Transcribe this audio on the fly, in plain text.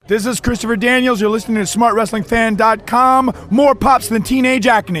This is Christopher Daniels. You're listening to SmartWrestlingFan.com. More pops than teenage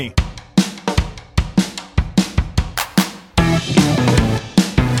acne.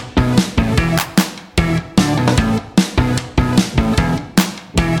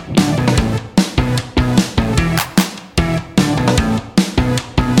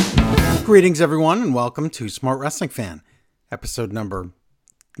 Greetings, everyone, and welcome to Smart Wrestling Fan, episode number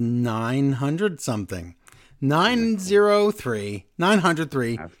 900-something. 903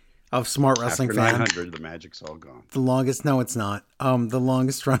 of Smart Wrestling After Fan. 900, the magic's all gone. The longest, no, it's not. The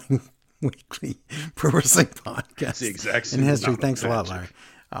longest running weekly pro wrestling podcast It's the exact same in history. amount of Thanks a lot, magic.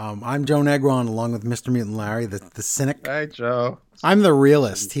 Larry. I'm Joe Negron, along with Mr. Mutant Larry, the cynic. Hey, Joe. I'm the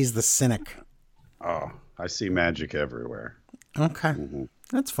realist. He's the cynic. Oh, I see magic everywhere. Okay,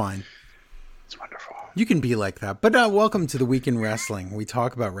 that's fine. It's wonderful. You can be like that. But welcome to the Week in Wrestling. We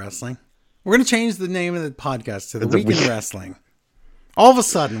talk about wrestling. We're going to change the name of the podcast to the Week in Wrestling. All of a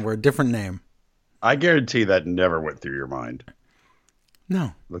sudden, we're a different name. I guarantee that never went through your mind.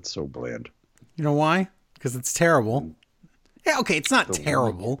 No. That's so bland. You know why? Because it's terrible. Yeah, okay, it's not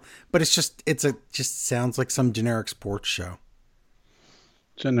terrible, but it's just sounds like some generic sports show.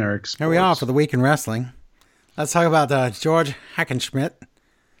 Generic sports. Here we are for the Week in Wrestling. Let's talk about George Hackenschmidt.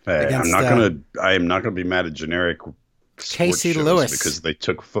 Hey, against, I am not gonna be mad at generic sports Casey shows Lewis. because they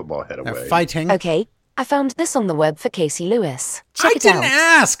took football head away. Fighting. Okay, I found this on the web for Casey Lewis. Check I it didn't out.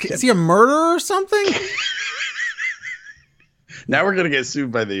 ask. Is he a murderer or something? Now we're gonna get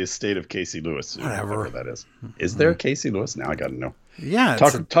sued by the estate of Casey Lewis. Whatever. That is. Is there a Casey Lewis? Now I gotta know. Yeah.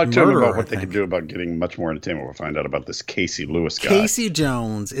 Talk to him murderer, about what I they can think. do about getting much more entertainment. We'll find out about this Casey Lewis guy. Casey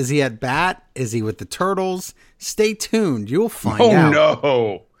Jones. Is he at bat? Is he with the Turtles? Stay tuned. You'll find Oh out. no.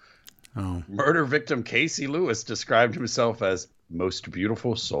 Oh. Murder victim Casey Lewis described himself as most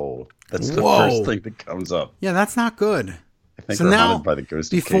beautiful soul. That's the Whoa. first thing that comes up. Yeah, that's not good. I think So we're now, haunted by the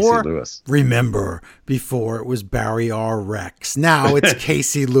ghost of before, Casey Lewis. remember, before it was Barry R. Rex. Now it's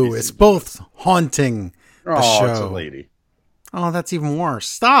Casey Lewis, both haunting the Oh, show. it's a lady. Oh, that's even worse.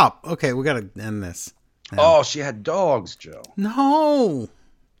 Stop. Okay, we got to end this. Oh, she had dogs, Joe. No.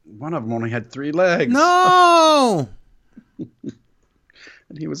 One of them only had 3 legs. No.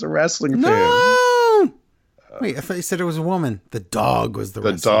 And he was a wrestling fan. No. Wait, I thought you said it was a woman. The dog was the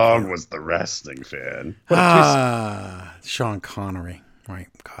The wrestling dog fan. was the wrestling fan. What a twist. Sean Connery. Right,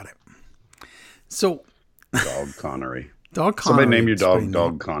 got it. So, Dog Connery. Dog Connery. Somebody name your is pretty dog neat.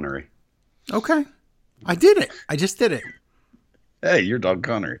 Dog Connery. Okay. I did it. I just did it. Hey, you're Dog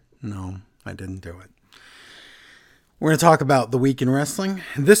Connery. No, I didn't do it. We're going to talk about the week in wrestling.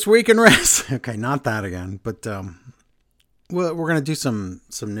 This week in wrestling. Okay, not that again, but we're going to do some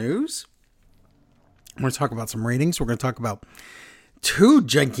news. We're going to talk about some ratings. We're going to talk about 2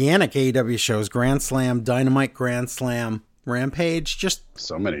 gigantic AEW shows, Grand Slam, Dynamite, Grand Slam, Rampage. Just,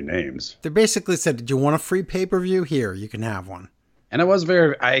 So many names. they basically said, did you want a free pay-per-view? Here, you can have one. And it was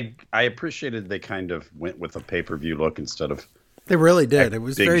very, I appreciated they kind of went with a pay-per-view look instead of, They really did. It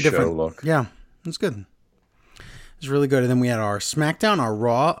was big very show different. look. Yeah, it was good. It was really good. And then we had our SmackDown, our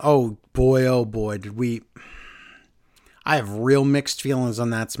Raw. Oh boy, did we... I have real mixed feelings on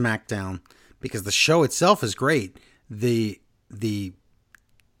that SmackDown because the show itself is great.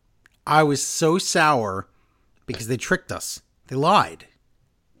 I was so sour because they tricked us. They lied.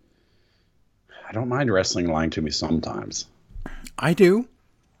 I don't mind wrestling lying to me sometimes. I do.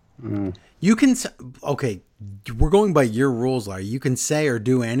 You can... Okay, we're going by your rules, Larry. You can say or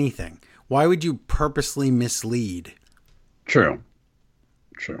do anything. Why would you purposely mislead? True.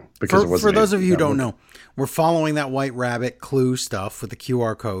 Because it wasn't For those of you who that don't movie. know, we're following that White Rabbit clue stuff with the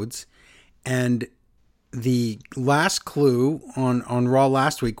QR codes. And the last clue on Raw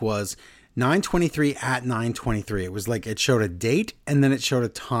last week was 9:23 at 9:23. It was like it showed a date and then it showed a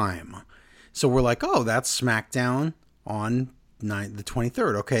time. So we're like, oh, that's SmackDown on the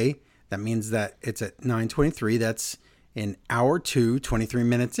 23rd. Okay, that means that it's at 9:23. That's in hour 2, 23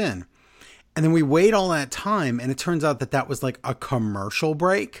 minutes in. And then we wait all that time, and it turns out that was like a commercial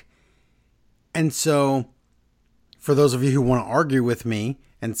break. And so, for those of you who want to argue with me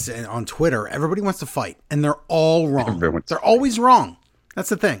and say, on Twitter, everybody wants to fight, and they're all wrong. They're always wrong. That's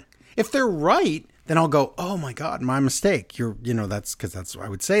the thing. If they're right, then I'll go, "Oh my God, my mistake." That's because that's I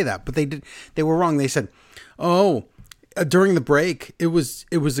would say that, but they were wrong. They said, "Oh, during the break, it was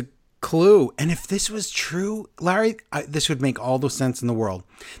a clue." And if this was true, Larry, this would make all the sense in the world.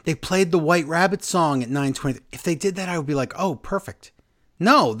 They played the White Rabbit song at 9:20. If they did that, I would be like, oh, perfect.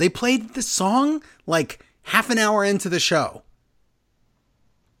 No, they played the song like half an hour into the show.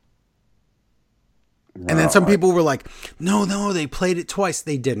 Wow. And then some people were like, no, they played it twice.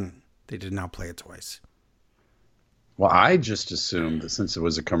 They didn't. They did not play it twice. Well, I just assumed that since it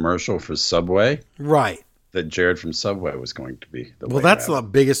was a commercial for Subway, Right. that Jared from Subway was going to be the Well, White that's Rabbit. the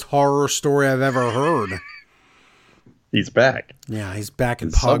biggest horror story I've ever heard. He's back. Yeah, he's back in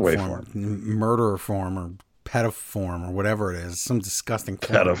In pug Subway form, murderer form, or peta form, or whatever it is. Some disgusting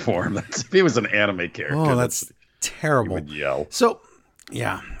form. Peta form. That's, if he was an anime character, Oh, that's he terrible. would yell. So,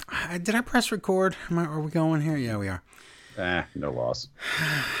 yeah. Did I press record? Are we going here? Yeah, we are. No loss.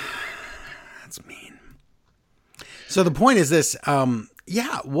 That's mean. So the point is this.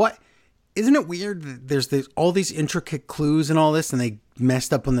 What? Isn't it weird that there's all these intricate clues and all this, and they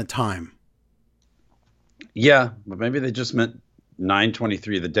messed up on the time? Yeah, but maybe they just meant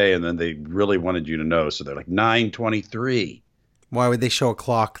 9:23 of the day, and then they really wanted you to know, so they're like 9:23 Why would they show a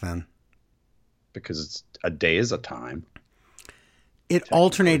clock then? because it's a day is a time. It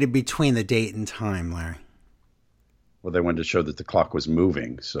alternated between the date and time, Larry. Well, they wanted to show that the clock was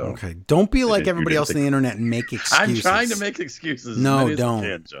moving. So Okay, don't be like didn't- you everybody didn't else on think- the internet and make excuses. I'm trying to make excuses. No, as many as I don't.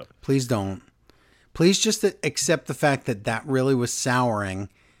 can, Joe. Please don't. Please just accept the fact that really was souring.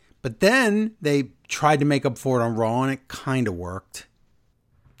 But then they tried to make up for it on Raw, and it kind of worked.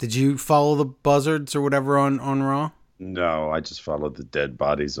 Did you follow the buzzards or whatever on Raw? No, I just followed the dead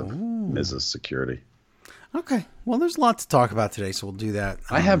bodies of Mrs. Security. Okay. Well, there's a lot to talk about today, so we'll do that.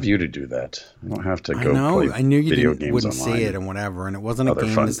 I have you to do that. I don't have to I go know. play I knew you video wouldn't games see online. it and whatever, and it wasn't a Other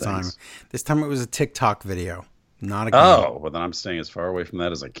game fun this time. things. This time it was a TikTok video, not a game. Oh, well, then I'm staying as far away from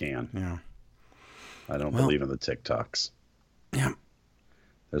that as I can. Yeah. I don't believe in the TikToks. Yeah.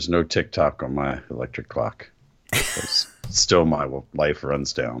 There's no TikTok on my electric clock. Still, my life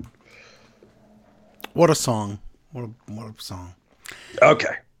runs down. What a song. What a song.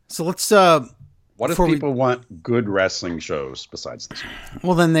 Okay. So let's What if Before we- people want good wrestling shows besides this one?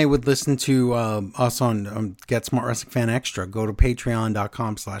 well, then they would listen to us on Get Smart Wrestling Fan Extra. Go to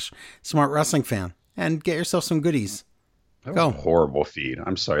patreon.com/Smart Wrestling Fan and get yourself some goodies. That was Go. a horrible feed.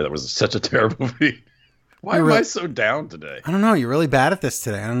 I'm sorry. That was such a terrible feed. Why You're am I really- so down today? I don't know. You're really bad at this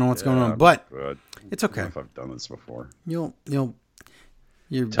today. I don't know what's going on, I'm but good. it's I don't know okay. if I've done this before. You'll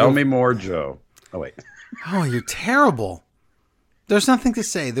Tell me more, Joe. Oh, wait. Oh, you're terrible. There's nothing to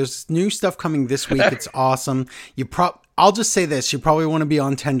say. There's new stuff coming this week. It's awesome. I'll just say this. You probably want to be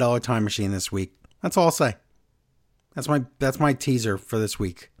on $10 Time Machine this week. That's all I'll say. That's my teaser for this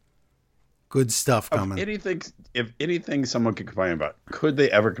week. Good stuff coming. If anything someone could complain about, could they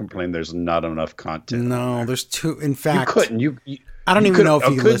ever complain there's not enough content? No, there's two. In You fact, couldn't. I don't even know if you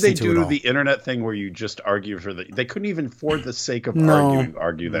can could listen they to it do all. the internet thing where you just argue for the? They couldn't even for the sake of No.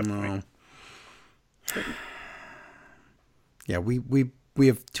 argue that point. Yeah, we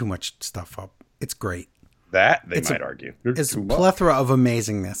have too much stuff up. It's great. That they It's might a- argue. There's It's a too much. plethora of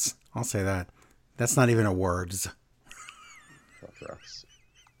amazingness. I'll say that. That's not even a word.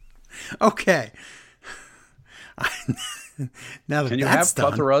 Okay. Now that Can you that's have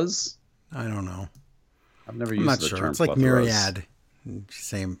done, plethoras? I don't know. I've never I'm used not the sure. term It's like plethoras. myriad. You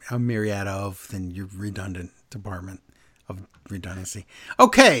say a myriad of, then you're redundant department of redundancy.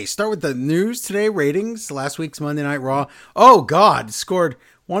 Okay, start with the news today. Ratings. Last week's Monday Night Raw. Oh, God. Scored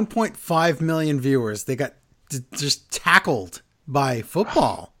 1.5 million viewers. They got just tackled by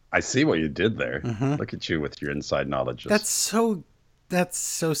football. I see what you did there. Mm-hmm. Look at you with your inside knowledge. That's so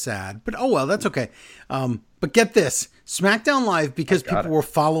sad. But oh well, that's okay. But get this. SmackDown Live, because people were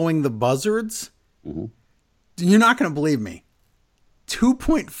following the buzzards. Mm-hmm. You're not going to believe me.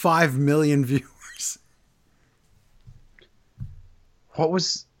 2.5 million viewers. What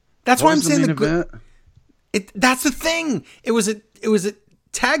was? That's what why I'm was saying main the good. event? That's the thing. It was a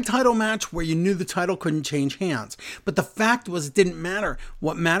tag title match where you knew the title couldn't change hands. But the fact was, it didn't matter.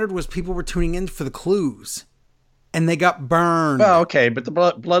 What mattered was people were tuning in for the clues, and they got burned. Well, okay, but the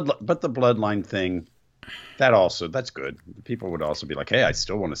bloodline thing, that's good. People would also be like, hey, I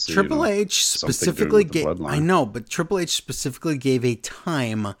still want to see Triple H something specifically doing with gave. the bloodline. I know, but Triple H specifically gave a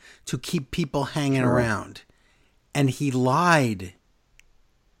time to keep people hanging around, and he lied.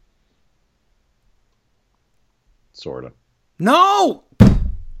 Sort of. No,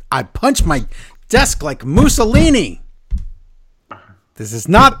 I punched my desk like Mussolini. This is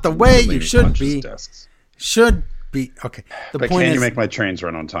not the way you Mussolini should punches be. desks. Should be okay. The But point can is, you make my trains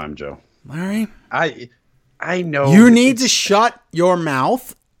run on time, Joe? Larry, I know you that need to it's- shut your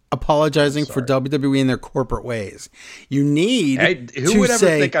mouth apologizing for WWE and their corporate ways. You need Who to would ever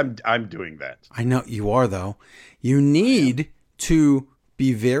say, think I'm doing that? I know you are, though. You need to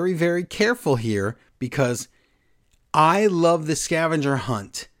be very, very careful here, because I love the scavenger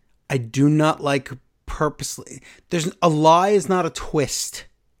hunt. I do not like purposely. A lie is not a twist.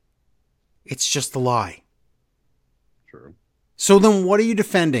 It's just a lie. True. So then what are you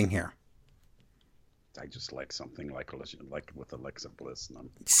defending here? I just like something like with Alexa Bliss. And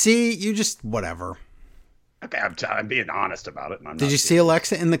See, you just whatever. okay, I'm being honest about it. And Did you see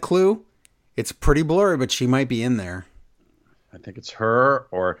Alexa in the clue? It's pretty blurry, but she might be in there. I think it's her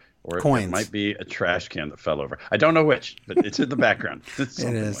or Coins. it might be a trash can that fell over. I don't know which, but it's in the background. It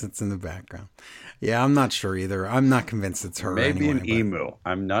is. It's in the background. Yeah, I'm not sure either. I'm not convinced it's her. Maybe anyway, an emu.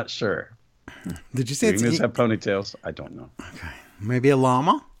 I'm not sure. Did you say it's Emus have ponytails? I don't know. Okay. Maybe a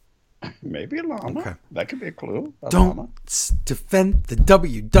llama? Maybe a llama. Okay. That could be a clue. Don't Llama. defend the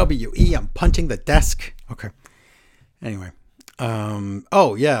WWE. I'm punching the desk. Okay. Anyway.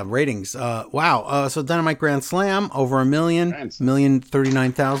 Oh yeah, ratings. Wow. So Dynamite Grand Slam over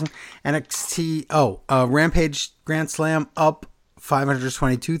 1,039,000. NXT. Rampage Grand Slam up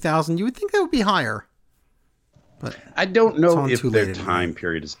 522,000. You would think that would be higher. But I don't know if too their late time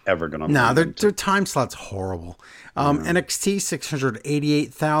period is ever going to. No, their time slot's horrible. NXT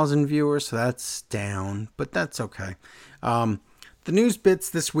 688,000 viewers, so that's down, but that's okay. The news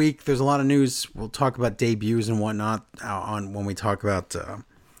bits this week. There's a lot of news. We'll talk about debuts and whatnot on when we talk about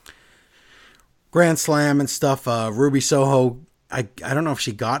Grand Slam and stuff. Ruby Soho. I don't know if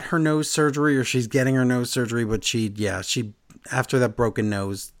she got her nose surgery or she's getting her nose surgery, but she after that broken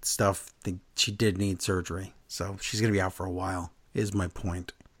nose stuff, she did need surgery. So she's going to be out for a while, is my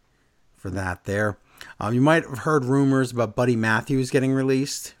point for that there. You might have heard rumors about Buddy Matthews getting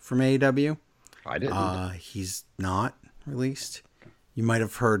released from AEW. I didn't. He's not released. You might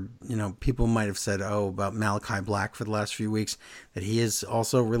have heard, people might have said, about Malachi Black for the last few weeks, that he is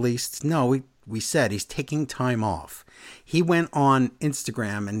also released. No, we said he's taking time off. He went on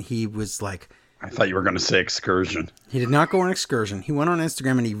Instagram and he was like... I thought you were going to say excursion. He did not go on excursion. He went on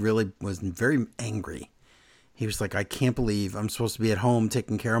Instagram and he really was very angry. He was like, I can't believe I'm supposed to be at home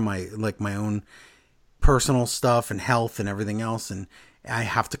taking care of my own personal stuff and health and everything else. And I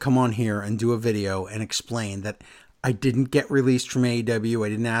have to come on here and do a video and explain that I didn't get released from AEW. I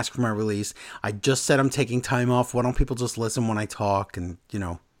didn't ask for my release. I just said I'm taking time off. Why don't people just listen when I talk? And,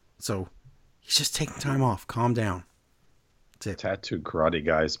 so he's just taking time off. Calm down. That's it. Tattoo karate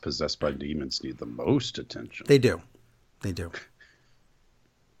guys possessed by demons need the most attention. They do. They do.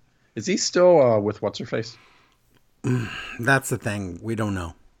 Is he still with what's-her-face? That's the thing. We don't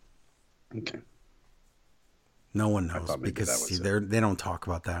know. Okay. No one knows because see, they don't talk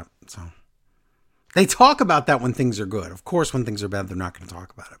about that. So they talk about that when things are good. Of course, when things are bad, they're not going to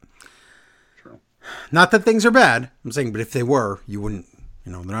talk about it. True. Not that things are bad. I'm saying, but if they were, you wouldn't.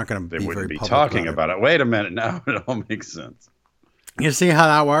 They're not going to be very public. They wouldn't be talking about it. Wait a minute. Now it all makes sense. You see how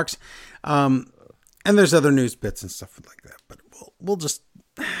that works? And there's other news bits and stuff like that. But we'll just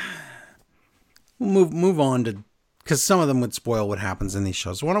move on to, because some of them would spoil what happens in these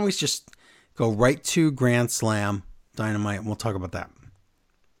shows. So why don't we just go right to Grand Slam Dynamite and we'll talk about that.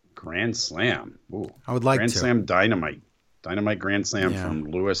 Grand Slam. Ooh. I would like Grand to. Slam Dynamite. Dynamite Grand Slam from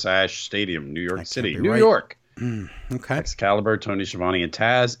Lewis Ash Stadium, New York City. New right. York. Okay. Excalibur, Tony Schiavone, and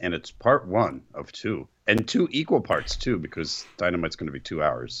Taz, and it's part 1 of 2. And 2 equal parts, too, because Dynamite's going to be 2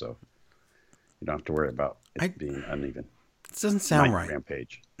 hours, so you don't have to worry about it being uneven. This doesn't sound right.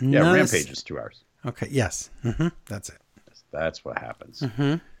 Rampage. No, Yeah, Rampage is 2 hours. Okay, yes. That's it. That's what happens.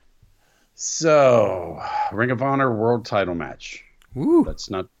 So, Ring of Honor World Title match. Woo.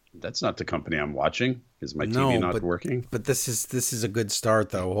 That's not the company I'm watching. Is my TV not working? But this is a good start,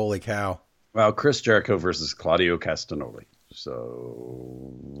 though. Holy cow. Well, Chris Jericho versus Claudio Castagnoli.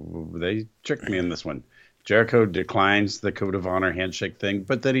 So they tricked me in this one. Jericho declines the Code of Honor handshake thing,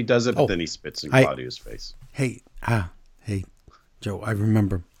 but then he does it, but then he spits in Claudio's face. Hey, Joe, I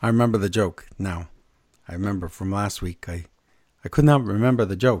remember the joke now. I remember from last week. I could not remember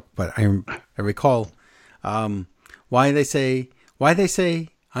the joke, but I recall why they say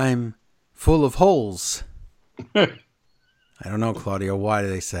I'm full of holes. I don't know, Claudio. Why do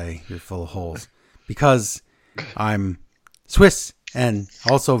they say you're full of holes? Because I'm Swiss and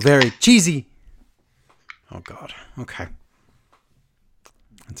also very cheesy. Oh, God. Okay.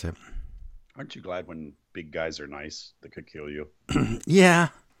 That's it. Aren't you glad when big guys are nice that could kill you? Yeah.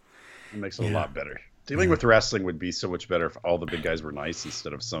 It makes it a lot better. Dealing with wrestling would be so much better if all the big guys were nice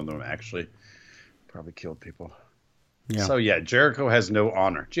instead of some of them actually probably killed people. Yeah. So, Jericho has no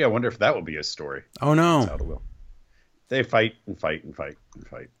honor. Gee, I wonder if that will be a story. Oh, no. That's how it will. They fight and fight and fight and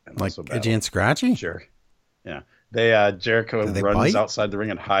fight. And like also Edgy and Scratchy? Sure. Yeah. Jericho runs outside the ring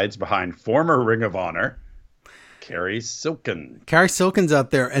and hides behind former Ring of Honor, Carrie Silken. Carrie Silken's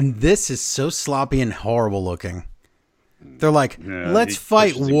out there, and this is so sloppy and horrible looking. They're like, let's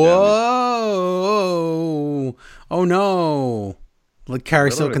fight. Whoa. Oh, no. Look,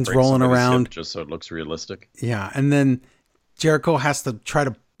 Carrie Silken's rolling around. Just so it looks realistic. Yeah, and then Jericho has to try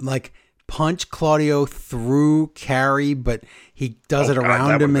to, punch Claudio through Carrie, but he does it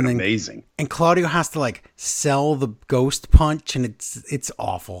around him, and then amazing. And Claudio has to like sell the ghost punch, and it's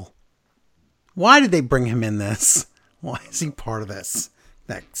awful. Why did they bring him in this? Why is he part of this?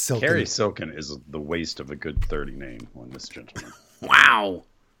 That Silken. Carrie Silken is the waste of a good 30 name on this gentleman. Wow.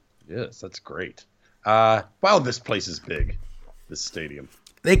 Yes, that's great. Wow, this place is big. This stadium.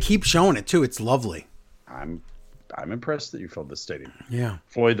 They keep showing it too. It's lovely. I'm impressed that you filled this stadium. Yeah.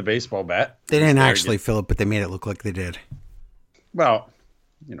 Floyd the baseball bat. They didn't actually fill it, but they made it look like they did. Well,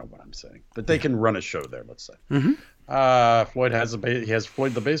 you know what I'm saying. But they can run a show there, let's say. Mm-hmm. Floyd has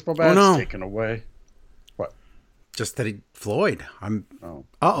Floyd the baseball bat taken away. What? Just that Floyd.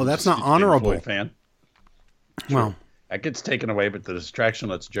 Oh, that's not honorable. Floyd fan. Sure. Well, that gets taken away, but the distraction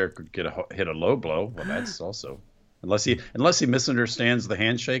lets Jericho hit a low blow. Well, that's also unless he misunderstands the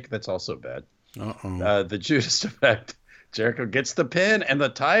handshake, that's also bad. The Judas effect. Jericho gets the pin and the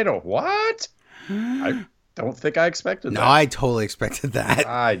title. What? I don't think I expected that. No, I totally expected that.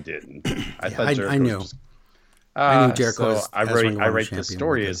 I didn't. I thought Jericho I knew. was just... I knew Jericho. So I rate the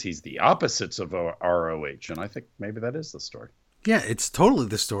story as he's the opposites of ROH, and I think maybe that is the story. Yeah, it's totally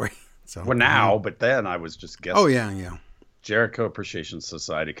the story. So well, now, but then I was just guessing. Oh yeah. Jericho Appreciation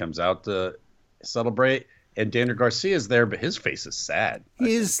Society comes out to celebrate, and Daniel Garcia is there, but his face is sad.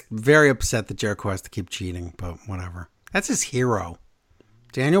 He is very upset that Jericho has to keep cheating, but whatever. That's his hero.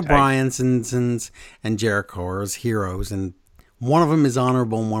 Daniel Bryan and Jericho are his heroes, and one of them is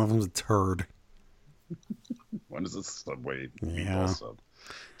honorable and one of them is a turd. One is a Subway. Yeah. Also.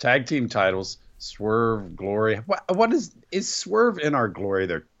 Tag team titles. Swerve, Glory. What is Swerve in our Glory?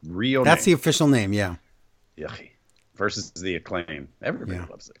 Their real That's name? the official name, yeah. Yucky. Versus the Acclaim. Everybody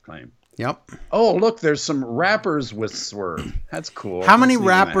loves the Acclaim. Yep. Oh, look, there's some rappers with Swerve. That's cool. How many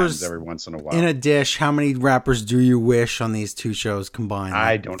rappers every once in a while? In a dish, how many rappers do you wish on these two shows combined?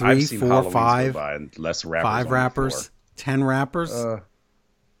 I don't. 3, I've seen 4, Halloween's 5, go by and less rappers. 5 rappers, 10 rappers.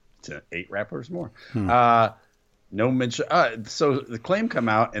 8 rappers more. No mention. So the Claim come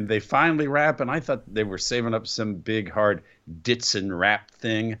out and they finally rap, and I thought they were saving up some big hard Ditson rap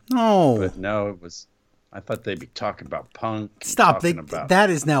thing. No, but no, it was. I thought they'd be talking about punk. Stop. That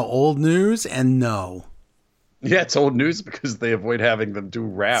is now old news, and no. Yeah, it's old news because they avoid having them do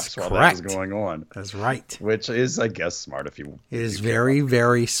raps while that was going on. That's right. Which is, I guess, smart if you. It is very,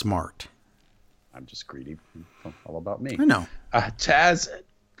 very smart. I'm just greedy. All about me. I know. Taz.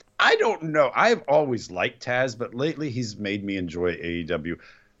 I don't know. I've always liked Taz, but lately he's made me enjoy AEW.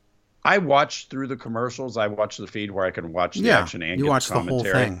 I watch through the commercials. I watch the feed where I can watch the action and get the commentary. The whole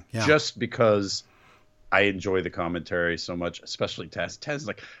thing. Yeah. Just because I enjoy the commentary so much, especially Taz. Taz is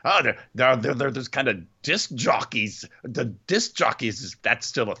like, there's kind of disc jockeys. The disc jockeys, that's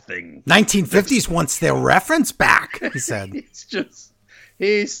still a thing. 1950s wants their reference back, he said.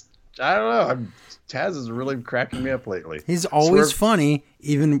 I don't know. Taz is really cracking me up lately. He's always funny,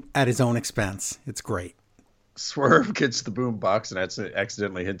 even at his own expense. It's great. Swerve gets the boom box and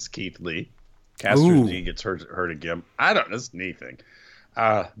accidentally hits Keith Lee. Caster D gets hurt again. I don't know. It's a neat thing.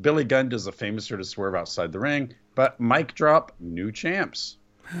 Billy Gunn does a famous to Swerve outside the ring, but mic drop, new champs.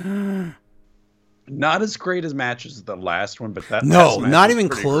 Not as great as matches as the last one, but not even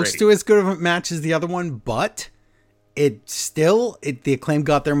close to as good of a match as the other one, but the Acclaim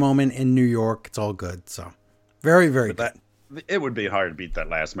got their moment in New York. It's all good. So very, very good. It would be hard to beat that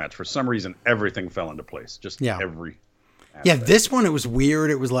last match. For some reason, everything fell into place. Just every aspect. Yeah, this one, it was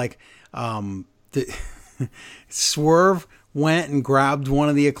weird. It was like Swerve went and grabbed one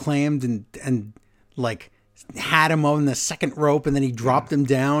of the Acclaimed and like had him on the second rope, and then he dropped him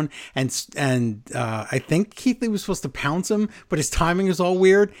down, and I think Keith Lee was supposed to pounce him, but his timing was all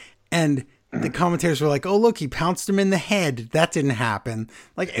weird, and the commentators were like, "Oh, look, he pounced him in the head. That didn't happen."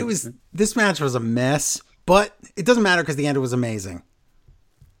 Like, this match was a mess, but it doesn't matter because the end was amazing.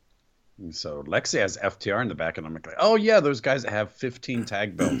 So Lexi has FTR in the back, and I'm like, "Oh yeah, those guys that have 15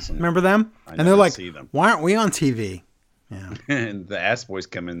 tag belts." Remember them? And they're like, "Why aren't we on TV?" Yeah. And the Ass Boys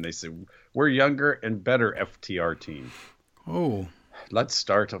come in. They say, "We're younger and better FTR team." Oh. Let's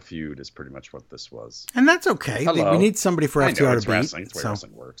start a feud is pretty much what this was. And that's okay. We need somebody for FTR to beat. Wrestling. It's where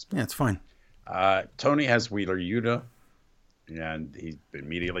wrestling works. Yeah, it's fine. Tony has Wheeler Yuta, and he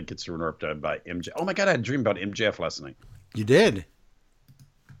immediately gets interrupted by MJ. Oh my God, I had a dream about MJF last night. You did?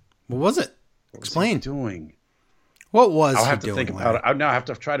 What was it? Explain. What was he doing? What was I'll he have to doing? think about it. Now I have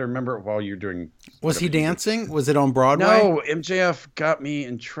to try to remember it while you're doing. Was he dancing? Was it on Broadway? No, MJF got me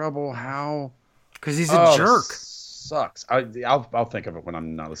in trouble. How? Because he's a jerk. Sucks. I'll think of it when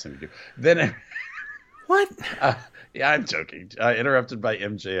I'm not listening to you. Then. What? Yeah, I'm joking. Interrupted by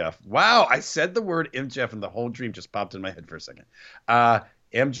MJF. Wow, I said the word MJF and the whole dream just popped in my head for a second.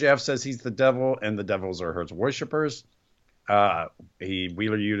 MJF says he's the devil, and the devils are his worshippers. Wheeler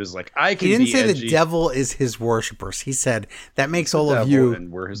Yuta is like, I can be edgy. He didn't say the devil is his worshippers. He said that makes all of you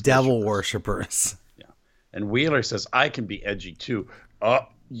devil worshippers. Yeah. And Wheeler says, I can be edgy too.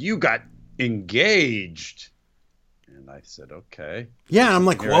 You got engaged. And I said, okay. Yeah, I'm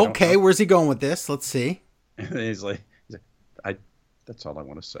like, well, okay, where's he going with this? Let's see. And he's like, that's all I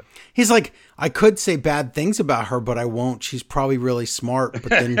want to say. He's like, I could say bad things about her, but I won't. She's probably really smart.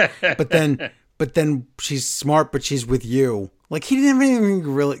 But then she's smart, but she's with you. Like, he didn't have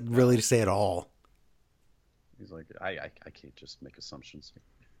anything really to say at all. He's like, I can't just make assumptions.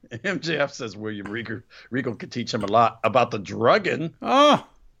 MJF says William Regal could teach him a lot about the drugging. Oh.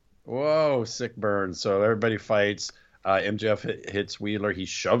 Whoa, sick burn. So everybody fights. MJF hits Wheeler. He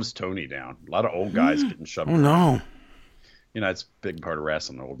shoves Tony down. A lot of old guys getting shoved down. Oh, no. It's a big part of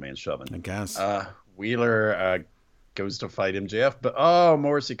wrestling, the old man shoving. I guess. Wheeler goes to fight MJF, but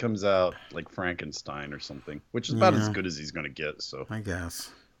Morrissey comes out like Frankenstein or something, which is about as good as he's going to get. So I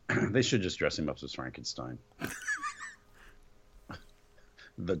guess. They should just dress him up as Frankenstein.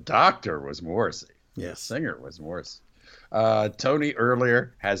 The doctor was Morrissey. Yes. The singer was Morrissey. Tony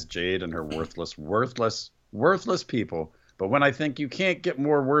earlier has Jade and her worthless people. But when I think you can't get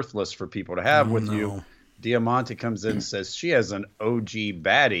more worthless for people to have you, Diamante comes in and says she has an OG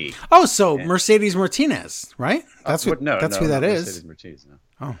baddie. Oh, so Mercedes Martinez, right? That's who that is. Mercedes Martinez, no.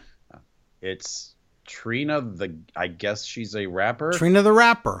 Oh. It's Trina I guess she's a rapper. Trina the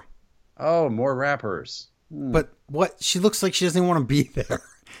rapper. Oh, more rappers. But what? She looks like she doesn't want to be there.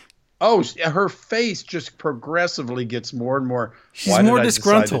 Oh, her face just progressively gets more and more. She's more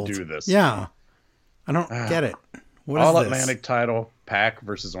disgruntled. To do this? Yeah, I don't get it. What All is this? Atlantic title, Pac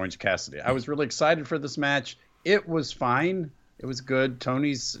versus Orange Cassidy. I was really excited for this match. It was fine. It was good.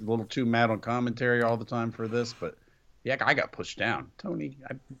 Tony's a little too mad on commentary all the time for this, but yeah, I got pushed down. Tony,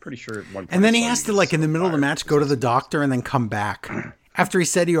 I'm pretty sure at one point. And then he has to, like, in the middle of the match, go to the doctor and then come back after he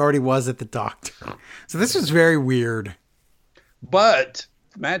said he already was at the doctor. So this was very weird. But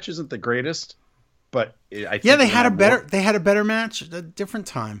the match isn't the greatest. But I think they had a better match at a different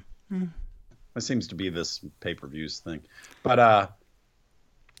time. It seems to be this pay-per-views thing. But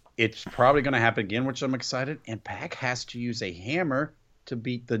it's probably going to happen again, which I'm excited. And Pac has to use a hammer to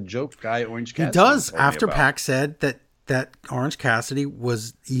beat the joke guy, Orange Cassidy. He does, after Pac said that Orange Cassidy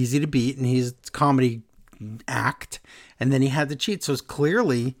was easy to beat and he's a comedy act. And then he had to cheat. So it's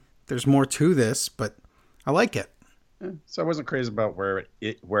clearly there's more to this, but I like it. Yeah, so I wasn't crazy about where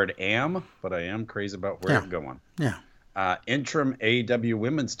it am, but I am crazy about where it's going. Yeah. Interim AEW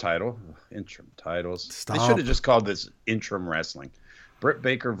women's title. Interim titles. Stop. They should have just called this interim wrestling. Britt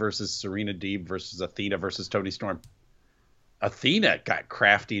Baker versus Serena Deeb versus Athena versus Toni Storm. Athena got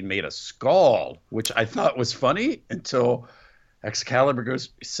crafty and made a skull, which I thought was funny until Excalibur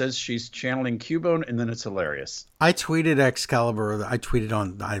says she's channeling Cubone, and then it's hilarious. I tweeted Excalibur. I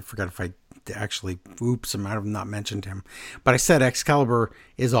forgot if I actually, I might have not mentioned him. But I said Excalibur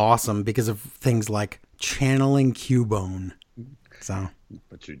is awesome because of things like channeling Cubone. So,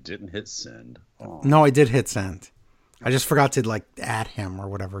 but you didn't hit send. Oh. No, I did hit send. I just forgot to at him or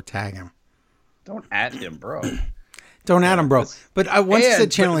whatever, tag him. Don't at him, bro. Don't at him, bro. But I once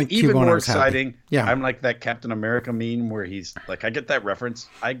said channeling Cubone. Even more exciting. Yeah, I'm like that Captain America meme where he's like, I get that reference.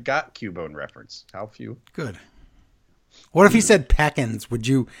 I got Cubone reference. How few? Good. What if he said Peckins? Would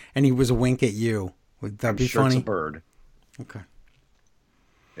you? And he was a wink at you. Would that be funny? It's a bird. Okay.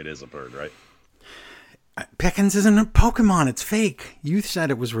 It is a bird, right? Peckins isn't a Pokemon. It's fake. You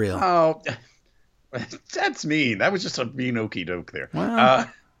said it was real. Oh, that's mean. That was just a mean okey doke there. Wow.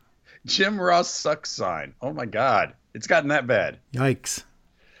 Jim Ross sucks sign. Oh my God. It's gotten that bad. Yikes.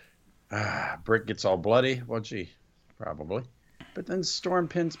 Britt gets all bloody. Well, gee, probably. But then Storm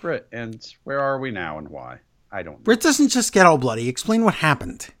pins Britt. And where are we now and why? I don't know. Britt doesn't just get all bloody. Explain what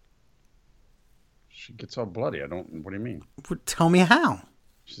happened. She gets all bloody. What do you mean? Tell me how.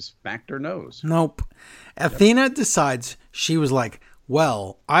 She smacked her nose. Nope. Athena decides, she was like,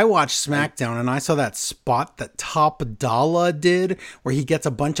 well, I watched SmackDown and I saw that spot that Top Dollar did where he gets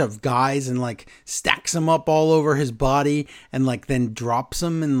a bunch of guys and stacks them up all over his body and then drops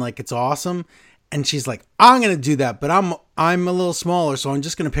them and it's awesome. And she's like, I'm going to do that, but I'm a little smaller, so I'm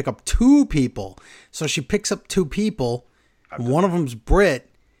just going to pick up 2 people. So she picks up 2 people. One of them's Britt.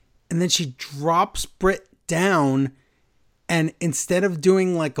 And then she drops Britt down. And instead of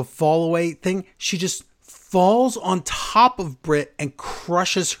doing a fall away thing, she just falls on top of Britt and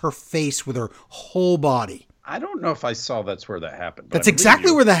crushes her face with her whole body. I don't know if I saw that's where that happened. That's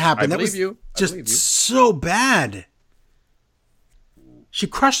exactly where that happened. That was just so bad. She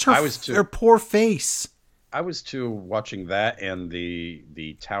crushed her poor face. I was too watching that and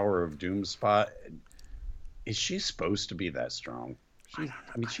the Tower of Doom spot. Is she supposed to be that strong?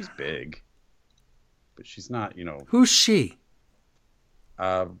 She's big, but she's not. Who's she?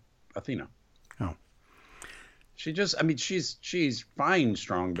 Athena. Oh, she's fine,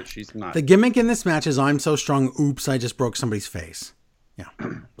 strong, but she's not. the gimmick in this match is I'm so strong. Oops, I just broke somebody's face. Yeah,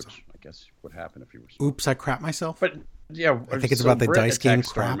 Which I guess would happen if you were strong. oops, I crap myself. But yeah, I think it's about the Britt dice game attacks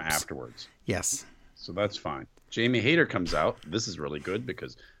Storm craps. afterwards. Yes. So that's fine. Jamie Hayter comes out. This is really good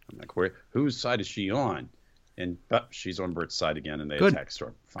because I'm like, whose side is she on? And she's on Britt's side again, and they attack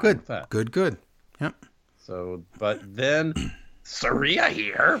Storm. Fine Good. with that. Good. Yep. So, but then Saraya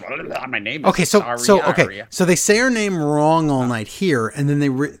here. My name is Okay, so Saraya. so they say her name wrong all night here, and then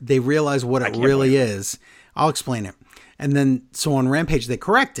they realize what it really is. I'll explain it. And then so on Rampage they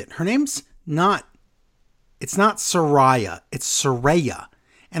correct it. Her name's not. It's not Saraya. It's Saraya.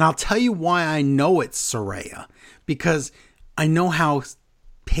 And I'll tell you why I know it's Saraya. Because I know how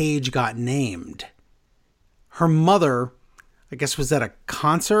Paige got named. Her mother, I guess, was at a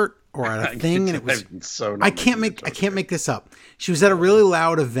concert or at a thing, and it was. I can't make this up. She was at a really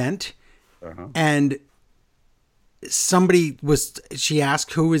loud event, and she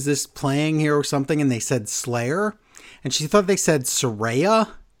asked, "Who is this playing here?" or something, and they said Slayer, and she thought they said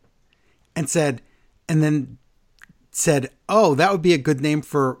Saraya, and then said, "Oh, that would be a good name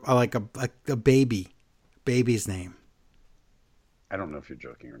for like a baby's name." I don't know if you're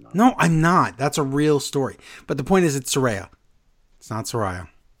joking or not. No, I'm not. That's a real story. But the point is, it's Saraya. It's not Saraya.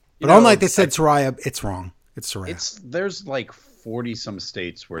 But all night they said Saraya. It's wrong. It's Saraya. There's like 40 some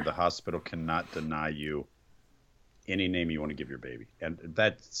states where the hospital cannot deny you any name you want to give your baby, and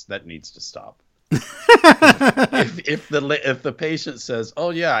that needs to stop. if the patient says,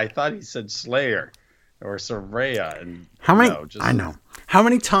 "Oh yeah, I thought he said Slayer or Saraya," and I know. How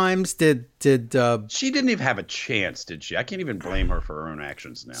many times did she didn't even have a chance, did she? I can't even blame her for her own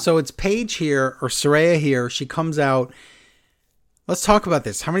actions now. So it's Paige here or Saraya here. She comes out. Let's talk about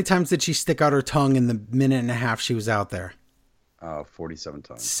this. How many times did she stick out her tongue in the minute and a half she was out there? 47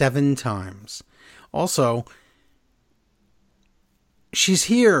 times. 7 times. Also, she's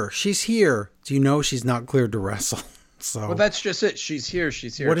here. Do you know she's not cleared to wrestle? So well, that's just it. She's here.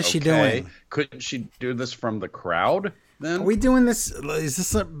 What is she doing? Couldn't she do this from the crowd then? Are we doing this? Is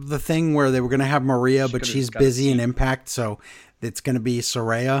this the thing where they were going to have Maria, but she's busy in Impact, so it's going to be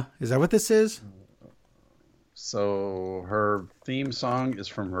Saraya? Is that what this is? So her theme song is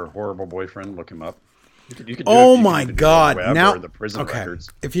from her horrible boyfriend. Look him up. You could oh my God! Now the prison records.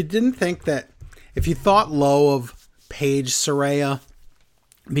 If you thought low of Paige Saraya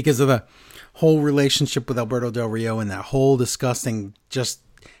because of the whole relationship with Alberto Del Rio and that whole disgusting, just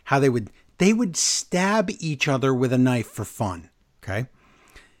how they would stab each other with a knife for fun. Okay,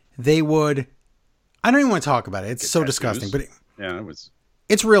 they would. I don't even want to talk about it. It's so disgusting, but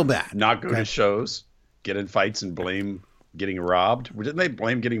it's real bad. Not go to shows, get in fights, and blame getting robbed. Didn't they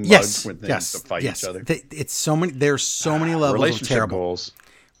blame getting mugged when they used to fight each other? It's so many. There's so many levels of terrible. Goals.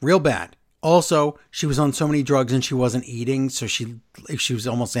 Real bad. Also, she was on so many drugs and she wasn't eating, so she was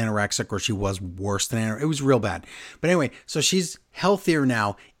almost anorexic, or she was worse than anorexic. It was real bad. But anyway, so she's healthier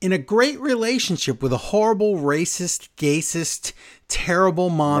now in a great relationship with a horrible, racist, gayist, terrible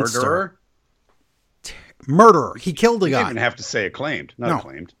monster. Murderer. He killed a guy. You don't even have to say acclaimed.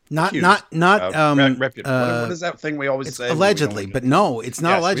 Acclaimed. Not reputable. What is that thing we always say? Allegedly, but no, it's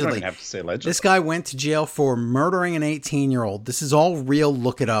not allegedly. We don't even have to say allegedly. This guy went to jail for murdering an 18-year-old. This is all real.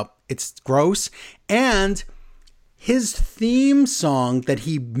 Look it up. It's gross. And his theme song that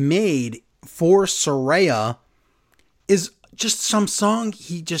he made for Saraya is just some song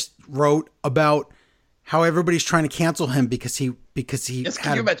he just wrote about how everybody's trying to cancel him because he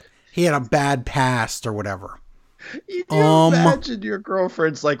had a bad past or whatever. You imagine your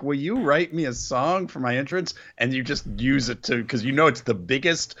girlfriend's like, "Will you write me a song for my entrance?" And you just use it because you know it's the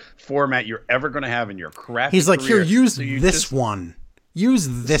biggest format you're ever going to have in your craft. He's like, career. "Here, use this one. Use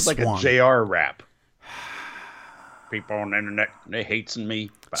this one." Like a JR rap. People on the internet, they hating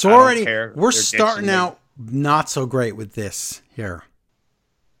me. So already we're starting out not so great with this here.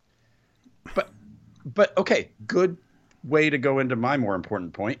 But okay, good way to go into my more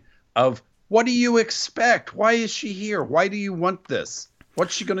important point of what do you expect? Why is she here? Why do you want this?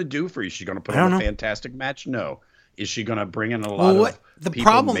 What's she going to do for you? Is she going to put on a fantastic match? No. Is she going to bring in a lot of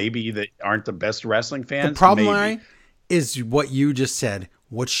people maybe that aren't the best wrestling fans? The problem is what you just said.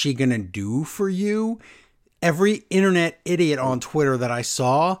 What's she going to do for you? Every internet idiot on Twitter that I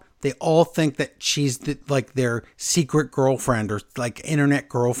saw, they all think that she's like their secret girlfriend or like internet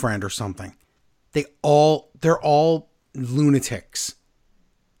girlfriend or something. They're all lunatics.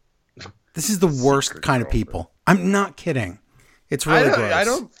 This is the worst kind of people. I'm not kidding. It's really gross. I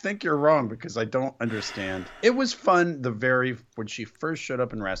don't think you're wrong because I don't understand. It was fun when she first showed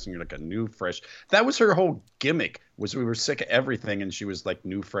up in wrestling, like a new, fresh. That was her whole gimmick. Was we were sick of everything, and she was like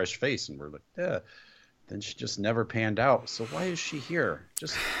new, fresh face, and we're like, yeah. Then she just never panned out. So why is she here?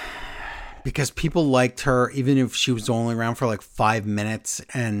 Just because people liked her, even if she was only around for like 5 minutes,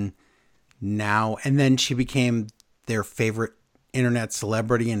 and then she became their favorite internet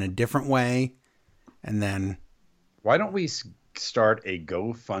celebrity in a different way, and then why don't we start a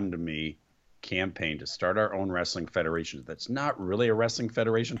GoFundMe campaign to start our own wrestling federation that's not really a wrestling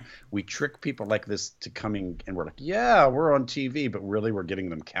federation? We trick people like this to coming, and we're like, yeah, we're on TV, but really we're getting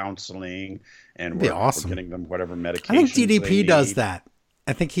them counseling, and we're getting them whatever medication. I think DDP does that.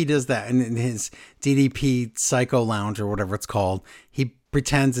 I think he does that in his DDP Psycho Lounge or whatever it's called. He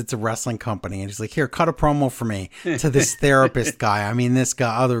pretends it's a wrestling company, and he's like, here, cut a promo for me to this therapist guy. I mean, this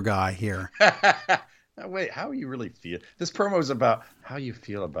guy, other guy here. Wait, how you really feel? This promo is about how you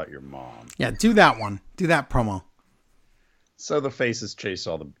feel about your mom. Yeah, do that one. Do that promo. So the faces chase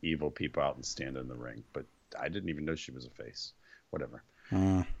all the evil people out and stand in the ring, but I didn't even know she was a face. Whatever.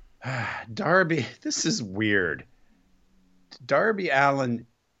 Darby, this is weird. Darby Allin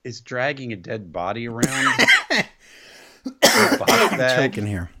is dragging a dead body around. I'm choking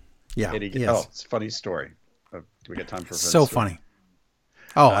here. Yeah. Oh, it's a funny story. Do we get time for a so story? Funny.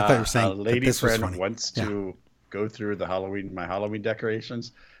 Oh, I thought you were saying a lady this friend was funny. wants to go through my Halloween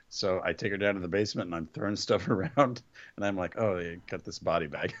decorations. So I take her down to the basement and I'm throwing stuff around, and I'm like, "Oh, you got this body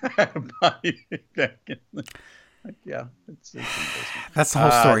bag." Yeah, it's in the basement. That's the whole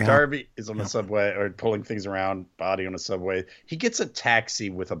story. Darby is on the subway or pulling things around, body on a subway. He gets a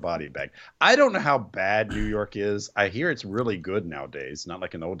taxi with a body bag. I don't know how bad New York is. I hear it's really good nowadays, not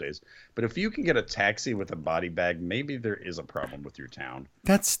like in the old days. But if you can get a taxi with a body bag, maybe there is a problem with your town.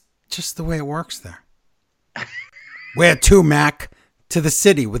 That's just the way it works there. Where to, Mac? To the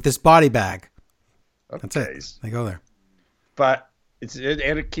city with this body bag. Okay. That's it. They go there. But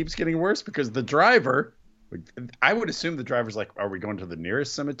it keeps getting worse because the driver... I would assume the driver's like, are we going to the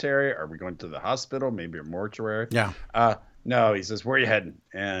nearest cemetery? Are we going to the hospital? Maybe a mortuary? Yeah. No, he says, where are you heading?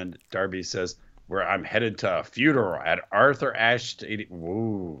 And Darby says, I'm headed to a funeral at Arthur Ashe Stadium.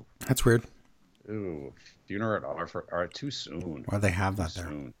 Woo. That's weird. Ooh, funeral at Arthur. Too soon. Why they have that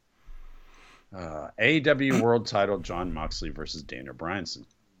there? AEW World Title, Jon Moxley versus Daniel Bryanson.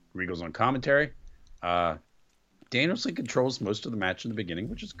 Regal's on commentary. Danielson controls most of the match in the beginning,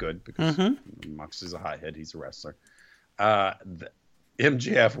 which is good because Moxley's a hothead. He's a wrestler.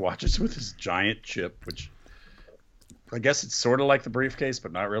 MJF watches with his giant chip, which I guess it's sort of like the briefcase,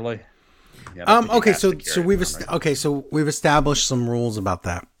 but not really. Yeah, okay, so we've established some rules about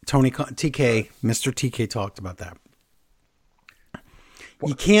that. Mr. TK talked about that.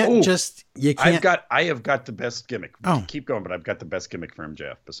 You can't you can't. I have got the best gimmick. Oh. Keep going, but I've got the best gimmick for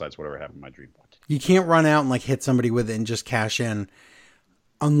MJF besides whatever happened in my dream. You can't run out and like hit somebody with it and just cash in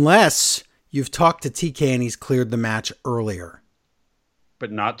unless you've talked to TK and he's cleared the match earlier.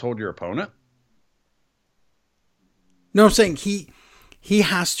 But not told your opponent? No, I'm saying he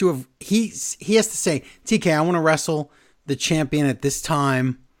has to have he has to say, TK, I want to wrestle the champion at this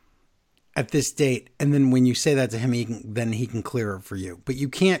time. At this date, and then when you say that to him, he can clear it for you. But you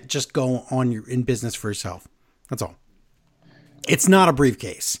can't just go on in business for yourself. That's all. It's not a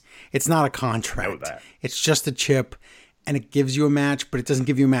briefcase. It's not a contract. I know that. It's just a chip, and it gives you a match, but it doesn't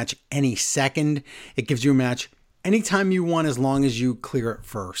give you a match any second. It gives you a match anytime you want, as long as you clear it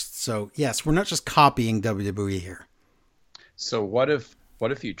first. So yes, we're not just copying WWE here. So what if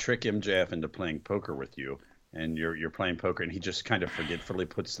you trick MJF into playing poker with you? And you're playing poker, and he just kind of forgetfully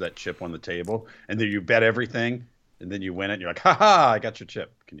puts that chip on the table, and then you bet everything, and then you win it, and you're like, ha, I got your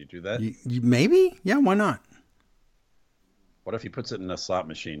chip. Can you do that? Maybe? Yeah, why not? What if he puts it in a slot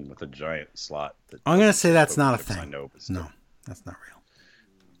machine with a giant slot? I'm going to say that's not a thing. I know, but no, that's not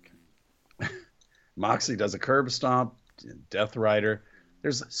real. Okay. Moxley does a curb stomp, Death Rider.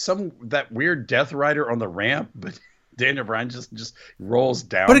 There's that weird Death Rider on the ramp, but... Daniel Bryan just rolls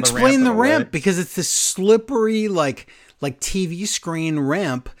down. But explain the ramp away. Because it's this slippery like TV screen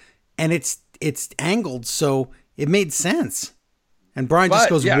ramp, and it's angled, so it made sense. And Bryan just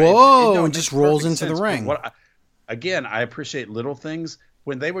goes whoa and just rolls into the ring. Again, I appreciate little things.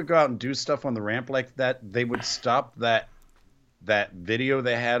 When they would go out and do stuff on the ramp like that, they would stop that video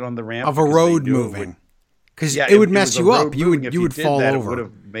they had on the ramp of a road moving. Because it would mess you up. You would fall over. It would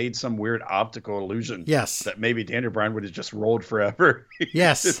have made some weird optical illusion. Yes. That maybe Daniel Bryan would have just rolled forever.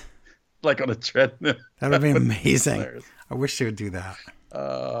 Yes. Like on a treadmill. That would be amazing. I wish they would do that.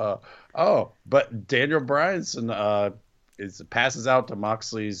 But Daniel Bryanson passes out to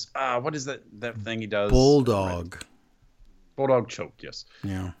Moxley's. What is that thing he does? Bulldog. Bulldog choke. Yes.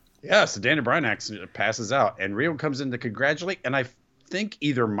 Yeah. Yeah. So Daniel Bryan actually passes out, and Rio comes in to congratulate. And I think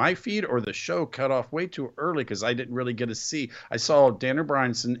either my feed or the show cut off way too early because I didn't really get to see. I saw Daniel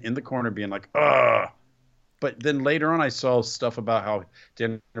Bryan in the corner being like, "Ugh." But then later on, I saw stuff about how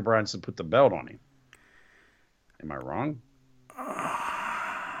Daniel Bryan put the belt on him. Am I wrong?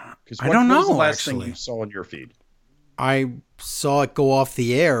 I don't know. What was the last thing you saw on your feed? I saw it go off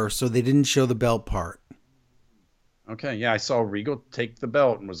the air, so they didn't show the belt part. Okay, yeah, I saw Regal take the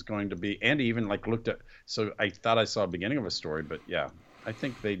belt and was going to be, and he even like looked at. So I thought I saw a beginning of a story, but yeah, I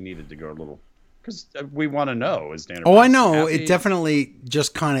think they needed to go a little because we want to know is Daniel. Oh, Bryan I know. happy? It definitely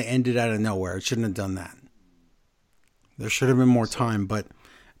just kind of ended out of nowhere. It shouldn't have done that. There should have been more time, but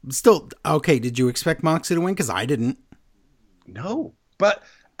still, okay. Did you expect Moxley to win? Because I didn't. No, but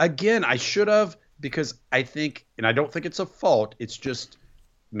again, I should have because I think, and I don't think it's a fault. It's just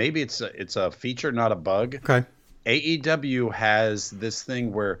maybe it's a feature, not a bug. Okay. AEW has this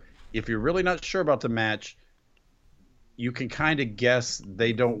thing where if you're really not sure about the match, you can kind of guess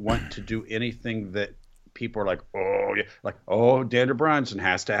they don't want to do anything that people are like, oh yeah, like Daniel Bryan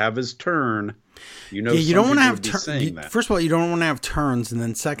has to have his turn. You know, you don't want to have turns. First of all, you don't want to have turns, and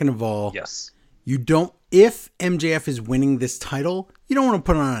then second of all, yes, you don't. If MJF is winning this title, you don't want to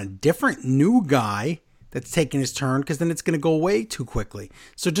put on a different new guy that's taking his turn because then it's going to go away too quickly.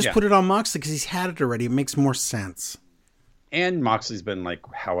 So just put it on Moxley because he's had it already. It makes more sense. And Moxley's been like,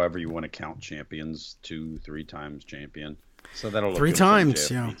 however you want to count champions, 2-3 times champion. So that'll look 3 good times, if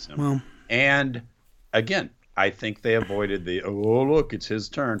MJF yeah. beats him. Well, and again, I think they avoided look, it's his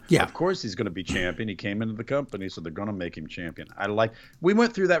turn. Yeah. Of course he's going to be champion. He came into the company, so they're going to make him champion. We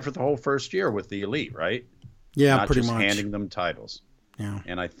went through that for the whole first year with the Elite, right? Yeah, Not pretty just much. handing them titles. Yeah.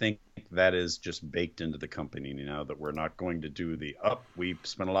 And I think that is just baked into the company now that we're not going to do we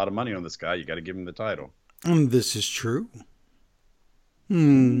spent a lot of money on this guy. You got to give him the title. This is true.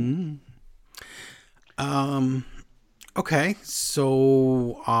 Okay,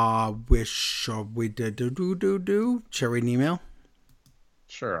 so wish we did do. Shall we read an email?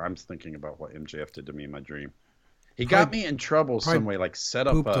 Sure, I'm thinking about what MJF did to me in my dream. He got me in trouble some way, like set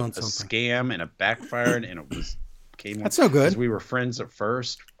up a scam and it backfired, and it came. That's no good. Because we were friends at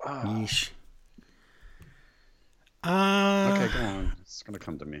first. Oh. Yeesh. Okay, go on. It's gonna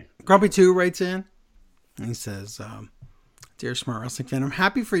come to me. Grumpy2 writes in. And he says, "Dear Smart Wrestling Fan, I'm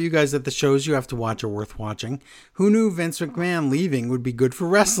happy for you guys that the shows you have to watch are worth watching. Who knew Vince McMahon leaving would be good for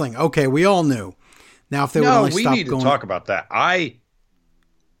wrestling?" Okay, we all knew. Now, if they would only stop need to talk about that.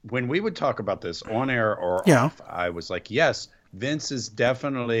 When we would talk about this on air or off, I was like, yes, Vince is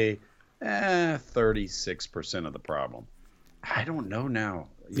definitely 36% of the problem. I don't know now.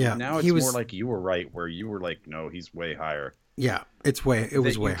 Yeah, now it's more like you were right, where you were like, no, he's way higher. Yeah, it was way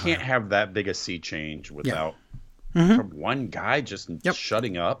higher. You can't have that big a sea change without from one guy just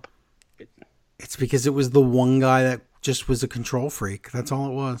shutting up. It's because it was the one guy that just was a control freak. That's all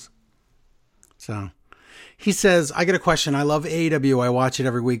it was. So he says, I get a question. I love AEW. I watch it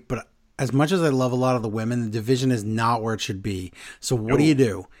every week, but as much as I love a lot of the women, the division is not where it should be. So what do you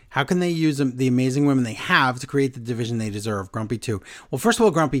do? How can they use the amazing women they have to create the division they deserve? Grumpy2. Well, first of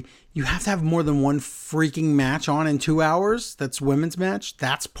all, Grumpy, you have to have more than one freaking match on in 2 hours. That's women's match.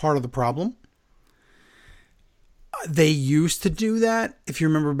 That's part of the problem. They used to do that. If you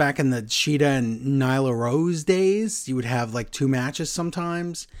remember back in the Sheeta and Nyla Rose days, you would have like 2 matches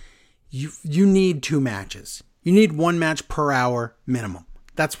sometimes. You need 2 matches. You need 1 match per hour minimum.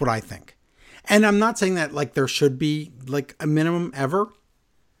 That's what I think. And I'm not saying that like there should be like a minimum ever.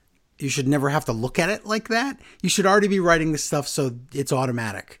 You should never have to look at it like that. You should already be writing this stuff so it's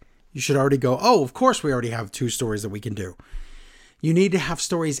automatic. You should already go, oh, of course we already have 2 stories that we can do. You need to have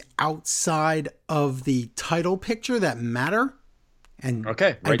stories outside of the title picture that matter. And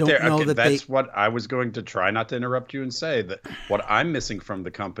okay, right there. Okay, that's what I was going to try not to interrupt you and say that what I'm missing from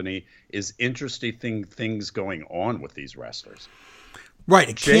the company is interesting things going on with these wrestlers. Right,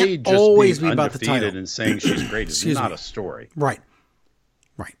 it can't always be about the title. And saying she's great is not a story. Right.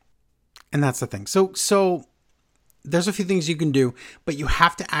 And that's the thing. So there's a few things you can do, but you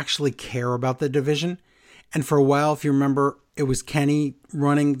have to actually care about the division. And for a while, if you remember, it was Kenny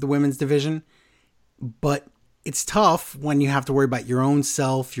running the women's division. But it's tough when you have to worry about your own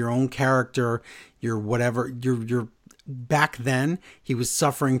self, your own character, your whatever. Your back then, he was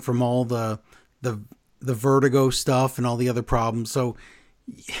suffering from all the vertigo stuff and all the other problems. So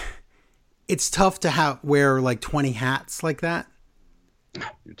it's tough to wear like 20 hats like that.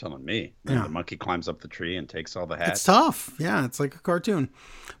 You're telling me. The monkey climbs up the tree and takes all the hats. It's tough. Yeah, it's like a cartoon.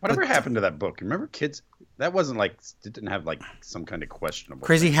 Whatever happened to that book? Remember, kids? That wasn't like, it didn't have like some kind of questionable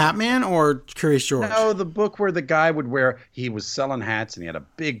Crazy thing. Hat Man or Curious George? No, the book where the guy he was selling hats and he had a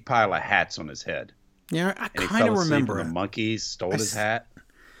big pile of hats on his head. Yeah, I kind of remember it. The monkey stole his hat.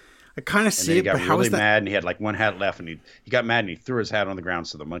 I kind of see it, but how was that? He got really mad and he had like one hat left and he got mad and he threw his hat on the ground.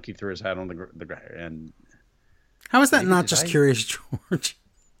 So the monkey threw his hat on the ground. And how is that not just Curious George?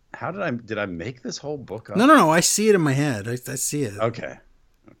 How did I make this whole book up? No. I see it in my head. I see it. Okay.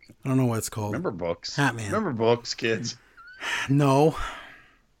 I don't know what it's called. Remember books. Hat Man. Remember books, kids. No.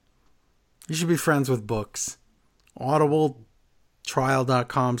 You should be friends with books.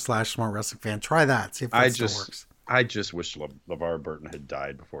 audibletrial.com/smartwrestlingfan. Try that. See if that still works. I just wish LeVar Burton had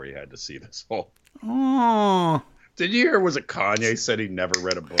died before he had to see this whole. Oh. Did you hear? Was it Kanye said he never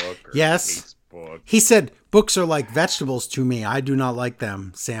read a book? Yes. He said, books are like vegetables to me. I do not like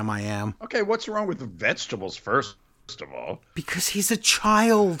them, Sam I am. Okay, what's wrong with the vegetables, first of all? Because he's a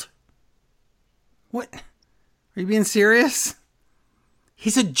child. What? Are you being serious?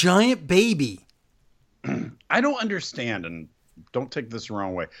 He's a giant baby. I don't understand, and don't take this the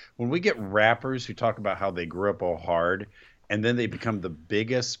wrong way. When we get rappers who talk about how they grew up all hard, and then they become the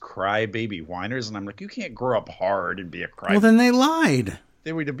biggest crybaby whiners, and I'm like, you can't grow up hard and be a crybaby. Well, then they lied.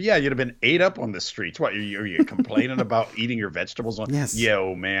 You'd have been ate up on the streets. What, are you complaining about eating your vegetables? Yes.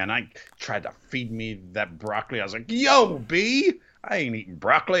 Yo, man, I tried to feed me that broccoli. I was like, yo, B, I ain't eating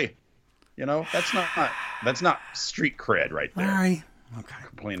broccoli. You know, that's not street cred right there. All right. Okay.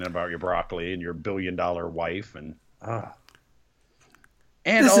 Complaining about your broccoli and your $1 billion wife and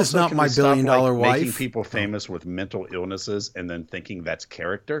this is not my $1 billion wife. Making people famous with mental illnesses and then thinking that's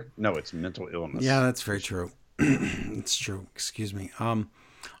character. No, it's mental illness. Yeah, that's very true. It's true. Excuse me. All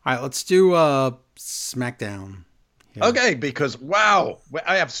right, let's do SmackDown. Yeah. Okay, because wow,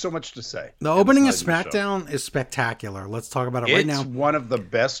 I have so much to say. The opening of SmackDown is spectacular. Let's talk about it right now. It's one of the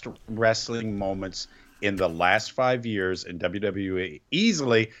best wrestling moments in the last 5 years in WWE,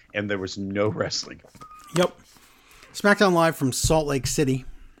 easily, and there was no wrestling. Yep. SmackDown Live from Salt Lake City.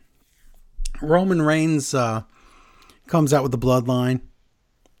 Roman Reigns comes out with the Bloodline.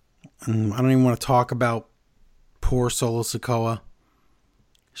 And I don't even want to talk about poor Solo Sikoa.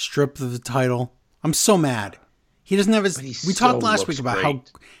 Stripped of the title. I'm so mad. He doesn't have his... We talked last week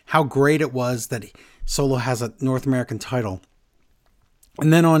about how great it was that Solo has a North American title.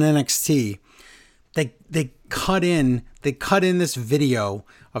 And then on NXT, they cut in this video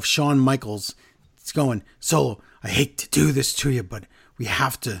of Shawn Michaels. It's going, Solo, I hate to do this to you, but we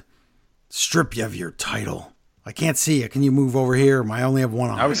have to strip you of your title. I can't see you. Can you move over here? I only have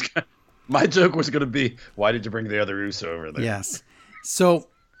one eye. My joke was going to be, why did you bring the other Uso over there? Yes. So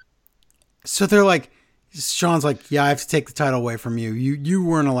they're like, Shawn's like, yeah, I have to take the title away from you. You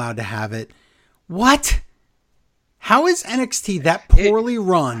weren't allowed to have it. What? How is NXT that poorly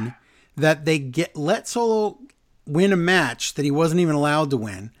run that they let Solo win a match that he wasn't even allowed to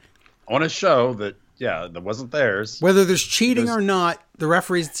win? On a show that wasn't theirs. Whether there's cheating or not, the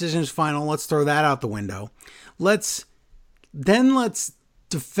referee's decision is final. Let's throw that out the window. Let's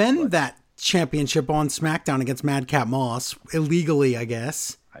defend that championship on SmackDown against Madcap Moss, illegally, I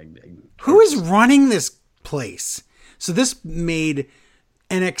guess. Who is running this place? So this made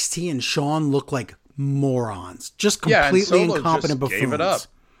NXT and Shawn look like morons. Just completely incompetent buffoons. Gave it up.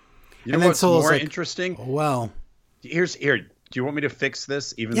 You know what's more interesting? Oh, well. Here. Do you want me to fix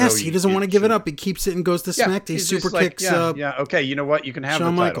this? Yes, he doesn't want to give it up. He keeps it and goes to SmackDown. He super kicks. Okay, you know what? You can have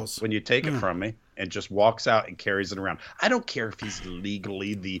Shawn the title Michaels. when you take it from me and just walks out and carries it around. I don't care if he's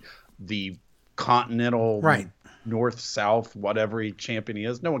legally the continental North South whatever champion he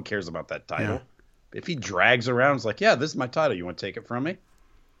is. No one cares about that title. Yeah. If he drags around, it's like, yeah, this is my title. You want to take it from me?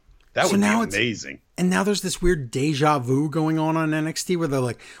 That would be amazing. And now there's this weird deja vu going on NXT where they're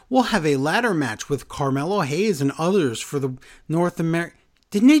like, we'll have a ladder match with Carmelo Hayes and others for the North America.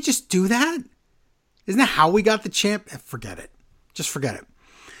 Didn't they just do that? Isn't that how we got the champ? Forget it. Just forget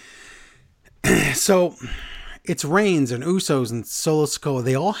it. So it's Reigns and Usos and Solo Sikoa.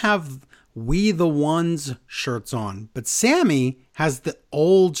 They all have We the Ones shirts on. But Sammy has the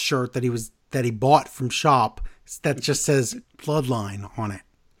old shirt that he bought from shop that just says Bloodline on it.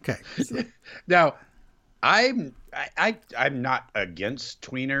 Okay. Now, I'm not against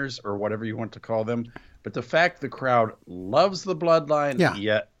tweeners or whatever you want to call them, but the fact the crowd loves the Bloodline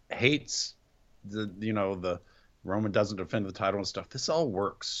yet hates the Roman doesn't defend the title and stuff. This all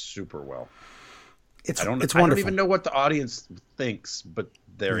works super well. It's I wonderful. don't even know what the audience thinks, but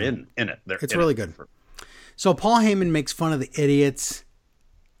they're in it. It's really good. So Paul Heyman makes fun of the idiots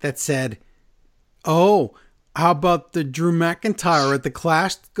that said, "Oh, How about the Drew McIntyre at the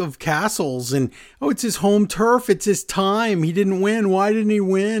Clash of Castles? And, it's his home turf. It's his time. He didn't win. Why didn't he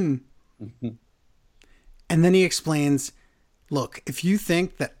win? And then he explains, look, if you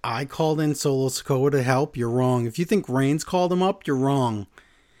think that I called in Solo Sikoa to help, you're wrong. If you think Reigns called him up, you're wrong.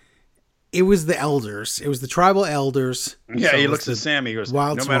 It was the elders. It was the tribal elders. Yeah, he looks at Sammy. He goes,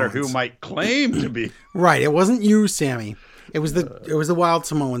 no matter who might claim to be. Right. It wasn't you, Sammy. It was the Wild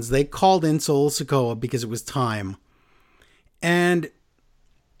Samoans. They called in Solo Sikoa because it was time. And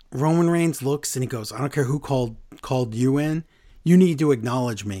Roman Reigns looks and he goes, I don't care who called you in. You need to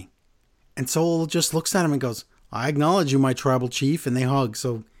acknowledge me. And Solo just looks at him and goes, I acknowledge you, my tribal chief. And they hug.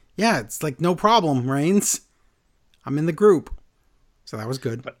 So, yeah, it's like, no problem, Reigns. I'm in the group. So that was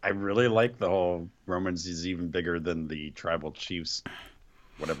good. But I really like the whole Romans is even bigger than the tribal chiefs,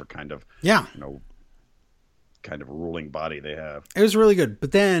 whatever kind of, kind of ruling body they have. It was really good.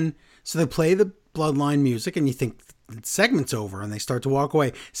 But then, so they play the Bloodline music and you think the segment's over and they start to walk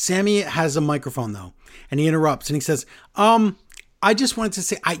away. Sammy has a microphone though, and he interrupts and he says, I just wanted to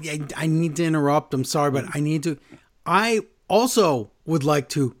say, I need to interrupt. I'm sorry, but I also would like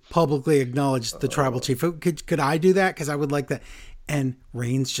to publicly acknowledge the tribal chief. Could I do that? Because I would like that. And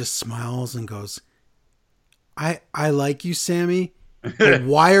Reigns just smiles and goes, I like you, Sammy, but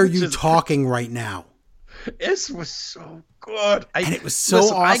why are you talking right now? This was so good. And it was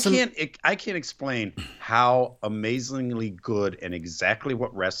so awesome. I can't explain how amazingly good and exactly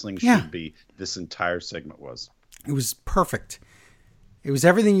what wrestling should be this entire segment was. It was perfect. It was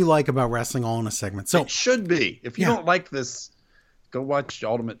everything you like about wrestling all in a segment. So it should be. If you don't like this, go watch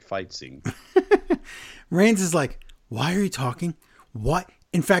Ultimate Fight Scene. Reigns is like, why are you talking? What?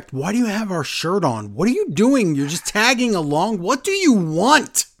 In fact, why do you have our shirt on? What are you doing? You're just tagging along. What do you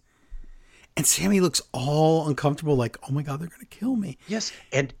want? And Sammy looks all uncomfortable, like, oh my God, they're going to kill me. Yes.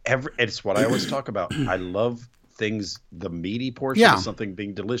 And it's what I always talk about. I love things, the meaty portion of something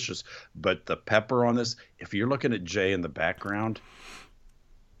being delicious, but the pepper on this, if you're looking at Jay in the background,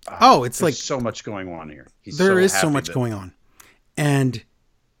 it's like so much going on here. There is so much going on. And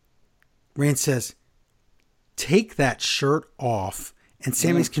Reigns says, take that shirt off. And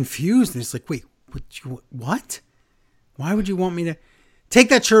Sammy's confused. And he's like, wait, what? Why would you want me to take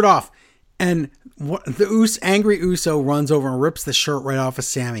that shirt off? And the angry Uso runs over and rips the shirt right off of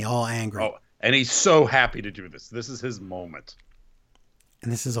Sammy, all angry. Oh, and he's so happy to do this. This is his moment.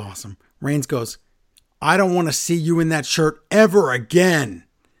 And this is awesome. Reigns goes, I don't want to see you in that shirt ever again.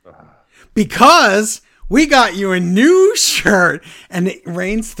 Because we got you a new shirt. And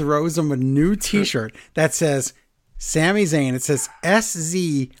Reigns throws him a new t-shirt that says Sami Zayn. It says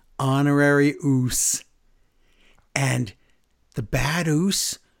SZ Honorary Oos. And the bad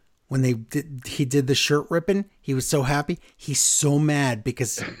Oos, when he did the shirt ripping, he was so happy. He's so mad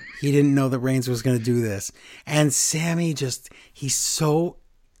because he didn't know that Reigns was going to do this. And Sammy he's so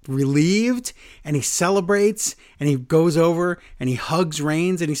relieved, and he celebrates, and he goes over and he hugs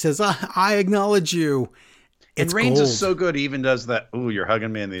Reigns and he says, I acknowledge you. And Reigns is so good. He even does that. Ooh, you're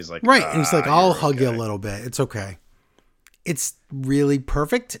hugging me. And he's like, right. And he's like, I'll hug you a little bit. It's okay. It's really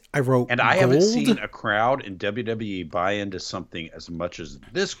perfect. I haven't seen a crowd in WWE buy into something as much as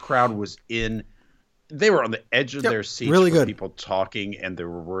this crowd was in. They were on the edge of their seats. Really good. People talking, and they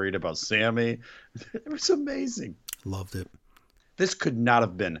were worried about Sammy. It was amazing. Loved it. This could not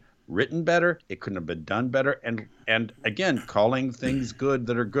have been written better. It couldn't have been done better. And again, calling things good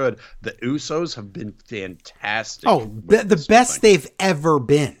that are good. The Usos have been fantastic. Oh, the best they've ever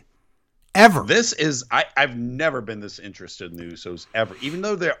been. Ever. This is, I've never been this interested in the Usos ever, even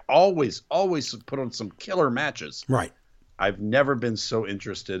though they're always put on some killer matches. Right. I've never been so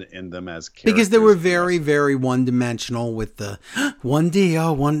interested in them as characters. Because they were very, very one-dimensional with the one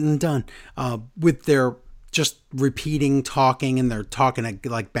and done. With their just repeating, talking, and they're talking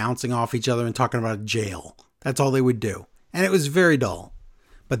like bouncing off each other and talking about jail. That's all they would do. And it was very dull.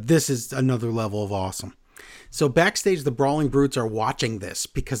 But this is another level of awesome. So backstage, the Brawling Brutes are watching this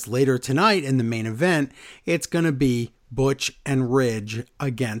because later tonight in the main event, it's going to be Butch and Ridge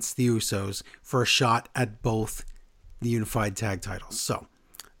against the Usos for a shot at both the unified tag titles. So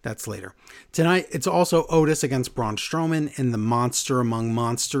that's later. Tonight, it's also Otis against Braun Strowman in the Monster Among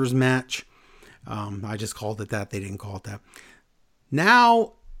Monsters match. I just called it that. They didn't call it that.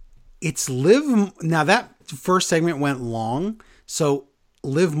 Now, it's Liv. Now, that first segment went long, so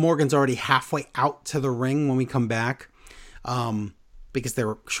Liv Morgan's already halfway out to the ring when we come back because they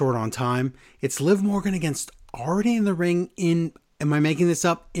were short on time. It's Liv Morgan against, already in the ring, am I making this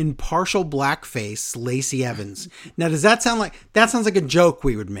up? In partial blackface, Lacey Evans. Now, does that sound like, that sounds like a joke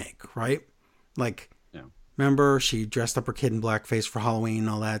we would make, right? Like, remember she dressed up her kid in blackface for Halloween and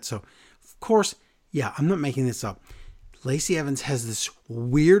all that. So, of course, Yeah, I'm not making this up. Lacey Evans has this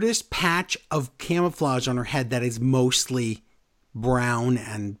weirdest patch of camouflage on her head that is mostly brown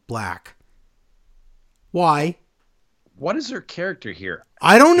and black. Why? What is her character here?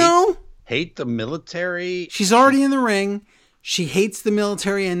 I don't know. Hate the military? She's already in the ring. She hates the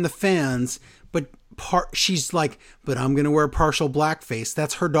military and the fans, but she's like, but I'm going to wear partial blackface.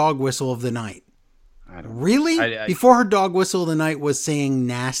 That's her dog whistle of the night. Really? Before her dog whistle of the night was saying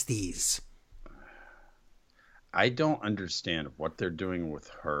nasties. I don't understand what they're doing with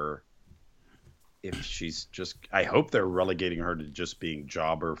her. If she's just, I hope they're relegating her to just being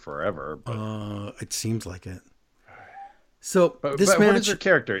jobber forever. But it seems like it. So but match, what is her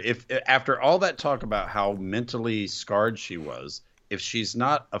character? If after all that talk about how mentally scarred she was, if she's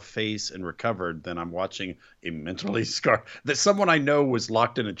not a face and recovered, then I'm watching a mentally scarred. That someone I know was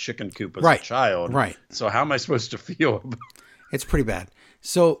locked in a chicken coop as a child. Right. So how am I supposed to feel? It's pretty bad.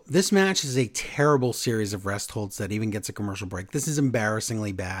 So this match is a terrible series of rest holds that even gets a commercial break. This is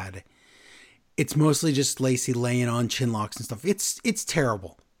embarrassingly bad. It's mostly just Lacey laying on chin locks and stuff. It's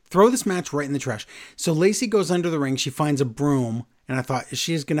terrible. Throw this match right in the trash. So Lacey goes under the ring. She finds a broom. And I thought, is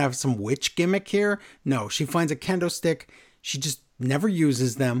she going to have some witch gimmick here? No, she finds a kendo stick. She just never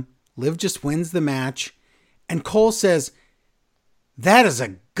uses them. Liv just wins the match. And Cole says, that is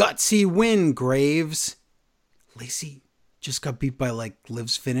a gutsy win, Graves. Lacey just got beat by like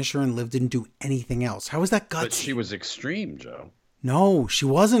Liv's finisher and Liv didn't do anything else. How is that gutsy? But she was extreme, Joe. No, she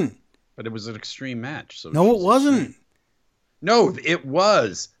wasn't. But it was an extreme match. So no, it wasn't. Extreme. No, it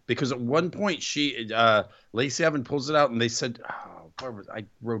was. Because at one point, Lacey Evans pulls it out and they said, I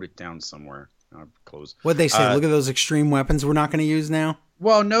wrote it down somewhere. Close. What'd they say? Look at those extreme weapons we're not going to use now?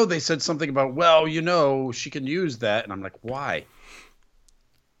 Well, no, they said something about, she can use that. And I'm like, why?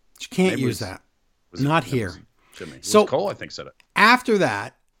 She can't use that. Not here. Jimmy. So Cole, I think, said it. After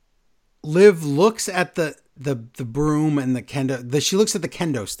that, Liv looks at the broom and the kendo. She looks at the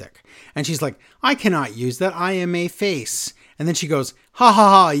kendo stick and she's like, I cannot use that. I am a face. And then she goes, ha ha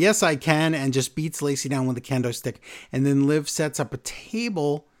ha, yes I can, and just beats Lacey down with the kendo stick. And then Liv sets up a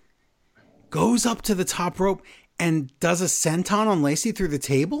table, goes up to the top rope, and does a senton on Lacey through the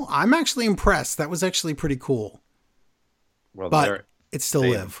table. I'm actually impressed. That was actually pretty cool. Well, but it's still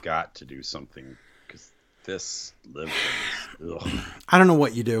Liv. They've got to do something because this Liv thing is, I don't know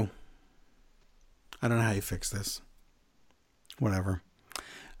what you do. I don't know how you fix this. Whatever.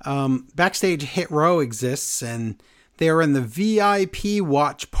 Backstage, Hit Row exists, and they are in the VIP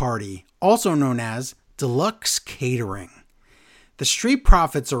watch party, also known as Deluxe Catering. The Street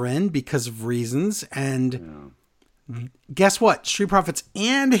Profits are in because of reasons, and guess what? Street Profits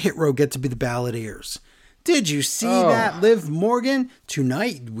and Hit Row get to be the balladeers. Did you see that, Liv Morgan?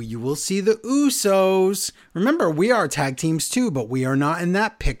 Tonight, you will see the Usos. Remember, we are tag teams too, but we are not in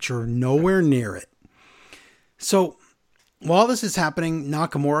that picture, nowhere near it. So, while this is happening,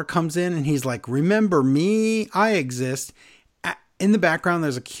 Nakamura comes in and he's like, remember me, I exist. In the background,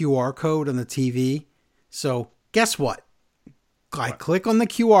 there's a QR code on the TV. So, guess what? I click on the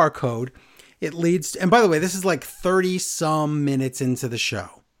QR code. It leads to, and by the way, this is like 30 some minutes into the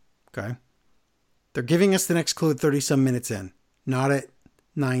show. Okay. They're giving us the next clue at 30 some minutes in, not at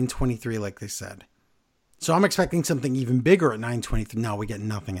 9:23 like they said. So I'm expecting something even bigger at 9:23. No, we get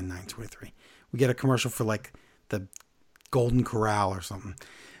nothing at 9:23. We get a commercial for like the Golden Corral or something.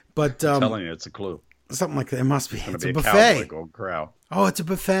 But I'm telling you, it's a clue. Something like that. It must be. It's a buffet. Cowboy Golden Corral. Oh, it's a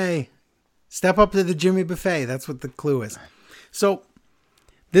buffet. Step up to the Jimmy Buffet. That's what the clue is. So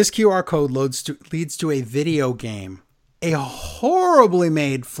this QR code leads to a video game, a horribly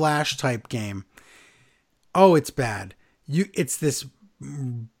made Flash type game. Oh, it's bad. It's this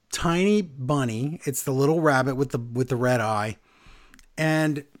tiny bunny. It's the little rabbit with the red eye,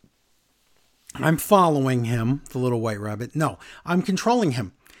 and I'm following him, the little white rabbit. No, I'm controlling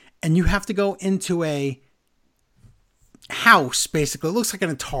him, and you have to go into a house. Basically, it looks like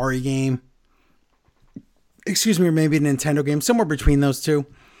an Atari game. Excuse me, or maybe a Nintendo game, somewhere between those two.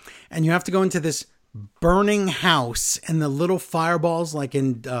 And you have to go into this burning house, and the little fireballs, like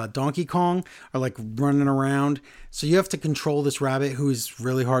in Donkey Kong, are like running around. So you have to control this rabbit who's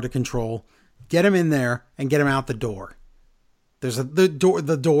really hard to control. Get him in there and get him out the door. There's a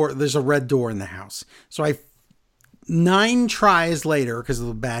red door in the house. So 9 tries later, because of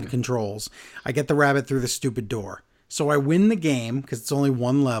the bad controls, I get the rabbit through the stupid door. So I win the game because it's only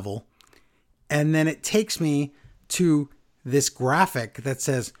one level. And then it takes me to this graphic that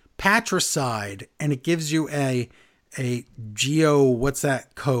says Patricide, and it gives you a geo, what's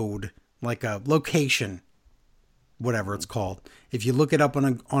that code? Like a location, whatever it's called. If you look it up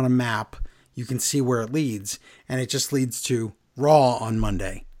on a map, you can see where it leads, and it just leads to Raw on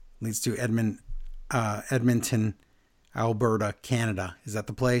Monday. Leads to Edmund Edmonton, Alberta, Canada. Is that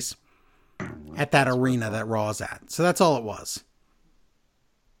the place? At that arena that Raw's at. So that's all it was.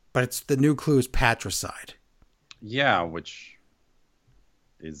 But it's the new clue is patricide. Yeah, which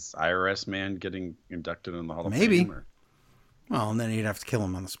is IRS man getting inducted in the Hall of Maybe. Fame? Or? Well, and then you'd have to kill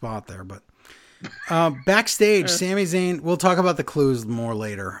him on the spot there. But backstage, Sami Zayn, we'll talk about the clues more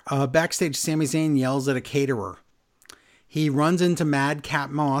later. Backstage, Sami Zayn yells at a caterer. He runs into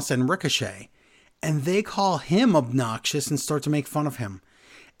Madcap Moss and Ricochet, and they call him obnoxious and start to make fun of him.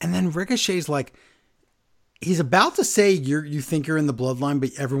 And then Ricochet's like, he's about to say you think you're in the bloodline,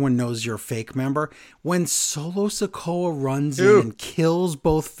 but everyone knows you're a fake member. When Solo Sikoa runs in and kills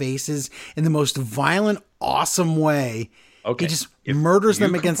both faces in the most violent, awesome way, he just murders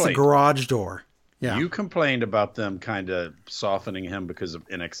them against the garage door. Yeah. You complained about them kind of softening him because of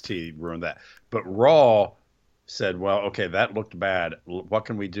NXT ruined that. But Raw said, well, okay, that looked bad. What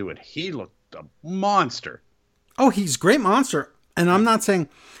can we do? And he looked a monster. Oh, he's a great monster. And I'm not saying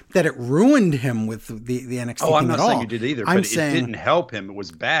that it ruined him with the NXT thing at all. I'm not saying you did either, but it didn't help him. It was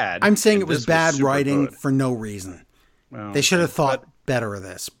bad. I'm saying it was bad writing for no reason. Well, they should have thought better of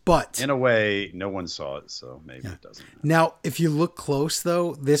this. But in a way, no one saw it, so maybe it doesn't matter. Now, if you look close,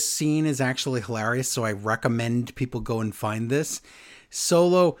 though, this scene is actually hilarious, so I recommend people go and find this.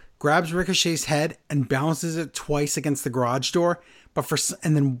 Solo grabs Ricochet's head and bounces it twice against the garage door,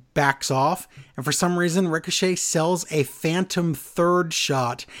 and then backs off. And for some reason, Ricochet sells a phantom third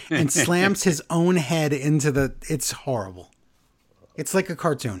shot and slams his own head into it's horrible. It's like a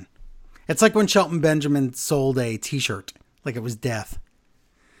cartoon. It's like when Shelton Benjamin sold a t-shirt, like it was death.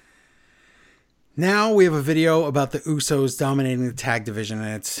 Now we have a video about the Usos dominating the tag division,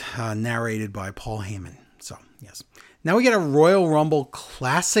 and it's narrated by Paul Heyman. So, yes. Now we get a Royal Rumble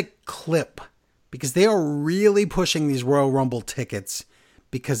classic clip, because they are really pushing these Royal Rumble tickets,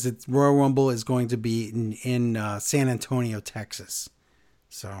 because Royal Rumble is going to be in San Antonio, Texas.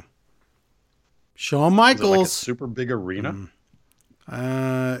 So, Shawn Michaels. Is it like a super big arena?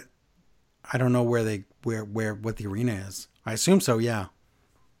 I don't know what the arena is. I assume so, yeah.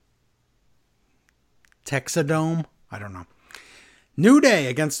 Texadome? I don't know. New Day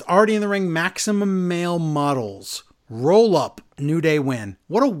against Already in the Ring Maximum Male Models. Roll up, New Day win.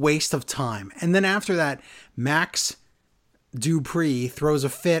 What a waste of time. And then after that, Max Dupree throws a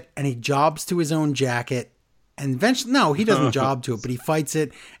fit and he jobs to his own jacket. And eventually, no, he doesn't job to it, but he fights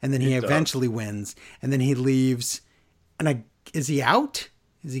it. And then he eventually wins. And then he leaves. And is he out?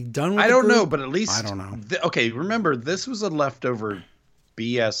 Is he done with it? I don't know, but at least... I don't know. Okay, remember, this was a leftover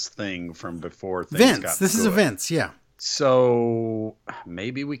BS thing from before things Vince. got This good. is a Vince, yeah. So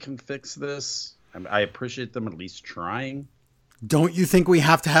maybe we can fix this. I appreciate them at least trying. Don't you think we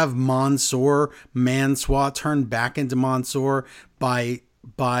have to have Mansoor Mansoor turned back into Mansoor by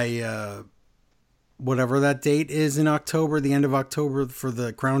whatever that date is in October, the end of October for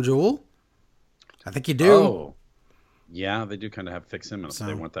the Crown Jewel? I think you do. Oh, yeah, they do kind of have to fix him if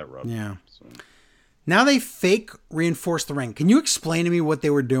they want that rub. Yeah. So. Now they fake reinforce the ring. Can you explain to me what they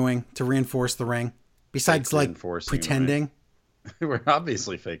were doing to reinforce the ring? Besides, like, pretending? They were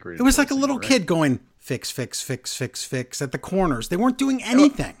obviously fake reinforcing. It was like a little kid going, fix, fix, fix, fix, fix at the corners. They weren't doing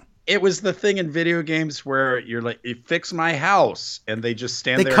anything. It was the thing in video games where you're like, fix my house. And they just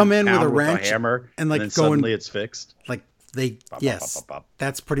stand there. They come in with a with wrench a hammer and like then going, suddenly it's fixed. Like they, yes, bop, bop.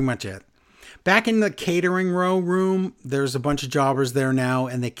 That's pretty much it. Back in the catering room, there's a bunch of jobbers there now,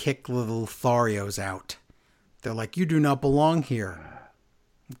 and they kick the Lotharios out. They're like, you do not belong here.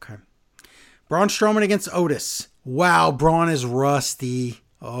 Okay. Braun Strowman against Otis. Wow, Braun is rusty.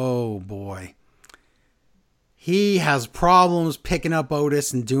 Oh, boy. He has problems picking up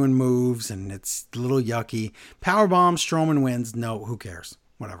Otis and doing moves, and it's a little yucky. Powerbomb, Strowman wins. No, who cares?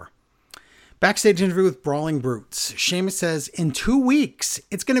 Whatever. Backstage interview with Brawling Brutes. Sheamus says, in 2 weeks,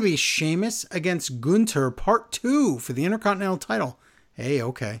 it's going to be Sheamus against Gunther Part 2 for the Intercontinental title. Hey,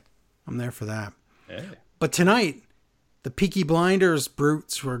 okay. I'm there for that. Hey. But tonight, the Peaky Blinders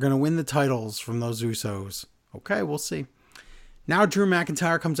Brutes were going to win the titles from those Usos. Okay, we'll see. Now Drew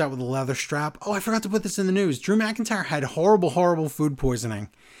McIntyre comes out with a leather strap. Oh, I forgot to put this in the news. Drew McIntyre had horrible food poisoning.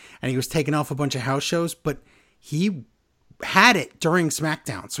 And he was taking off a bunch of house shows, but he had it during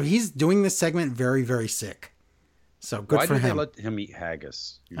SmackDown. So he's doing this segment very, very sick. So good for him. Why did they let him eat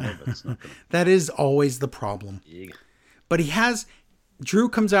haggis? You know that's not gonna... That is always the problem. Yeah. But Drew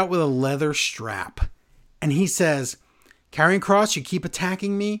comes out with a leather strap. And he says, Karrion Kross, you keep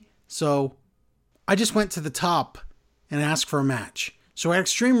attacking me. So I just went to the top and asked for a match. So at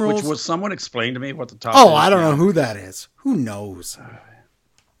Extreme Rules... Which was someone explain to me what the top is? Oh, I don't know who that is. Who knows?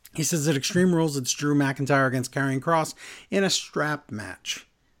 He says at Extreme Rules, it's Drew McIntyre against Karrion Kross in a strap match.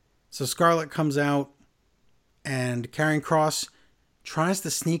 So Scarlett comes out, and Karrion Kross tries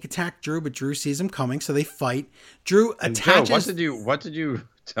to sneak attack Drew, but Drew sees him coming, so they fight. Drew attaches... Joe, what did you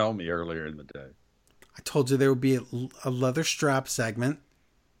tell me earlier in the day? I told you there would be a leather strap segment,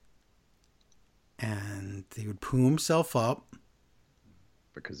 and he would poo himself up.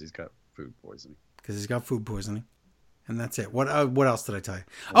 Because he's got food poisoning. And that's it. What else did I tell you?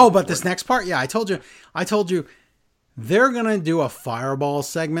 But this next part, yeah, I told you they're going to do a Fireball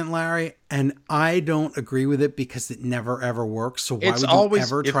segment, Larry, and I don't agree with it because it never ever works. So why would you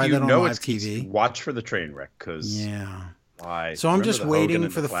ever try that on live TV? Watch for the train wreck, because why? So I'm just waiting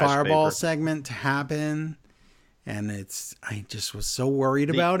for the Fireball segment to happen, and I just was so worried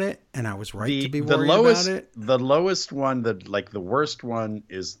about it, and I was right to be worried about it. The lowest one, the worst one,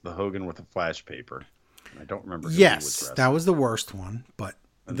 is the Hogan with the flash paper. I don't remember. Yes, that was the worst one, but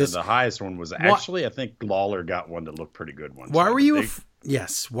then the highest one was actually, I think Lawler got one that looked pretty good. Why were you?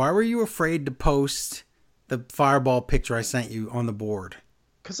 Why were you afraid to post the Fireball picture I sent you on the board?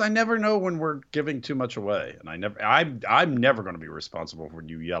 Because I never know when we're giving too much away, and I'm never going to be responsible when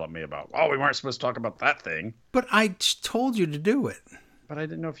you yell at me about, we weren't supposed to talk about that thing. But I told you to do it. But I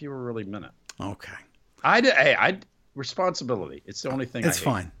didn't know if you were really meant it. Okay. Responsibility. It's the only thing. It's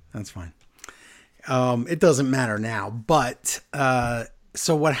fine. That's fine. It doesn't matter now, but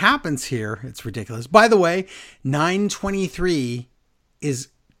so what happens here? It's ridiculous. By the way, 9:23 is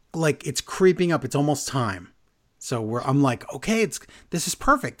like it's creeping up. It's almost time. So I'm like, okay, this is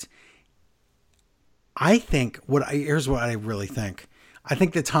perfect. I think here's what I really think. I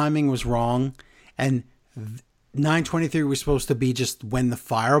think the timing was wrong, and 9:23 was supposed to be just when the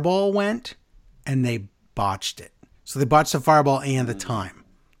Fireball went, and they botched it. So they botched the Fireball and the time.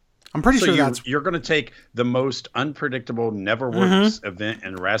 I'm pretty sure you're going to take the most unpredictable, never works event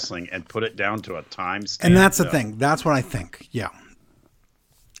in wrestling and put it down to a time stamp. And that's the thing. That's what I think. Yeah.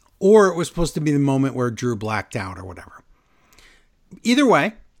 Or it was supposed to be the moment where Drew blacked out or whatever. Either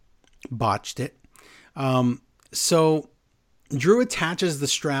way, botched it. So Drew attaches the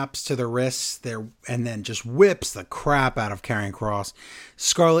straps to the wrists there and then just whips the crap out of Karrion Kross.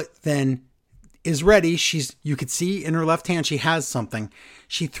 Scarlett then is ready. You could see in her left hand she has something.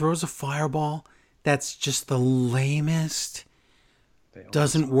 She throws a Fireball that's just the lamest.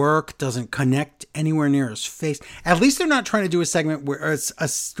 Doesn't work, doesn't connect anywhere near his face. At least they're not trying to do a segment where it's a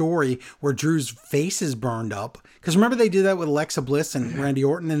story where Drew's face is burned up. Because remember they did that with Alexa Bliss and Randy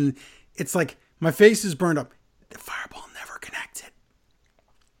Orton, and it's like, my face is burned up. The Fireball never connected.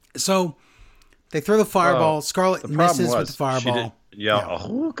 So they throw the Fireball. Scarlett misses with the Fireball. A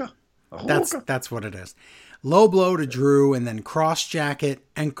hookah. That's what it is. Low blow to Drew, and then cross jacket,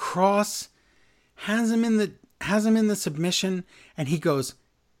 and Kross has him in the submission, and he goes,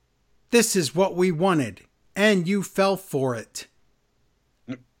 "This is what we wanted, and you fell for it.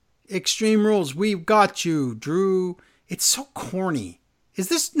 Extreme Rules, we've got you, Drew." It's so corny. Is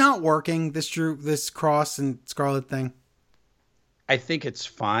this not working? This Kross and Scarlett thing? I think it's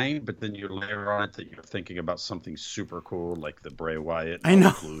fine, but then you layer on it that you're thinking about something super cool like the Bray Wyatt. I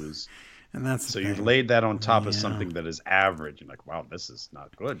know. Blues. And that's so you've laid that on top of something that is average. And like, wow, this is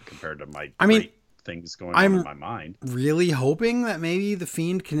not good compared to my great things going on in my mind. Really hoping that maybe the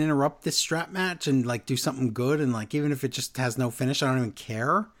Fiend can interrupt this strap match and like do something good, and like even if it just has no finish, I don't even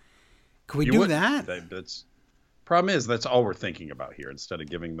care. Could we do that? Problem is that's all we're thinking about here instead of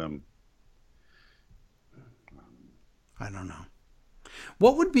giving them. I don't know.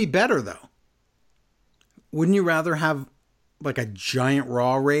 What would be better though? Wouldn't you rather have like a giant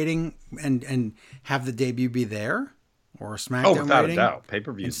Raw rating and have the debut be there, or a SmackDown without rating? A doubt,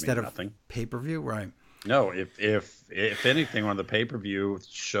 pay-per-views instead mean of nothing. Pay-per-view, right? No, if anything on the pay-per-view,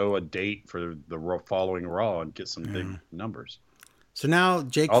 show a date for the following Raw and get some big numbers. So now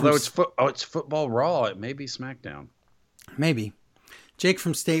Jake, although it's football Raw, it may be SmackDown. Maybe Jake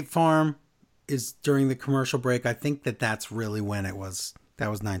from State Farm is during the commercial break. I think that's really when it was. That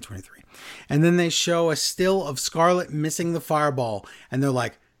was 9:23. And then they show a still of Scarlett missing the Fireball. And they're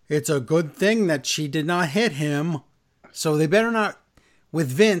like, it's a good thing that she did not hit him. So they better not. With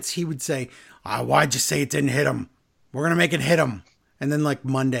Vince, he would say, why'd you say it didn't hit him? We're going to make it hit him. And then like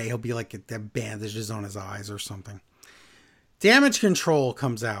Monday, he'll be like, the bandages on his eyes or something. Damage Control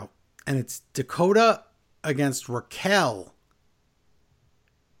comes out. And it's Dakota against Raquel.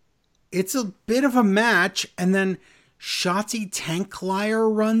 It's a bit of a match. And then Shotzi Tank Liar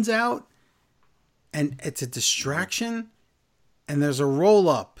runs out, and it's a distraction, and there's a roll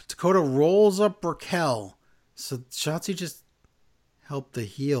up. Dakota rolls up Raquel, so Shotzi just helped the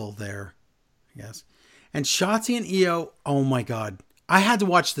heel there, I guess. And Shotzi and Io, oh my god, I had to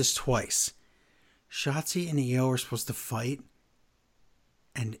watch this twice. Shotzi and Io are supposed to fight,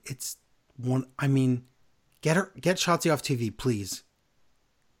 And it's one, I mean, get Shotzi off TV, please.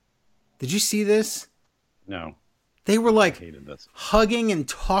 Did you see this? No. They were like hated this. hugging and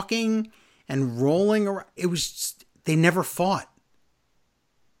talking and rolling around. It was just, they never fought.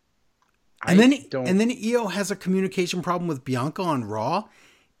 And then Io has a communication problem with Bianca on Raw.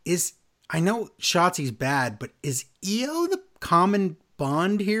 I know Shotzi's bad, but is Io the common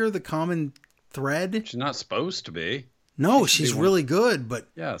bond here, the common thread? She's not supposed to be. No, she's really good, but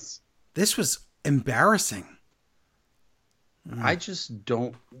yes, this was embarrassing. I just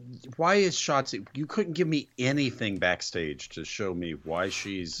don't. Why is Shotzi? You couldn't give me anything backstage to show me why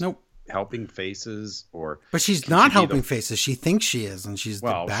she's helping faces, but she's not helping faces. She thinks she is, and she's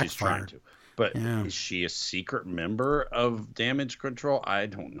backfired. She's trying to. But is she a secret member of Damage Control? I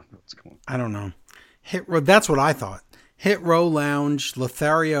don't know what's going on. I don't know. Hit Row. That's what I thought. Hit Row Lounge.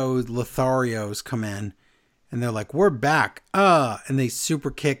 Lotharios come in, and they're like, "We're back!" And they super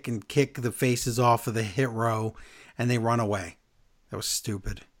kick and kick the faces off of the Hit Row. And they run away. That was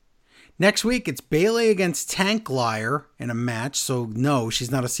stupid. Next week, it's Bayley against Tank Liar in a match. So, no, she's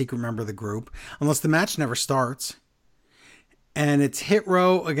not a secret member of the group. Unless the match never starts. And it's Hit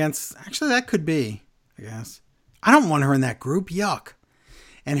Row against... Actually, that could be, I guess. I don't want her in that group. Yuck.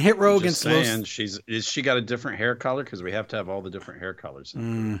 And Hit Row against... Is she got a different hair color? Because we have to have all the different hair colors.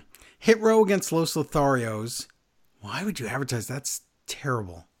 Hit Row against Los Lotharios. Why would you advertise? That's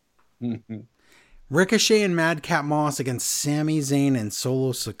terrible. Ricochet and Madcap Moss against Sami Zayn and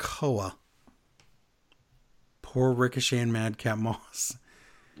Solo Sikoa. Poor Ricochet and Madcap Moss.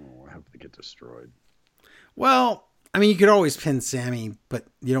 Oh, I hope they get destroyed. Well, I mean, you could always pin Sami, but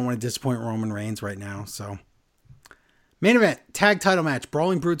you don't want to disappoint Roman Reigns right now, so. Main event, tag title match,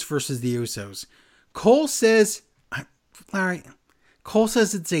 Brawling Brutes versus the Usos. Cole says it's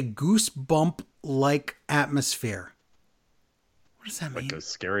a goosebump-like atmosphere. What does that mean? Like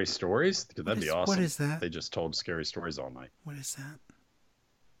scary stories? That'd be awesome. What is that? They just told scary stories all night. What is that?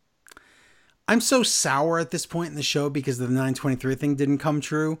 I'm so sour at this point in the show because the 923 thing didn't come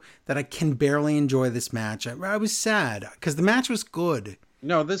true that I can barely enjoy this match. I was sad because the match was good.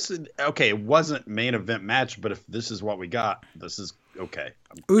 No, it wasn't main event match, but if this is what we got, this is okay.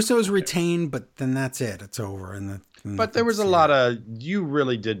 Usos retain, but then that's it. It's over. But there was a lot of, you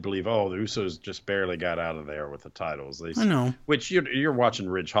really did believe, the Usos just barely got out of there with the titles. I know. Which you're watching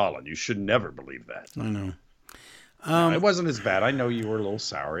Ridge Holland. You should never believe that. I know. No, it wasn't as bad. I know you were a little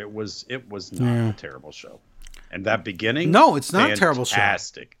sour. It was not a terrible show. And that beginning. No, it's not a terrible show.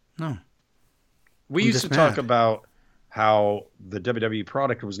 Fantastic. No. We used to talk about how the WWE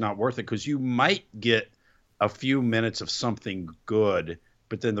product was not worth it because you might get a few minutes of something good,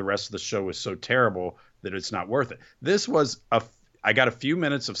 but then the rest of the show is so terrible that it's not worth it. This was I got a few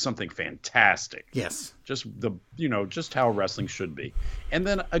minutes of something fantastic. Yes. Just just how wrestling should be. And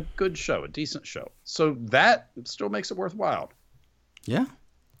then a good show, a decent show. So that still makes it worthwhile. Yeah,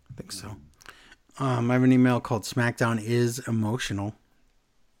 I think so. I have an email called SmackDown is Emotional.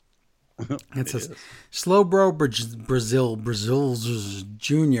 It says, Slow Bro Brazil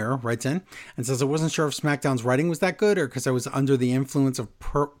Jr. writes in and says, I wasn't sure if SmackDown's writing was that good or because I was under the influence of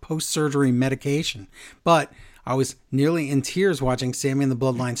post-surgery medication. But I was nearly in tears watching Sami and the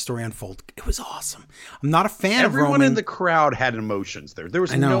Bloodline story unfold. It was awesome. I'm not a fan of Roman. Everyone in the crowd had emotions there. There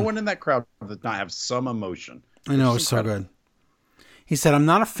was no one in that crowd that did not have some emotion. I know, it's so good. He said, I'm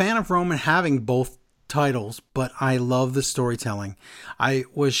not a fan of Roman having both titles, but I love the storytelling. I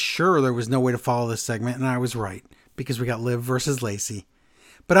was sure there was no way to follow this segment, and I was right, because we got Liv versus Lacey.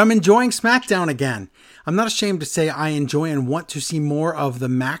 But I'm enjoying SmackDown again. I'm not ashamed to say I enjoy and want to see more of the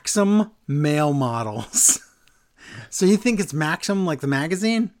Maxim male models. So you think it's Maxim like the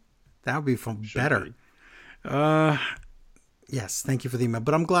magazine? That would be better. Yes, thank you for the email.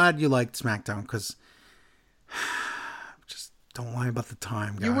 But I'm glad you liked SmackDown, because just don't lie about the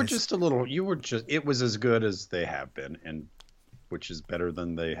time, guys. It was as good as they have been, and which is better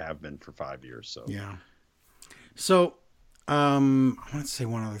than they have been for 5 years. So yeah. So I want to say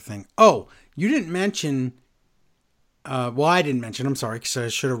one other thing. Oh, you didn't mention. Well, I didn't mention. I'm sorry, because I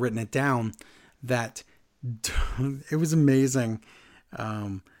should have written it down. That it was amazing.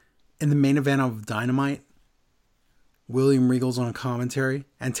 In the main event of Dynamite, William Regal's on commentary,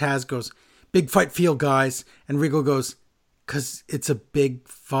 and Taz goes, "Big fight feel, guys," and Regal goes, "'Cause it's a big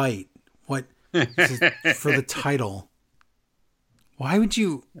fight. What for the title? Why would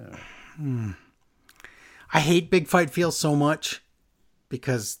you?" I hate big fight feel so much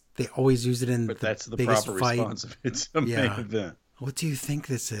because they always use it in but that's the biggest proper fight. response if it's a main event. What do you think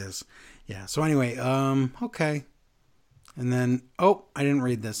this is? Yeah. So anyway, okay. And then, I didn't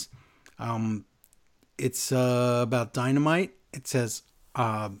read this. It's about Dynamite. It says,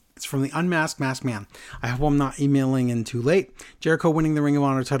 It's from the Unmasked Masked Man. I hope I'm not emailing in too late. Jericho winning the Ring of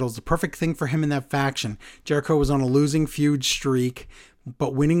Honor title is the perfect thing for him in that faction. Jericho was on a losing feud streak,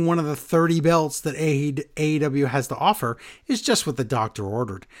 but winning one of the 30 belts that AEW has to offer is just what the doctor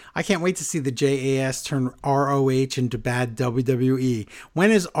ordered. I can't wait to see the JAS turn ROH into bad WWE.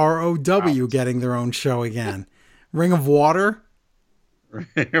 When is ROW getting their own show again? Ring of Water?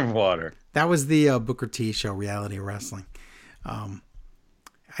 Ring of Water. That was the Booker T show, Reality Wrestling.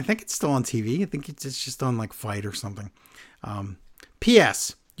 I think it's still on TV. I think it's just on like Fight or something.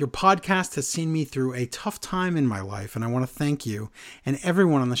 P.S. Your podcast has seen me through a tough time in my life, and I want to thank you and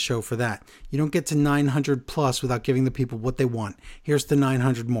everyone on the show for that. You don't get to 900 plus without giving the people what they want. Here's the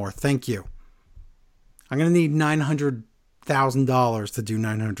 900 more. Thank you. I'm going to need $900,000 to do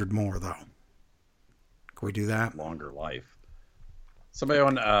 900 more, though. Can we do that? Longer life. Somebody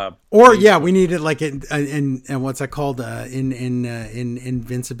on or yeah, we need it like in what's that called in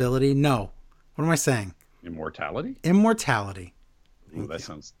invincibility? No, what am I saying? Immortality. Ooh, that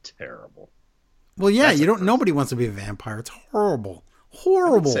sounds terrible. Well, yeah, nobody wants to be a vampire. It's horrible. I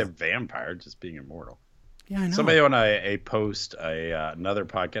would say a vampire, just being immortal. Yeah, I know. Somebody on a post another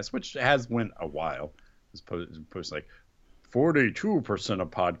podcast, which has went a while, was post like 42% of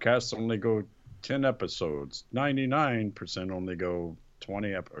podcasts only go 10 episodes, 99% only go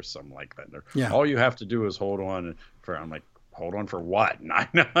 20 or something like that. Yeah. All you have to do is hold on for, I'm like, hold on for what?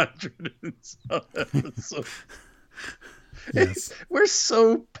 900 episodes. Yes. We're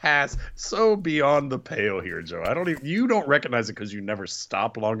so beyond the pale here, Joe. You don't recognize it because you never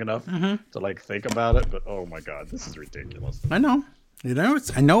stop long enough to like think about it. But oh my God, this is ridiculous. I know.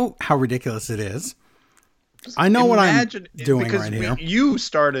 I know how ridiculous it is. I know what I'm doing right here. You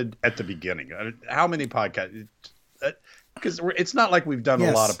started at the beginning. How many podcasts? Because it's not like we've done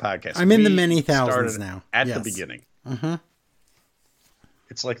a lot of podcasts. I'm in the many thousands now. At the beginning. Mm-hmm.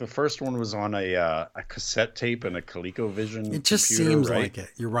 It's like the first one was on a cassette tape and a ColecoVision. It just computer, seems right? like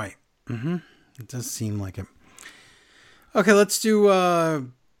it. You're right. Mm-hmm. It does seem like it. Okay, let's do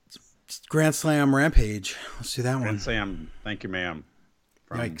Grand Slam Rampage. Let's do that one. Grand Slam. Thank you, ma'am.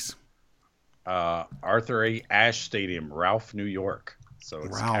 Yikes. Arthur Ashe Stadium, Ralph, New York. So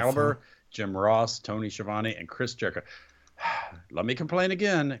it's Caliber, Jim Ross, Tony Schiavone, and Chris Jericho. Let me complain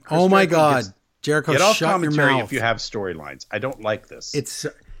again. Oh my God. Jericho, get off shut your commentary mouth. if you have storylines. I don't like this. It's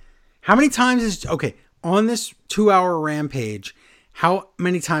how many times is on this 2-hour Rampage? How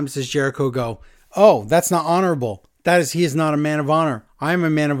many times does Jericho go, "Oh, that's not honorable. He is not a man of honor. I am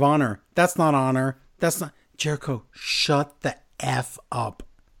a man of honor. That's not honor. That's not." Jericho, shut the F up.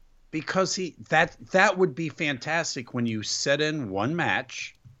 Because that would be fantastic when you set in one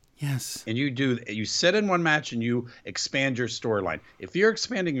match. Yes. And you sit in one match and you expand your storyline. If you're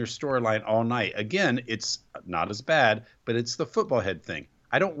expanding your storyline all night, again, it's not as bad, but it's the football head thing.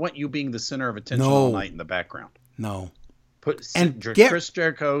 I don't want you being the center of attention all night in the background. No. Chris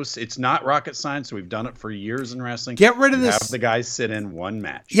Jericho, it's not rocket science. We've done it for years in wrestling. Get rid of this. Have the guys sit in one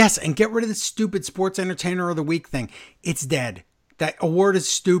match. Yes, and get rid of this stupid Sports Entertainer of the Week thing. It's dead. That award is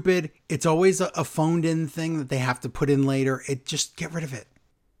stupid. It's always a phoned in thing that they have to put in later. Just get rid of it.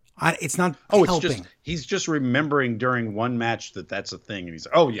 It's not helping. He's just remembering during one match that's a thing. And he's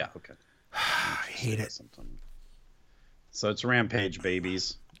like, oh, yeah, okay. I hate it. So it's Rampage,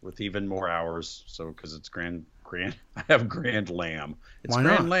 babies, with even more hours. So because it's Grand, I have Grand Lamb. It's Why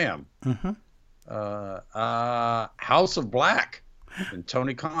Grand not? Lamb. Mm-hmm. House of Black. And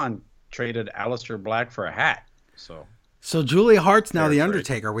Tony Khan traded Aleister Black for a hat. So Julia Hart's now the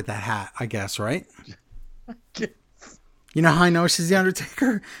Undertaker with that hat, I guess, right? You know how I know she's the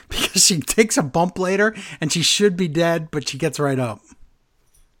Undertaker? Because she takes a bump later and she should be dead, but she gets right up.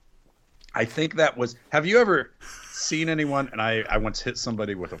 I think that was... Have you ever seen anyone... And I once hit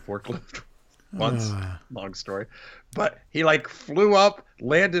somebody with a forklift once. Long story. But he flew up,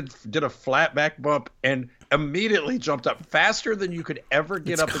 landed, did a flat back bump, and immediately jumped up faster than you could ever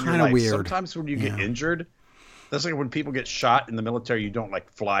get up in your life. Weird. Sometimes when you get injured... That's like when people get shot in the military, you don't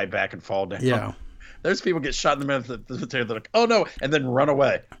fly back and fall down. Yeah. There's people get shot in the military, they're like, oh no, and then run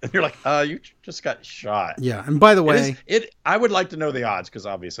away. And you're like, you just got shot. Yeah, and by the way... I would like to know the odds, because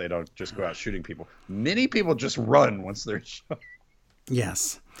obviously I don't just go out shooting people. Many people just run once they're shot.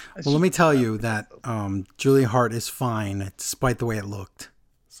 Yes. Well, let me tell you that Julia Hart is fine, despite the way it looked.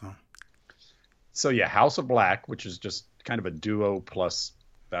 So yeah, House of Black, which is just kind of a duo plus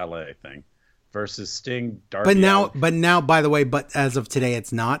ballet thing, versus Sting, Darby But now, by the way, as of today,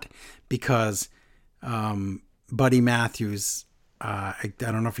 it's not, because Buddy Matthews, I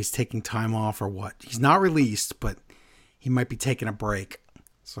don't know if he's taking time off or what. He's not released, but he might be taking a break.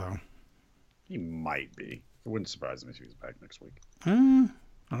 So he might be. It wouldn't surprise me if he was back next week. I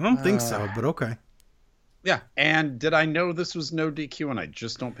don't think so, but okay. Yeah, and did I know this was no DQ and I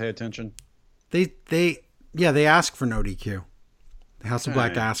just don't pay attention? They asked for no DQ. The House of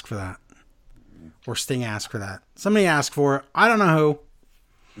Black asked for that. Or Sting asked for that. Somebody asked for it. I don't know who.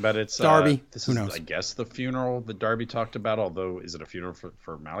 But it's Darby. This Who is, knows? I guess, the funeral that Darby talked about. Although, is it a funeral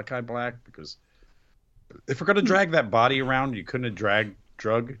for Malachi Black? Because if we're gonna drag that body around, you couldn't have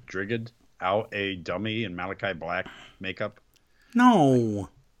dragged out a dummy in Malachi Black makeup. No,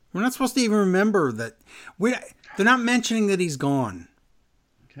 we're not supposed to even remember that. They're not mentioning that he's gone.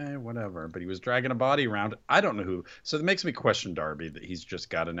 Okay, whatever. But he was dragging a body around. I don't know who. So that makes me question Darby that he's just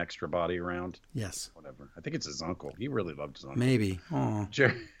got an extra body around. Yes. Whatever. I think it's his uncle. He really loved his uncle. Maybe. Oh.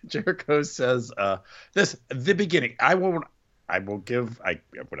 Jericho says, the beginning. When I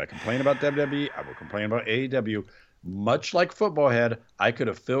complain about WWE, I will complain about AEW. Much like Football Head, I could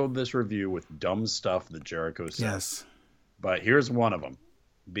have filled this review with dumb stuff that Jericho said. Yes. But here's one of them.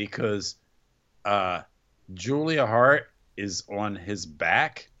 Because Julia Hart is on his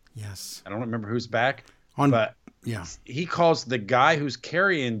back. Yes. I don't remember who's back. But he calls the guy who's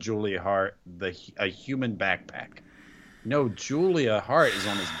carrying Julia Hart a human backpack. No, Julia Hart is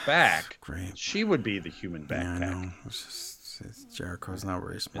on his back. Great. She would be the human backpack. Yeah, I know. Jericho's not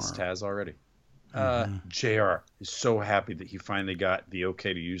very smart. It's Taz already. JR is so happy that he finally got the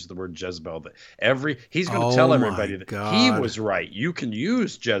okay to use the word Jezebel. That he's going to tell everybody that he was right. You can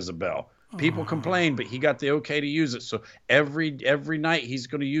use Jezebel. People complain, but he got the okay to use it. So every night he's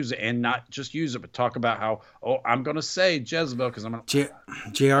going to use it, and not just use it, but talk about how, I'm going to say Jezebel because I'm going to.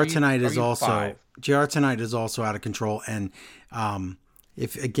 JR tonight is also out of control. And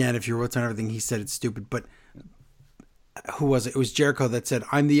if you're what's on everything, he said it's stupid. But who was it? It was Jericho that said,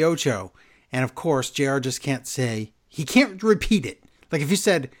 "I'm the Ocho," and of course JR just can't say. He can't repeat it. Like if you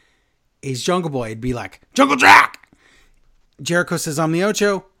said he's Jungle Boy, it'd be like Jungle Jack. Jericho says, "I'm the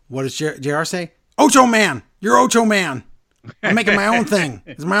Ocho." What does JR say? Ocho Man! You're Ocho Man! I'm making my own thing.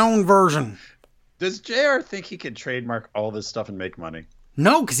 It's my own version. Does JR think he can trademark all this stuff and make money?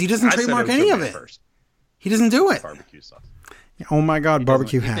 No, because he doesn't trademark any of it. First. He doesn't do it. Barbecue sauce. Oh my God,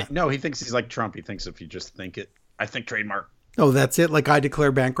 barbecue hat. He thinks he's like Trump. He thinks if you just think it, I think trademark. Oh, that's it? Like I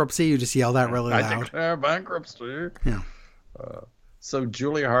declare bankruptcy? You just yell that really loud. I declare bankruptcy. Yeah. So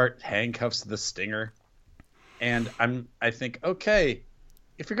Julia Hart handcuffs the Stinger. And I think, okay,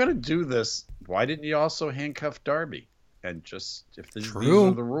 if you're going to do this, why didn't you also handcuff Darby? And just, if these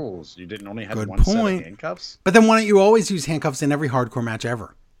are the rules, you didn't only have one set of handcuffs? But then why don't you always use handcuffs in every hardcore match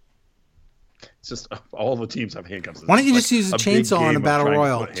ever? It's just, all the teams have handcuffs. Why don't you just use a chainsaw in a battle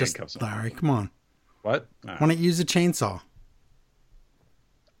royal? Just, Larry, come on. What? Why don't you use a chainsaw?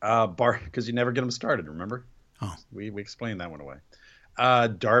 Because you never get them started, remember? Oh. We explained that one away.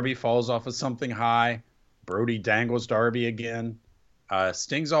 Darby falls off of something high. Brody dangles Darby again.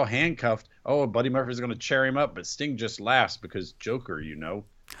 Sting's all handcuffed. Oh, Buddy Murphy's going to cheer him up, but Sting just laughs because Joker,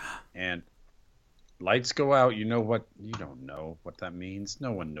 And lights go out. You don't know what that means.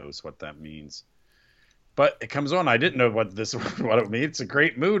 No one knows what that means. But it comes on. I didn't know what it means. It's a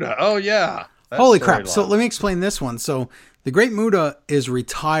Great Muta. Oh, yeah. Holy crap. So let me explain this one. So the Great Muta is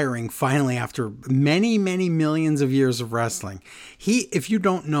retiring finally after many, many millions of years of wrestling. He, if you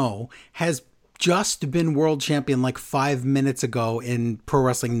don't know, has just been world champion like 5 minutes ago in Pro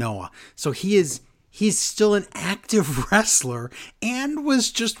Wrestling Noah. So he's still an active wrestler and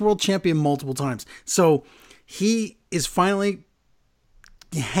was just world champion multiple times. So he is finally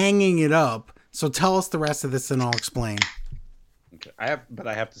hanging it up. So tell us the rest of this and I'll explain. Okay. I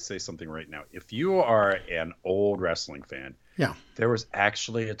have to say something right now. If you are an old wrestling fan, there was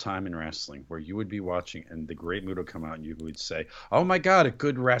actually a time in wrestling where you would be watching and the Great Muta come out and you would say, "Oh my God, a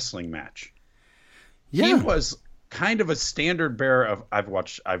good wrestling match." Yeah. He was kind of a standard bearer of I've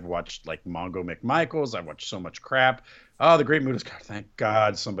watched like Mongo McMichaels. I've watched so much crap. Oh, the Great Muta's, thank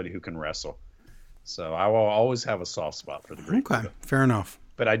God, somebody who can wrestle. So I will always have a soft spot for the Great Muta. Fair enough.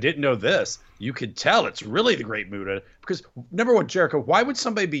 But I didn't know this. You could tell it's really the Great Muta because number one, Jericho, why would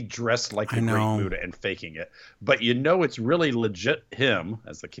somebody be dressed like the Great Muta and faking it? But it's really legit him,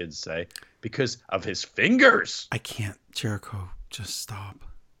 as the kids say, because of his fingers. I can't, Jericho, just stop.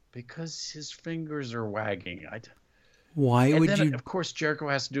 Because his fingers are wagging. Why would you? Of course, Jericho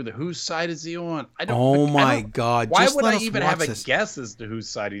has to do whose side is he on? God! Why would I even have a guess as to whose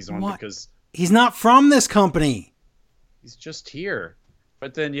side he's on? What? Because he's not from this company. He's just here.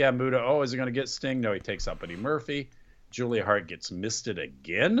 But then, Muta. Oh, is he going to get Sting? No, he takes out Buddy Murphy. Julia Hart gets misted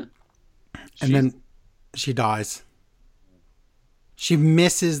again, and then she dies. She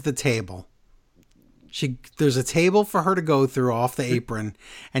misses the table. There's a table for her to go through off the apron,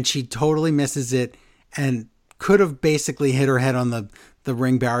 and she totally misses it and could have basically hit her head on the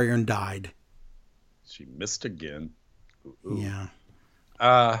ring barrier and died. She missed again. Ooh.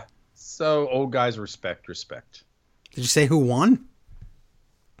 Yeah. So old guys respect. Did you say who won?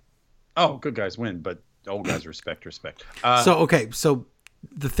 Oh, good guys win, but old guys respect. So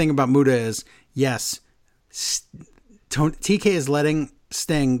the thing about Muta is, yes, TK is letting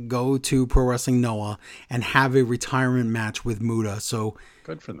Sting go to Pro Wrestling Noah and have a retirement match with Muta. So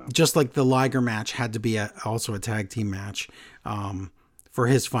good for them. Just like the Liger match had to be also a tag team match for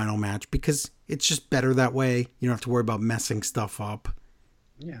his final match, because it's just better that way. You don't have to worry about messing stuff up.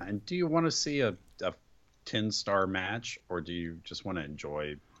 Yeah, and do you want to see a 10-star match, or do you just want to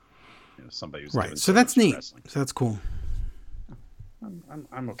enjoy somebody who's right? So that's neat. Wrestling? So that's cool.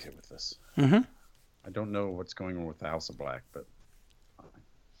 I'm okay with this. Mm-hmm. I don't know what's going on with the House of Black, but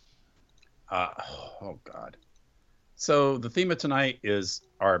oh God. So the theme of tonight is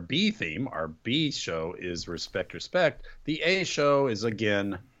our B theme. Our B show is Respect. The A show is,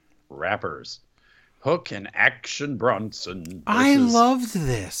 again, rappers. Hook and Action Bronson. I loved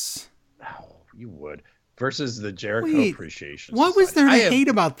this. Oh, you would. Versus the Jericho Appreciation What Society. was there to hate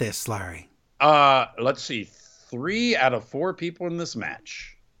about this, Larry? Let's see. 3 out of 4 people in this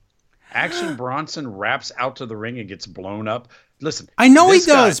match. Action Bronson raps out to the ring and gets blown up. Listen. I know he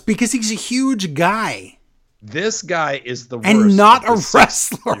does, because he's a huge guy. This guy is the worst. And not a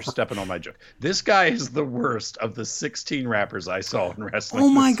wrestler. You're stepping on my joke. This guy is the worst of the 16 rappers I saw in wrestling. Oh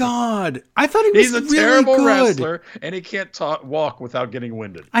my God. I thought he was He's a really terrible good. wrestler, and he can't walk without getting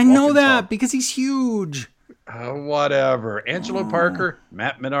winded. I know that because he's huge. Whatever. Angelo Parker,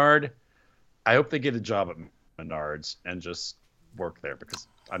 Matt Menard. I hope they get a job at Menards and just work there, because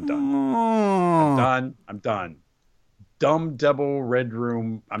I'm done. I'm done. Dumb double red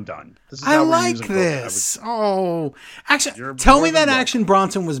room. I'm done. This is I like this. Actually, tell me that Action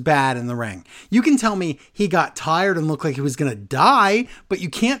Bronson was bad in the ring. You can tell me he got tired and looked like he was going to die, but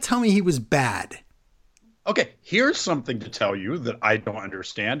you can't tell me he was bad. Okay, here's something to tell you that I don't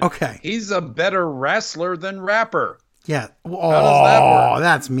understand. Okay. He's a better wrestler than rapper. Yeah. How does that work?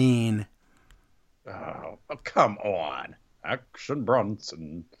 That's mean. Oh, come on. Action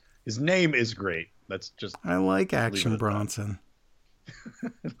Bronson. His name is great. That's just. I like Action Bronson.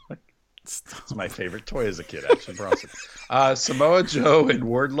 It's my favorite toy as a kid, Action Bronson. Samoa Joe and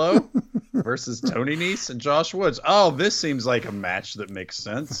Wardlow versus Tony Nese and Josh Woods. Oh, this seems like a match that makes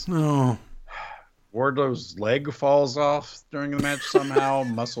sense. Oh. Wardlow's leg falls off during the match somehow.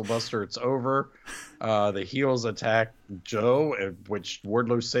 Muscle Buster, it's over. The heels attack Joe, which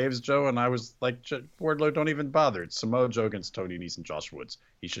Wardlow saves Joe, and I was like, Wardlow, don't even bother. It's Samoa Joe against Tony Nese and Josh Woods.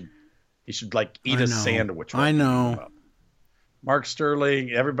 He should like eat a sandwich. I know. Mark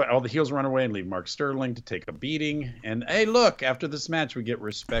Sterling, everybody, all the heels run away and leave Mark Sterling to take a beating. And hey, look, after this match, we get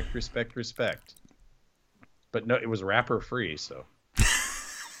respect. But no, it was rapper free, so.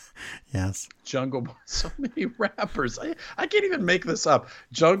 Yes. Jungle Boy, so many rappers. I can't even make this up.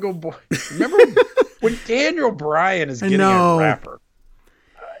 Jungle Boy. Remember when Daniel Bryan is getting a rapper?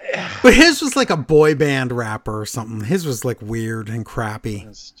 But his was like a boy band rapper or something. His was like weird and crappy.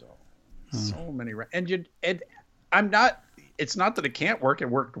 So many and I'm not. It's not that it can't work. It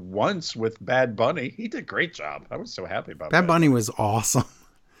worked once with Bad Bunny. He did a great job. I was so happy about that. Bad Bunny was awesome.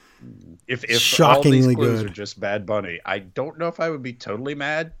 If shockingly all these clues good are just Bad Bunny, I don't know if I would be totally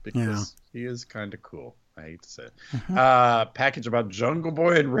mad, because he is kind of cool. I hate to say it. Mm-hmm. Package about Jungle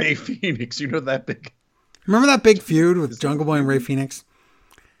Boy and Ray Phoenix. You know that big. Remember that big feud with Jungle Boy and Ray Phoenix?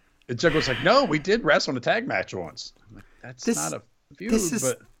 And Jungle's like, no, we did wrestle in a tag match once. I'm like, that's not a feud.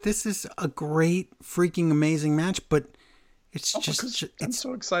 This is a great, freaking amazing match, but it's I'm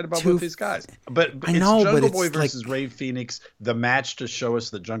so excited about both these guys. But I know, it's Jungle but Boy it's versus like, Ray Phoenix, the match to show us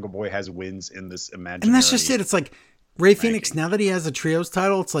that Jungle Boy has wins in this imaginary. And that's just it. It's like Ray Phoenix, now that he has a trios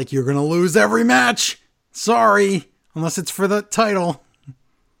title, it's like you're going to lose every match. Sorry, unless it's for the title.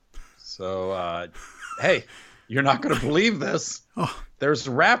 So, hey, you're not going to believe this. There's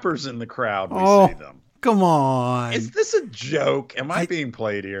rappers in the crowd. We see them. Come on. Is this a joke? Am I being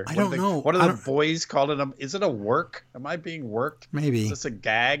played here? I don't know. What are the boys calling them? Is it a work? Am I being worked? Maybe. Is this a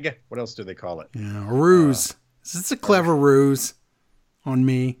gag? What else do they call it? Yeah, a ruse. Is this a clever ruse on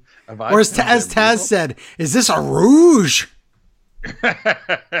me? Or as Taz said, is this a rouge?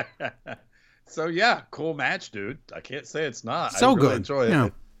 So yeah, cool match, dude. I can't say it's not. So I really good. Enjoy it. Yeah.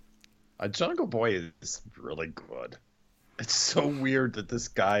 A Jungle Boy is really good. It's so weird that this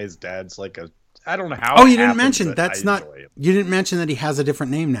guy's dad's like a. I don't know how. Oh, you didn't mention that's not. You didn't mention that he has a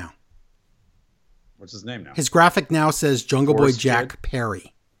different name now. What's his name now? His graphic now says Jungle Boy Jack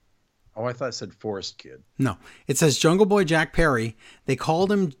Perry. Oh, I thought it said Forest Kid. No, it says Jungle Boy Jack Perry. They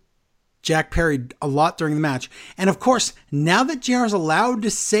called him Jack Perry a lot during the match. And of course, now that JR's allowed to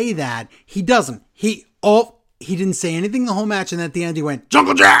say that, he doesn't. He didn't say anything the whole match, and at the end he went,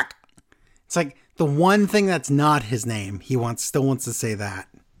 Jungle Jack! It's like the one thing that's not his name. He still wants to say that.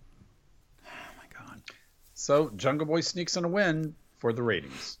 Oh my God. So Jungle Boy sneaks in a win for the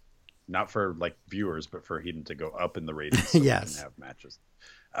ratings. Not for like viewers, but for him to go up in the ratings so yes. we can have matches.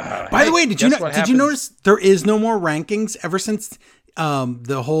 By the way, did you notice there is no more rankings ever since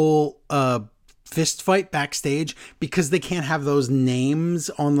the whole fist fight backstage, because they can't have those names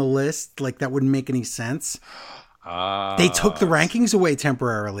on the list? Like, that wouldn't make any sense. They took the rankings away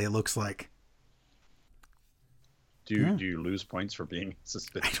temporarily, it looks like. Do you lose points for being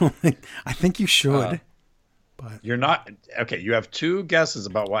suspicious? I think you should. But you're not okay. You have two guesses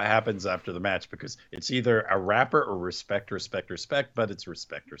about what happens after the match, because it's either a rapper or respect, but it's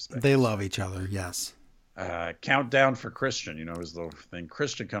respect. They love each other, yes. Countdown for Christian, his little thing.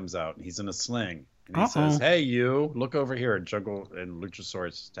 Christian comes out and he's in a sling and he says, "Hey, you look over here." And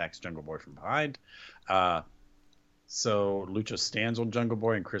Luchasaurus attacks Jungle Boy from behind. So Lucha stands on Jungle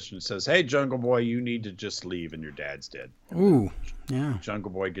Boy and Christian says, "Hey, Jungle Boy, you need to just leave and your dad's dead." Ooh, yeah.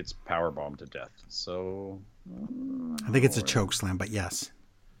 Jungle Boy gets powerbombed to death. So I think it's a choke slam, but yes.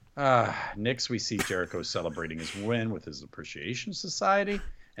 Next we see Jericho celebrating his win with his Appreciation Society.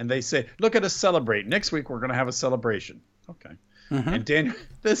 And they say, "Look at us celebrate. Next week we're going to have a celebration." Okay. Mm-hmm. And Daniel,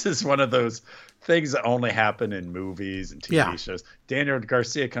 this is one of those things that only happen in movies and TV shows. Daniel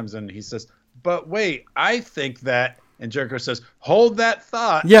Garcia comes in and he says, "But wait, I think that," and Jericho says, "Hold that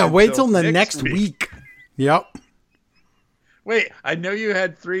thought." Yeah, wait till the next week. Yep. Wait, I know you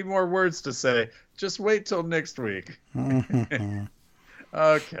had 3 more words to say. Just wait till next week.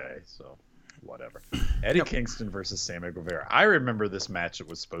 Okay, so whatever. Eddie Kingston versus Sammy Guevara. I remember this match it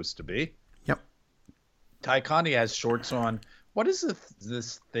was supposed to be. Yep. Ty Conti has shorts on. What is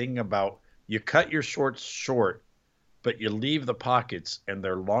this thing about you cut your shorts short, but you leave the pockets and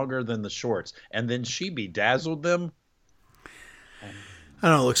they're longer than the shorts, and then she bedazzled them? I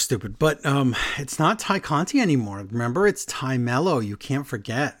don't know, it looks stupid, but it's not Ty Conti anymore. Remember, it's Ty Mello. You can't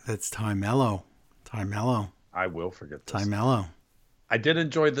forget that's Ty Mello. Ty Mello. I will forget this. Ty Mello. I did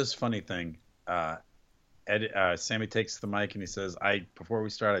enjoy this funny thing. Sammy takes the mic and he says, before we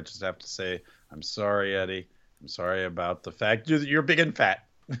start, I just have to say, I'm sorry, Eddie. I'm sorry about the fact you're big and fat.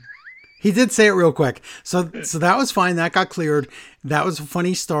 He did say it real quick. So that was fine. That got cleared. That was a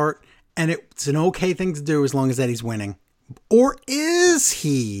funny start. And it's an okay thing to do as long as Eddie's winning. Or is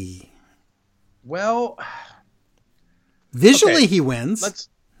he? Well, visually he wins.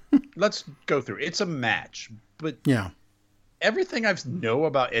 Let's go through. It's a match, but yeah. Everything I know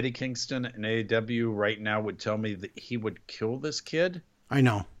about Eddie Kingston and AEW right now would tell me that he would kill this kid. I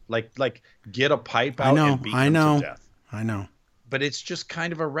know. Like get a pipe out and beat him to death. I know. But it's just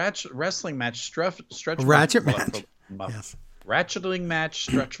kind of a wrestling match. Stretch ratchet match. Yes. Ratcheting match.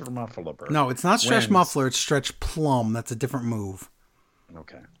 Stretch for muffler. No, it's not Stretch Muffler. It's Stretch Plum. That's a different move.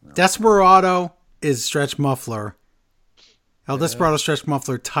 Okay. No. Desperado is Stretch Muffler. El Desperado Stretch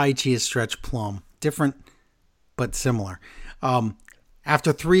Muffler. Tai Chi is Stretch Plum. Different, but similar.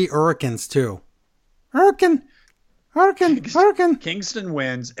 After 3 hurricanes too. Hurricane. Kingston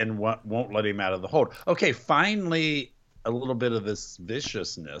wins and won't let him out of the hold. Okay, finally a little bit of this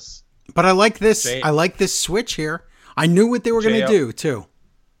viciousness. But I like this. I like this switch here. I knew what they were going to do too.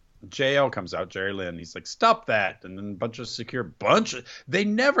 JL comes out, Jerry Lynn. He's like, "Stop that!" And then they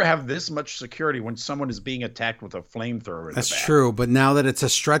never have this much security when someone is being attacked with a flamethrower. That's true. But now that it's a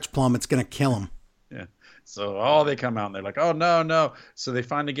Stretch Plum, it's going to kill him. Yeah. So they come out and they're like, "Oh, no." So they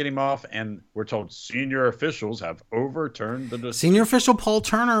finally get him off, and we're told senior officials have overturned the decision. Senior official Paul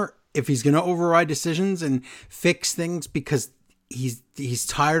Turner, if he's going to override decisions and fix things because he's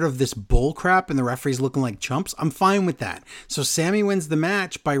tired of this bull crap and the referees looking like chumps, I'm fine with that. So Sammy wins the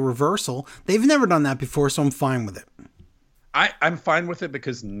match by reversal. They've never done that before, so I'm fine with it. I'm fine with it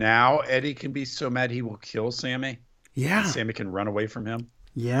because now Eddie can be so mad he will kill Sammy. Yeah. And Sammy can run away from him.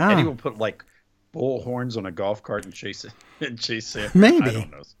 Yeah. Eddie will put like bull horns on a golf cart and chase Sammy. Maybe. I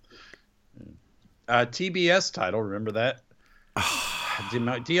don't know. TBS title, remember that?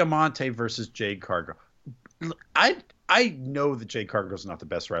 Diamante versus Jade Cargill. I know that Jade Cargill's not the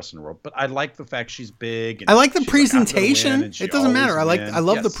best wrestler in the world, but I like the fact she's big. And I like the presentation. It doesn't matter. I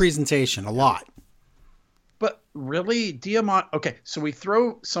love the Yes. presentation a lot. But really, Diamante. Okay, so we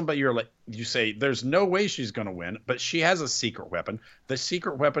throw somebody. You say there's no way she's going to win, but she has a secret weapon. The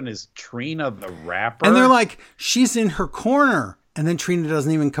secret weapon is Trina the Rapper. And they're like, she's in her corner. And then Trina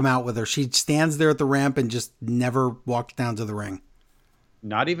doesn't even come out with her. She stands there at the ramp and just never walks down to the ring.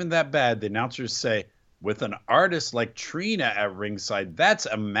 Not even that bad. The announcers say, with an artist like Trina at ringside, that's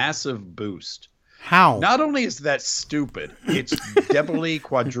a massive boost. How? Not only is that stupid, it's doubly,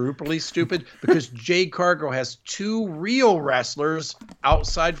 quadruply stupid because Jade Cargill has 2 real wrestlers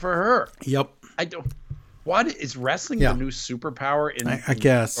outside for her. Yep. What is wrestling the new superpower in? I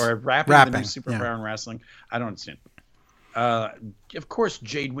guess. Or rapping the new superpower in wrestling? I don't understand. Of course,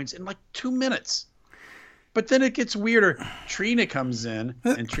 Jade wins in like 2 minutes. But then it gets weirder. Trina comes in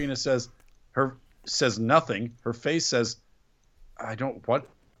and Trina says nothing. Her face says, what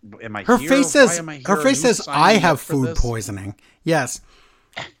am I her here? Face says, Why am I here? her face says, I have food this? poisoning. Yes.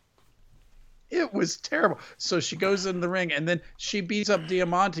 It was terrible. So she goes in the ring and then she beats up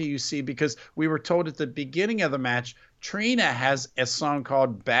Diamante, you see, because we were told at the beginning of the match, Trina has a song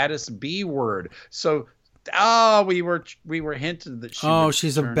called Baddest B Word. So we were hinted that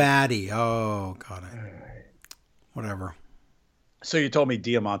she's a baddie. Oh, got it. Whatever. So you told me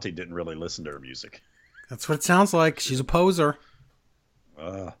Diamante didn't really listen to her music. That's what it sounds like. She's a poser.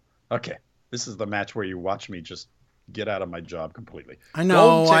 Okay. This is the match where you watch me just get out of my job completely. I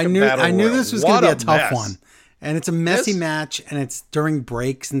know. I knew this was going to be a tough one. And it's a messy match and it's during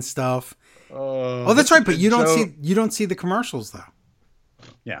breaks and stuff. That's right, but you don't see the commercials though.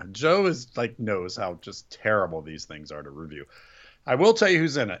 Yeah, Joe knows how just terrible these things are to review. I will tell you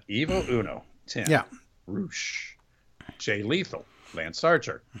who's in it. Evil Uno, Tim. Yeah. Roosh. Jay Lethal, Lance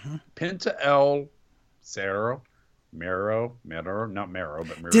Archer. Penta El Zero. Mero, not Mero,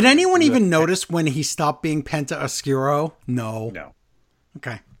 but Mero. Did anyone even notice when he stopped being Penta Oscuro? No.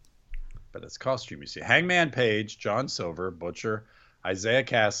 Okay. But it's costume, you see. Hangman Page, John Silver, Butcher, Isaiah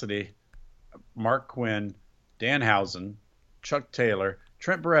Cassidy, Mark Quinn, Danhausen, Chuck Taylor,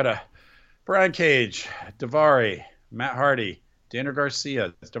 Trent Beretta, Brian Cage, Daivari, Matt Hardy, Daniel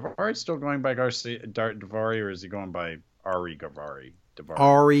Garcia. Is Daivari still going by Daivari, or is he going by Ari Daivari?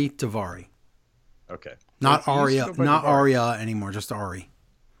 Ari Daivari. Okay. Not Arya anymore, just Ari.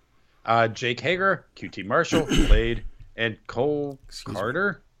 Jake Hager, QT Marshall, Blade, and Cole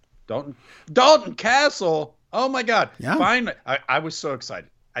Carter. Dalton Castle. Oh my God. Yeah. Finally. I was so excited.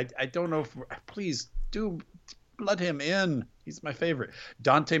 I don't know if please do let him in. He's my favorite.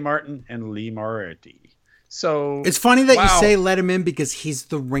 Dante Martin and Lee Moriarty. So it's funny that you say let him in because he's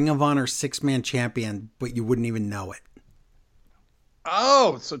the Ring of Honor 6-man champion, but you wouldn't even know it.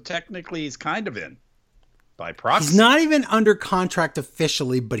 Oh, so technically he's kind of in by proxy. He's not even under contract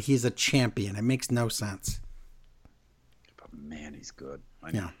officially, but he's a champion. It makes no sense. But man, he's good.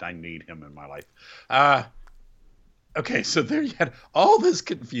 I need him in my life. Okay, so there you had all this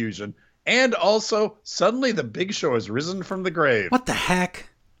confusion. And also, suddenly the Big Show has risen from the grave. What the heck?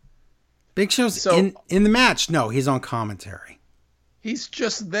 Big Show's in the match. No, he's on commentary. He's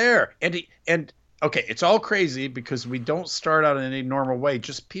just there. And okay, it's all crazy because we don't start out in any normal way.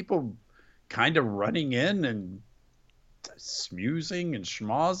 Just people kind of running in and smoozing and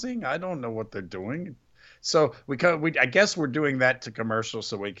schmozzing. I don't know what they're doing. So I guess we're doing that to commercial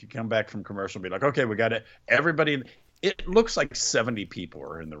so we can come back from commercial and be like, okay, we got it. Everybody, it looks like 70 people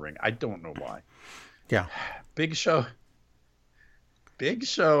are in the ring. I don't know why. Yeah. Big Show.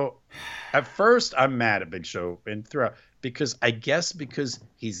 At first, I'm mad at Big Show and throughout because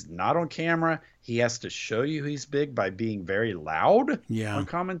he's not on camera. He has to show you he's big by being very loud on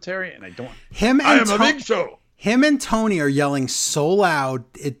commentary. And I am a Big Show. Him and Tony are yelling so loud,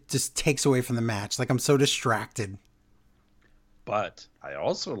 it just takes away from the match. Like, I'm so distracted. But I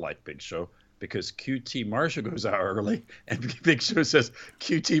also like Big Show because QT Marshall goes out early, and Big Show says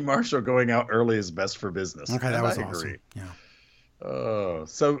QT Marshall going out early is best for business. Okay, that was awesome. Yeah. Oh,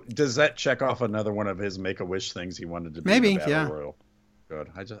 so does that check off another one of his Make-A-Wish things he wanted to be? Maybe, in the Battle Royal?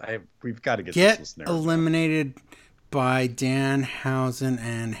 Good. We've got to get this eliminated by Danhausen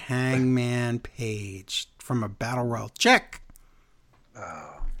and Hangman Page from a Battle Royal. Check.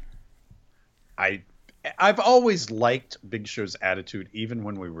 I've always liked Big Show's attitude, even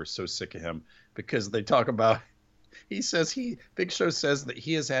when we were so sick of him, because they talk about. Big Show says that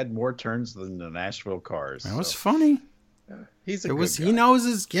he has had more turns than the Nashville Cars. That was funny. He's a good guy. He knows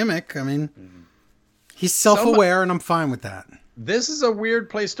his gimmick. I mean, he's self-aware, and I'm fine with that. This is a weird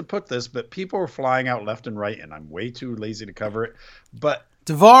place to put this, but people are flying out left and right, and I'm way too lazy to cover it. But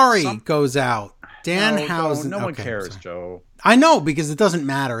Daivari goes out. Danhausen. No one cares, Joe. I know, because it doesn't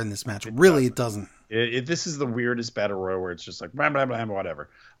matter in this match. It doesn't. This is the weirdest battle royal where it's just like blah blah blah whatever.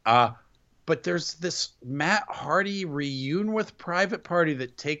 But there's this Matt Hardy reunion with Private Party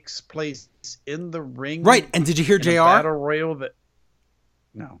that takes place in the ring. Right, and did you hear JR? Battle royal that.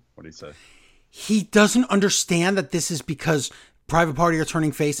 No, what did he say? He doesn't understand that this is because Private Party are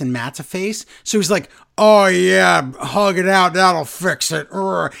turning face and Matt's a face. So he's like, oh yeah, hug it out. That'll fix it.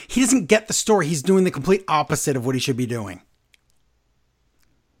 Urgh. He doesn't get the story. He's doing the complete opposite of what he should be doing.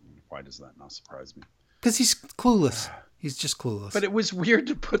 Why does that not surprise me? Because he's clueless. He's just clueless. But it was weird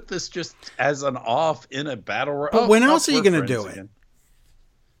to put this just as an off in a battle royal. But when else are you going to do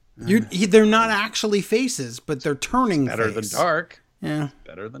it? They're not actually faces, but they're turning better face. Than dark. Yeah.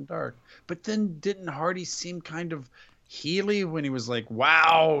 Better than dark. But then didn't Hardy seem kind of heely when he was like,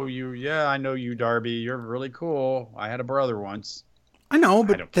 wow, I know you, Darby. You're really cool. I had a brother once. I know,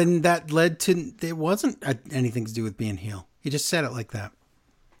 but then that led to, it wasn't anything to do with being heel. He just said it like that.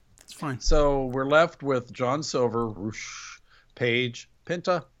 It's fine. So we're left with John Silver, Roosh, Page,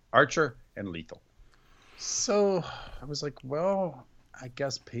 Penta, Archer, and Lethal. So I was like, well, I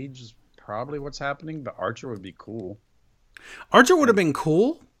guess Page is probably what's happening, but Archer would be cool. Archer would have been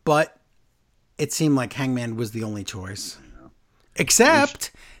cool, but it seemed like Hangman was the only choice. Yeah.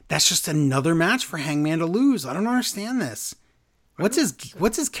 Except that's just another match for Hangman to lose. I don't understand this. What's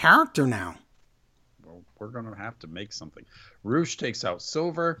his character now? Well, we're gonna have to make something. Roosh takes out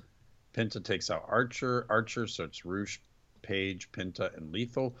Silver, Penta takes out Archer, so it's Roosh, Page, Penta, and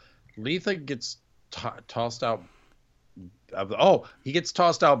Lethal. Lethal gets tossed out. He gets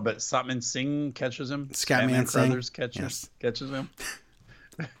tossed out, but Satman Singh catches him. Scatman Singh Brothers catches him.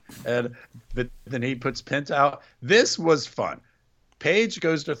 But then he puts Penta out. This was fun. Page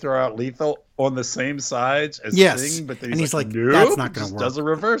goes to throw out Lethal on the same sides as Singh, but then he's like, nope, that's not going to work. Does a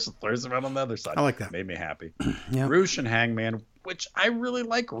reverse and throws him out on the other side. I like that. Made me happy. Yep. Roosh and Hangman, which I really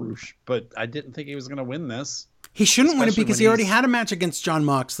like Roosh, but I didn't think he was going to win this. He shouldn't win it because he already had a match against Jon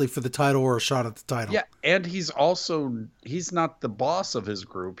Moxley for the title or a shot at the title. Yeah, and he's not the boss of his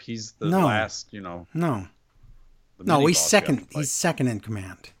group. He's the last, No, he's second. He's second in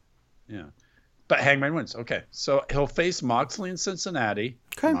command. Yeah. But Hangman wins. Okay. So he'll face Moxley in Cincinnati.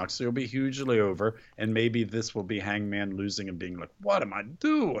 Okay. Moxley will be hugely over. And maybe this will be Hangman losing and being like, what am I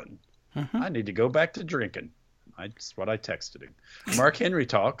doing? I need to go back to drinking. That's what I texted him. Mark Henry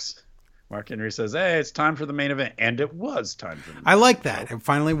talks. Mark Henry says, hey, it's time for the main event. And it was time for the main event. I like that. It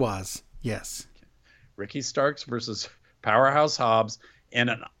finally was. Yes. Okay. Ricky Starks versus Powerhouse Hobbs in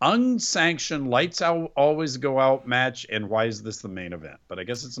an unsanctioned lights out, always go out match. And why is this the main event? But I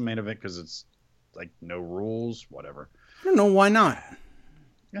guess it's the main event because it's like no rules, whatever. I don't know why not.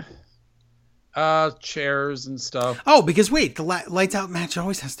 Chairs and stuff. Oh, because wait, the lights out match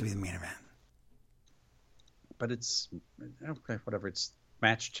always has to be the main event. But it's okay, whatever. It's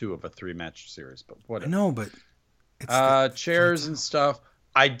match 2 of a 3-match series, but whatever. No, but it's chairs and stuff.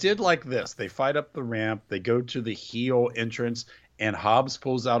 I did like this. They fight up the ramp. They go to the heel entrance, and Hobbs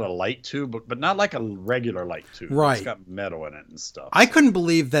pulls out a light tube, but not like a regular light tube. Right. It's got metal in it and stuff. I couldn't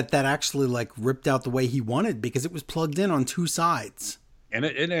believe that actually like ripped out the way he wanted because it was plugged in on 2 sides. And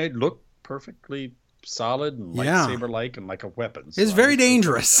it looked perfectly solid and lightsaber-like and like a weapon. So it's very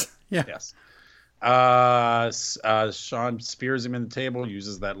dangerous. Yeah. Yes. Sean spears him in the table,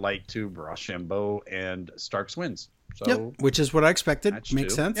 uses that light tube, Rochambeau, and Starks wins. So, which is what I expected.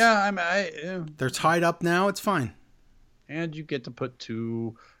 Makes sense. Yeah, they're tied up now. It's fine. And you get to put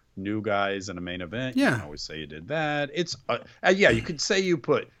 2 new guys in a main event. Yeah. You can always say you did that. It's you could say you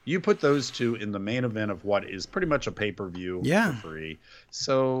put those 2 in the main event of what is pretty much a pay-per-view for free.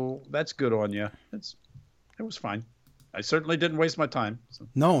 So that's good on you. It was fine. I certainly didn't waste my time. So.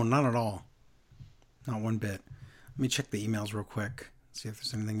 No, not at all. Not one bit. Let me check the emails real quick. See if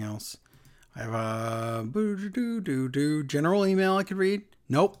there's anything else. I have a general email I could read.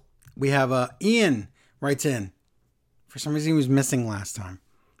 Nope. We have Ian writes in. For some reason he was missing last time.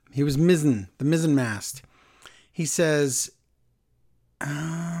 He was missing the mizzen mast. He says,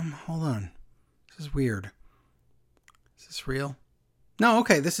 hold on. This is weird. Is this real? No,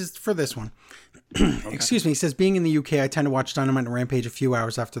 okay. This is for this one. Okay. Excuse me. He says, being in the UK, I tend to watch Dynamite and Rampage a few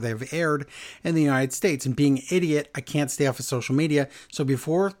hours after they have aired in the United States. And being an idiot, I can't stay off of social media. So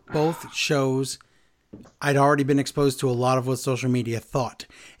before both shows, I'd already been exposed to a lot of what social media thought.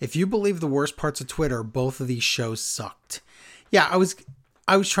 If you believe the worst parts of Twitter, both of these shows sucked. Yeah, I was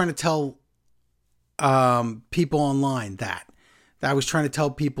trying to tell people online that I was trying to tell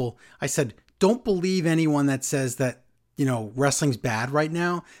people, I said, don't believe anyone that says that, wrestling's bad right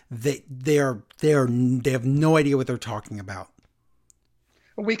now. They have no idea what they're talking about.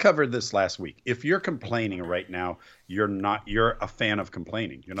 We covered this last week. If you're complaining right now, you're a fan of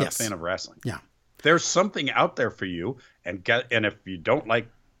complaining. You're not a fan of wrestling. Yeah. There's something out there for you, and if you don't like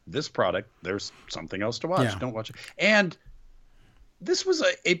this product, there's something else to watch. Yeah. Don't watch it. And this was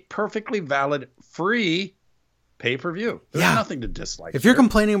a perfectly valid free pay-per-view. There's nothing to dislike. If you're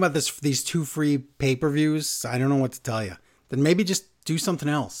complaining about these 2 free pay-per-views, I don't know what to tell you. then maybe just do something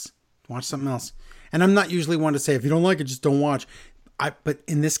else. Watch something else. And I'm not usually one to say, if you don't like it, just don't watch. But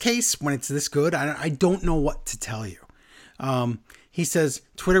in this case, when it's this good, I don't know what to tell you. He says,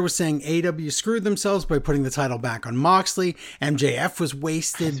 Twitter was saying AEW screwed themselves by putting the title back on Moxley. MJF was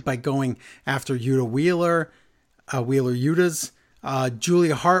wasted by going after Yuta Wheeler, Yuta's.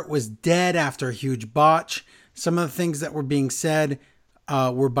 Julia Hart was dead after a huge botch. Some of the things that were being said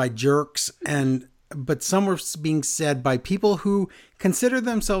were by jerks, but some were being said by people who consider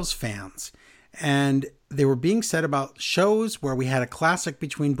themselves fans. And they were being said about shows where we had a classic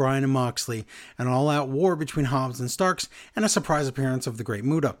between Bryan and Moxley, an all-out war between Hobbs and Starks, and a surprise appearance of the Great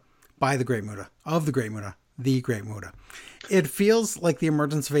Muta. It feels like the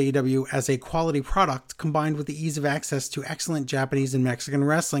emergence of AEW as a quality product combined with the ease of access to excellent Japanese and Mexican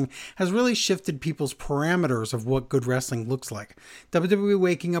wrestling has really shifted people's parameters of what good wrestling looks like. WWE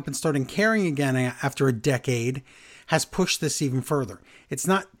waking up and starting caring again after a decade has pushed this even further. It's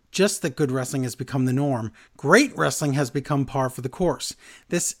not just that good wrestling has become the norm. Great wrestling has become par for the course.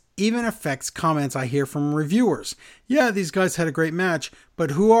 This even affects comments I hear from reviewers. Yeah, these guys had a great match,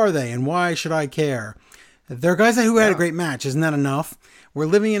 but who are they and why should I care? They're guys who had a great match. Isn't that enough? We're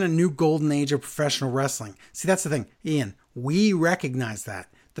living in a new golden age of professional wrestling. See, that's the thing, Ian. We recognize that.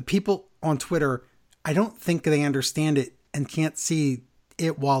 The people on Twitter, I don't think they understand it and can't see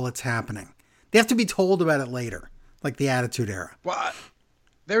it while it's happening. They have to be told about it later, like the Attitude Era. Well,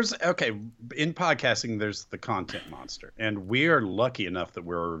 in podcasting, there's the content monster, and we are lucky enough that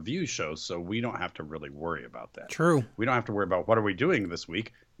we're a review show, so we don't have to really worry about that. True. We don't have to worry about what are we doing this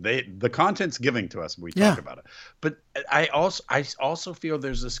week. The content's giving to us. We talk about it. But I also feel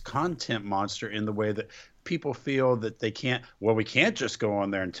there's this content monster in the way that people feel that they can't. Well, we can't just go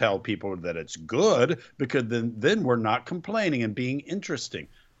on there and tell people that it's good because then we're not complaining and being interesting.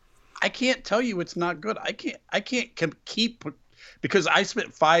 I can't tell you it's not good. I can't keep. Because I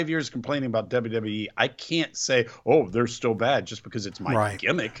spent 5 years complaining about WWE, I can't say, oh, they're still bad just because it's my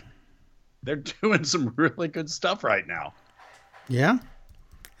gimmick. They're doing some really good stuff right now. Yeah.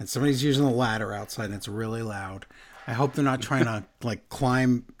 And somebody's using a ladder outside and it's really loud. I hope they're not trying to like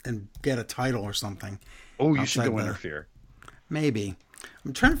climb and get a title or something. Oh, you should go interfere. Maybe.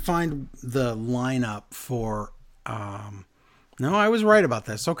 I'm trying to find the lineup for... No, I was right about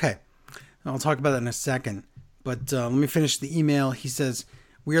this. Okay. I'll talk about that in a second. But let me finish the email. He says,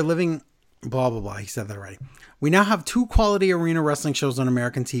 we are living, blah, blah, blah. He said that already. We now have 2 quality arena wrestling shows on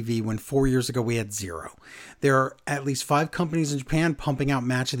American TV when 4 years ago we had 0. There are at least 5 companies in Japan pumping out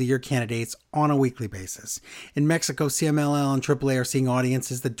Match of the Year candidates on a weekly basis. In Mexico, CMLL and AAA are seeing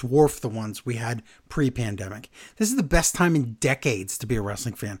audiences that dwarf the ones we had pre-pandemic. This is the best time in decades to be a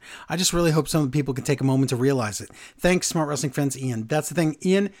wrestling fan. I just really hope some of the people can take a moment to realize it. Thanks, Smart Wrestling Fans, Ian. That's the thing,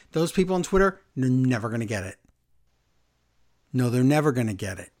 Ian, those people on Twitter, they're never going to get it. No, they're never going to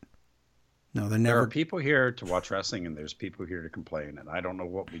get it. No, they're never. There are people here to watch wrestling, and there's people here to complain. And I don't know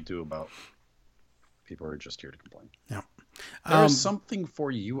what we do about people who are just here to complain. Yeah. There's something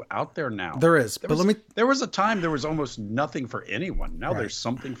for you out there now. There is. There was a time there was almost nothing for anyone. Now there's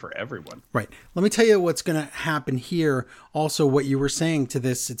something for everyone. Right. Let me tell you what's going to happen here. Also, what you were saying to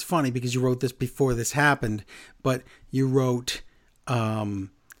this, it's funny because you wrote this before this happened, but you wrote,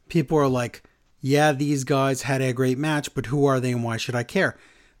 people are like, yeah, these guys had a great match, but who are they and why should I care?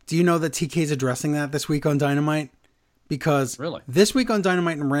 Do you know that TK's addressing that this week on Dynamite? Because this week on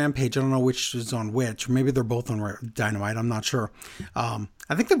Dynamite and Rampage, I don't know which is on which. Maybe they're both on Dynamite. I'm not sure. I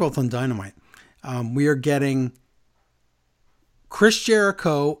think they're both on Dynamite. We are getting Chris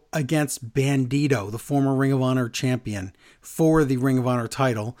Jericho against Bandito, the former Ring of Honor champion, for the Ring of Honor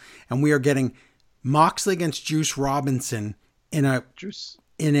title. And we are getting Moxley against Juice Robinson in a...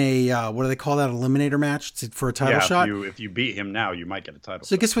 what do they call that? Eliminator match for a title shot? If you beat him now, you might get a title.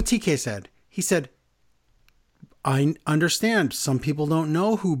 So guess what TK said? He said, I understand some people don't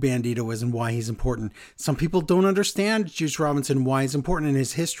know who Bandito is and why he's important. Some people don't understand Juice Robinson, why he's important in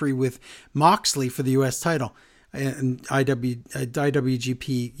his history with Moxley for the U.S. title and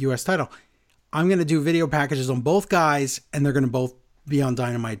IWGP U.S. title. I'm going to do video packages on both guys and they're going to both be on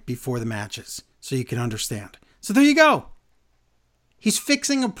Dynamite before the matches so you can understand. So there you go. He's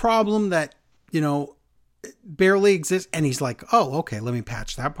fixing a problem that, barely exists. And he's like, oh, okay, let me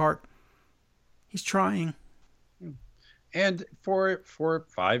patch that part. He's trying. And for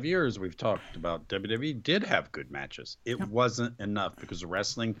 5 years, we've talked about WWE did have good matches. It wasn't enough because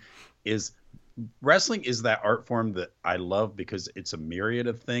wrestling is that art form that I love because it's a myriad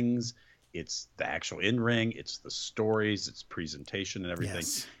of things. It's the actual in-ring. It's the stories. It's presentation and everything.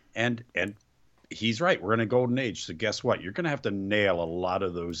 Yes. And he's right. We're in a golden age. So guess what? You're going to have to nail a lot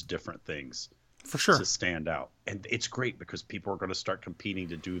of those different things For sure. to stand out. And it's great because people are going to start competing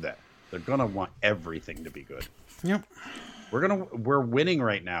to do that. They're going to want everything to be good. Yep. We're winning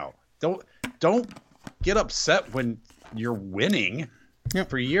right now. Don't get upset when you're winning. Yep.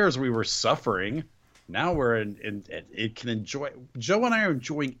 For years we were suffering. Now we're in it can enjoy. Joe and I are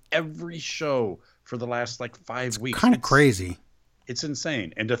enjoying every show for the last like 5 weeks. Kind of crazy. It's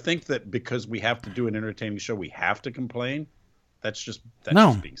insane. And to think that because we have to do an entertaining show, we have to complain, that's just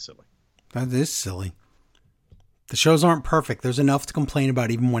being silly. That is silly. The shows aren't perfect. There's enough to complain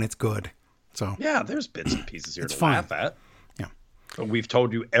about even when it's good. So yeah, there's bits and pieces here it's to fine. laugh at. Yeah. But we've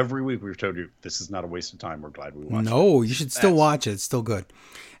told you every week, this is not a waste of time. We're glad we watched it. No, you should still watch it. It's still good.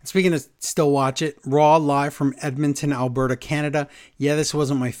 And speaking of still watch it, Raw live from Edmonton, Alberta, Canada. Yeah, this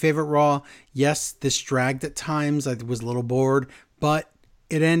wasn't my favorite Raw. Yes, this dragged at times. I was a little bored, but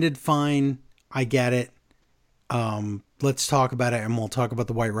it ended fine. I get it. Let's talk about it, and we'll talk about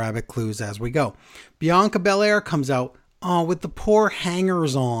the White Rabbit clues as we go. Bianca Belair comes out with the poor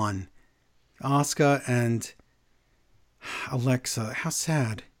hangers on. Asuka and Alexa. How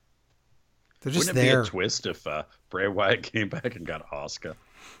sad. They're just Wouldn't it there. be a twist if Bray Wyatt came back and got Asuka?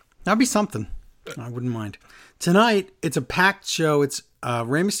 That'd be something. I wouldn't mind. Tonight, it's a packed show. It's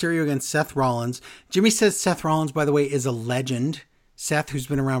Rey Mysterio against Seth Rollins. Jimmy says Seth Rollins, by the way, is a legend. Seth, who's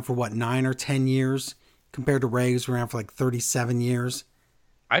been around for 9 or 10 years, compared to Rey, who's been around for like 37 years.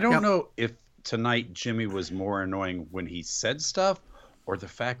 I don't know if tonight Jimmy was more annoying when he said stuff or the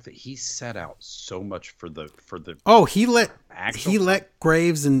fact that he set out so much for the. Oh, he let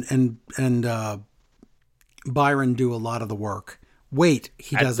Graves and Byron do a lot of the work. Wait,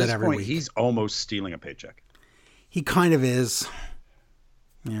 he does that every week. He's almost stealing a paycheck. He kind of is.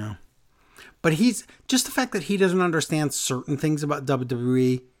 Yeah. But he's just the fact that he doesn't understand certain things about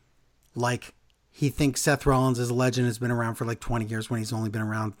WWE, like he thinks Seth Rollins is a legend, has been around for like 20 years when he's only been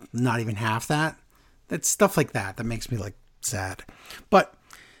around not even half that. That's stuff like that makes me like sad. But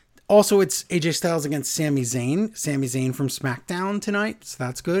also it's AJ Styles against Sami Zayn. Sami Zayn from SmackDown tonight, so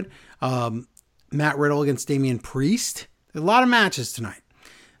that's good. Matt Riddle against Damian Priest. A lot of matches tonight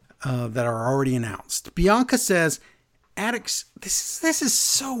that are already announced. Bianca says, this is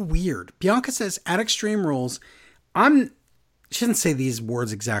so weird. Bianca says, at Extreme Rules, she doesn't say these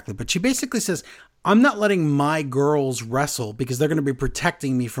words exactly, but she basically says, I'm not letting my girls wrestle because they're going to be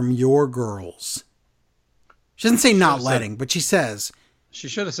protecting me from your girls. She doesn't say not letting, but she says. She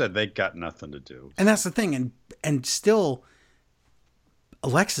should have said they got nothing to do. And that's the thing. And still,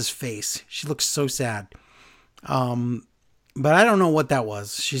 Alexa's face, she looks so sad. But I don't know what that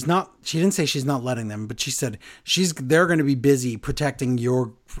was. She didn't say she's not letting them, but she said they're going to be busy protecting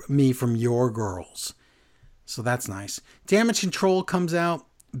me from your girls. So that's nice. Damage Control comes out.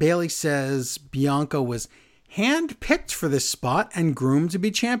 Bayley says Bianca was handpicked for this spot and groomed to be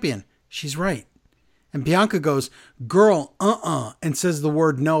champion. She's right. And Bianca goes, girl, and says the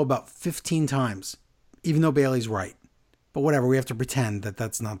word no about 15 times, even though Bayley's right. But whatever, we have to pretend that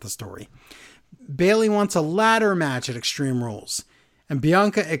that's not the story. Bayley wants a ladder match at Extreme Rules. And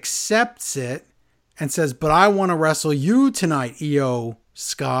Bianca accepts it and says, but I want to wrestle you tonight, Io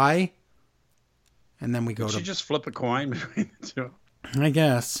Sky. And then we go Did she just flip a coin between the two? I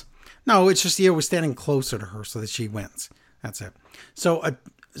guess. No, it's just Io was standing closer to her so that she wins. That's it.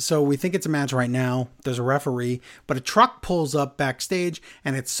 So we think it's a match right now. There's a referee, but a truck pulls up backstage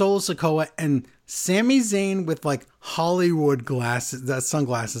and it's Solo Sikoa and Sami Zayn with like Hollywood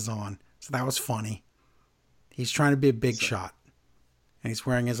sunglasses on. So that was funny. He's trying to be a big shot. And he's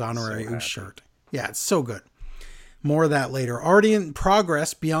wearing his honorary Uce shirt. Yeah, it's so good. More of that later. Already in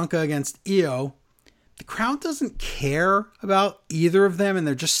progress, Bianca against Io. The crowd doesn't care about either of them and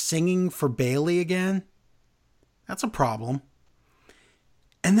they're just singing for Bayley again. That's a problem.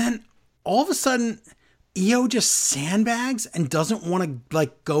 And then all of a sudden, Io just sandbags and doesn't want to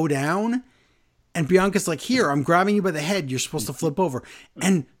like go down. And Bianca's like, here, I'm grabbing you by the head. You're supposed to flip over.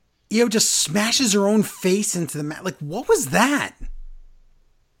 And Io just smashes her own face into the mat. Like, what was that?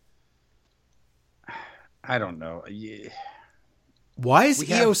 I don't know. Yeah. Why is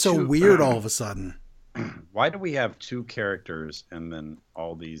Io so weird all of a sudden? Why do we have two characters and then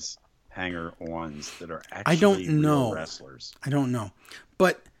all these hanger-ons that are actually real wrestlers? I don't know.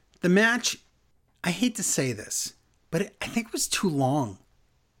 But the match, I hate to say this, but I think it was too long.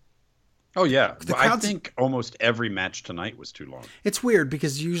 Oh, yeah. I think almost every match tonight was too long. It's weird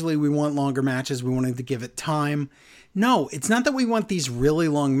because usually we want longer matches. We wanted to give it time. No, it's not that we want these really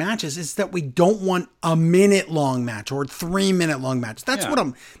long matches. It's that we don't want a minute-long match or 3-minute long match. That's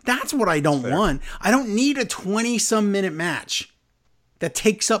what I don't want. I don't need a 20-some minute match that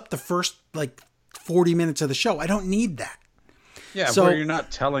takes up the first, 40 minutes of the show. I don't need that. Yeah, so where you're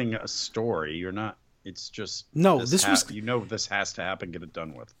not telling a story. You're not. It's just this was this has to happen. Get it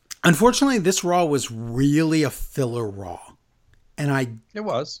done with. Unfortunately, this Raw was really a filler Raw, and it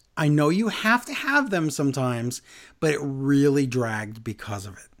was. I know you have to have them sometimes, but it really dragged because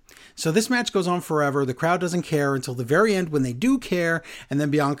of it. So this match goes on forever. The crowd doesn't care until the very end when they do care, and then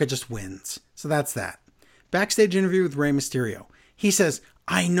Bianca just wins. So that's that. Backstage interview with Rey Mysterio. He says,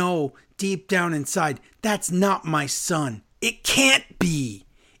 I know deep down inside that's not my son. It can't be.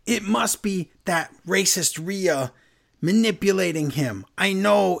 It must be that racist Rhea manipulating him. I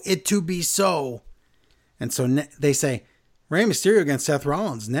know it to be so. And so they say, Rey Mysterio against Seth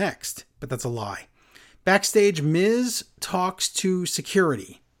Rollins next. But that's a lie. Backstage, Miz talks to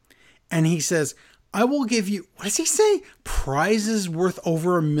security. And he says, I will give you, what does he say? Prizes worth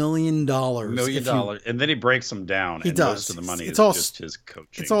over $1 million. $1 million. And then he breaks them down. He does. Most of the money it's is all, just his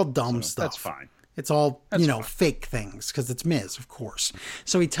coaching. It's all dumb stuff. That's fine. It's all, That's fine. Fake things because it's Miz, of course.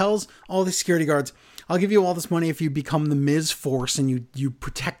 So he tells all the security guards, I'll give you all this money if you become the Miz force and you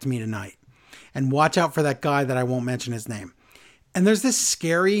protect me tonight. And watch out for that guy that I won't mention his name. And there's this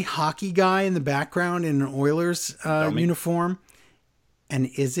scary hockey guy in the background in an Oilers uniform. And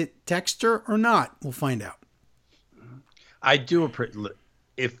is it Dexter or not? We'll find out. I do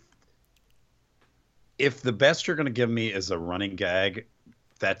if the best you're going to give me is a running gag,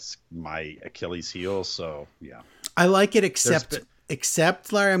 that's my Achilles heel. So yeah, I like it. Except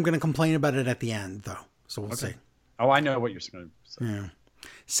Larry, I'm going to complain about it at the end though. So we'll see. Oh, I know what you're going to say. Yeah.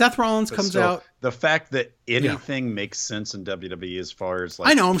 Seth Rollins comes out. The fact that anything makes sense in WWE as far as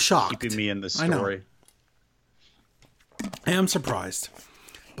I know, I'm shocked. Keeping me in the story. I am surprised.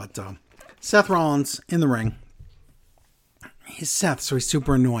 But Seth Rollins in the ring. He's Seth, so he's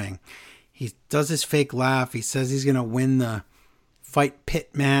super annoying. He does his fake laugh. He says he's going to win the fight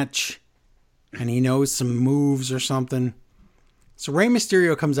pit match. And he knows some moves or something. So Rey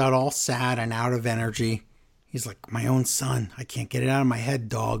Mysterio comes out all sad and out of energy. He's like, my own son. I can't get it out of my head,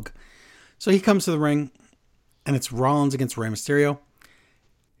 dog. So he comes to the ring. And it's Rollins against Rey Mysterio.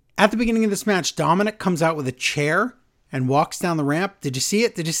 At the beginning of this match, Dominic comes out with a chair and walks down the ramp. Did you see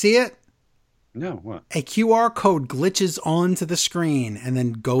it? No, what? A QR code glitches onto the screen and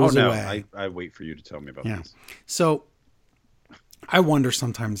then goes away. I wait for you to tell me about this. So I wonder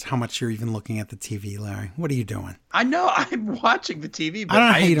sometimes how much you're even looking at the TV, Larry. What are you doing? I know I'm watching the TV, but I don't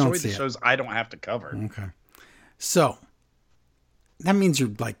know how you enjoy don't the see shows I don't have to cover. Okay. So that means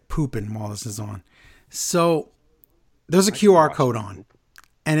you're like pooping while this is on. So there's a QR code on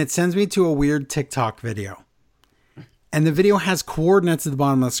and it sends me to a weird TikTok video. And the video has coordinates at the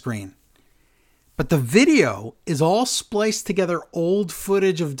bottom of the screen. But the video is all spliced together old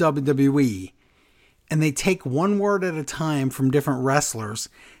footage of WWE. And they take one word at a time from different wrestlers.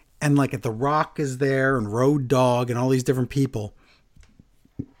 And like The Rock is there and Road Dogg and all these different people.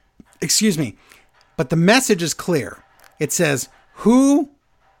 Excuse me. But the message is clear. It says, who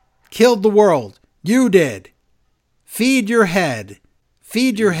killed the world? You did. Feed your head.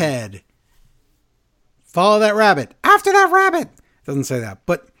 Feed your head. Follow that rabbit. After that rabbit. It doesn't say that.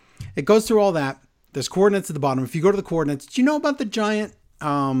 But it goes through all that. There's coordinates at the bottom. If you go to the coordinates, do you know about the giant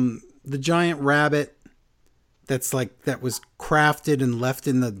rabbit that was crafted and left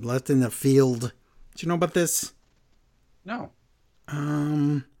in the field? Do you know about this? No.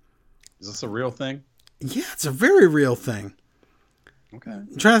 Is this a real thing? Yeah, it's a very real thing. Okay.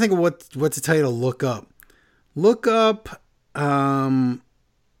 I'm trying to think of what to tell you to look up. Look up.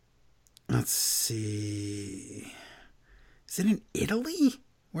 Let's see. Is it in Italy?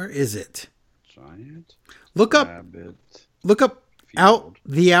 Where is it? Giant. Look up. Rabbit look up field.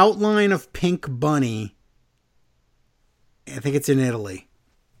 the outline of Pink Bunny. I think it's in Italy.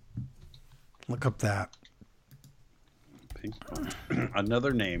 Look up that. Pink Bunny.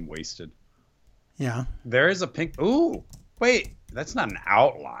 Another name wasted. Yeah. There is a pink. Ooh, wait. That's not an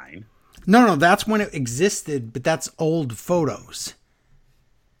outline. No, that's when it existed, but that's old photos.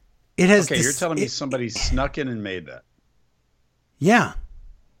 It has. Okay, you're telling me somebody snuck in and made that. Yeah.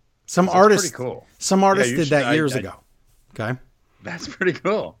 Some That's artist. pretty cool. Some artist did that years ago. Okay. That's pretty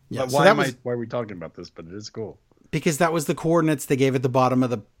cool. Yeah, But so why are we talking about this? But it is cool. Because that was the coordinates they gave at the bottom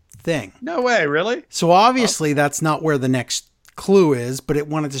of the thing. No way, really? So obviously that's not where the next clue is, but it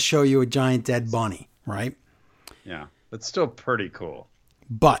wanted to show you a giant dead bunny, right? Yeah, that's still pretty cool.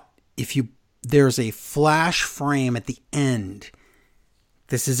 But there's a flash frame at the end.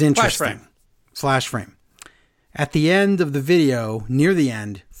 This is interesting. Flash frame. At the end of the video, near the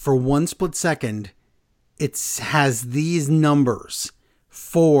end, for 1 split second, it has these numbers: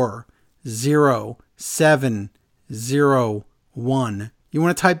 40701. You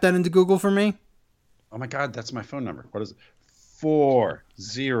want to type that into Google for me? Oh my God, that's my phone number. What is it?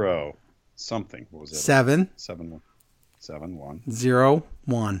 4-0 something. What was it? 7 7-1.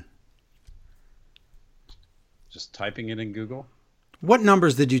 0-1. Just typing it in Google. What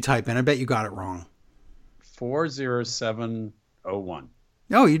numbers did you type in? I bet you got it wrong. 40701.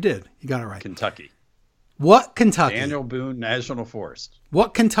 Oh, you did. You got it right. Kentucky. What Kentucky? Daniel Boone National Forest.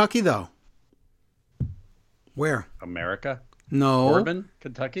 What Kentucky, though? Where? America. No. Corbin,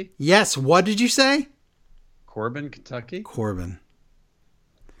 Kentucky. Yes. What did you say? Corbin, Kentucky. Corbin.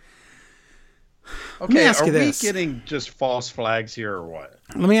 Okay, are we getting just false flags here or what?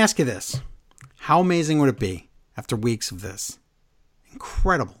 Let me ask you this. How amazing would it be after weeks of this?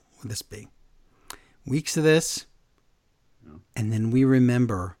 Incredible would this be? Weeks of this, and then we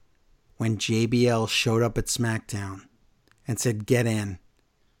remember when JBL showed up at SmackDown and said, "Get in."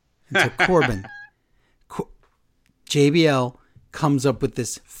 And so Corbin, JBL comes up with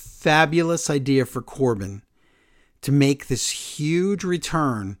this fabulous idea for Corbin to make this huge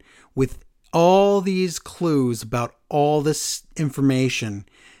return with all these clues about all this information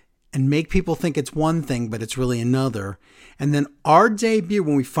and make people think it's one thing, but it's really another. And then our debut,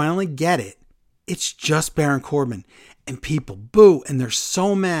 when we finally get it, it's just Baron Corbin. And people boo, and they're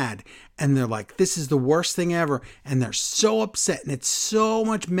so mad. And they're like, this is the worst thing ever. And they're so upset, and it's so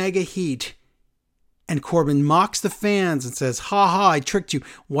much mega heat. And Corbin mocks the fans and says, ha ha, I tricked you,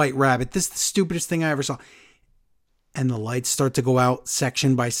 White Rabbit. This is the stupidest thing I ever saw. And the lights start to go out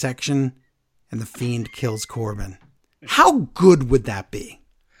section by section, and the Fiend kills Corbin. How good would that be?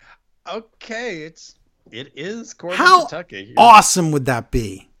 Okay, it is Corbin, How Kentucky. Awesome would that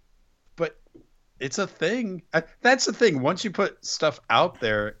be? But it's a thing. That's the thing. Once you put stuff out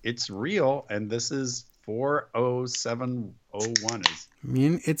there, it's real. And this is 40701. I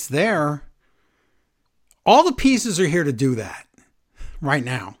mean, it's there. All the pieces are here to do that right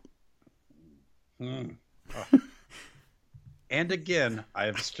now. And again, I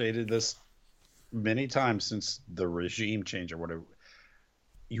have stated this many times since the regime change or whatever.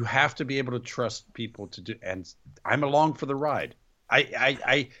 You have to be able to trust people to do, and I'm along for the ride.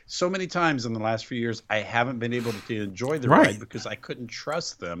 I so many times in the last few years, I haven't been able to enjoy the ride because I couldn't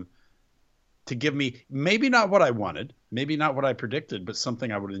trust them to give me maybe not what I wanted, maybe not what I predicted, but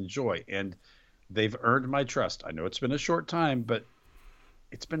something I would enjoy. And they've earned my trust. I know it's been a short time, but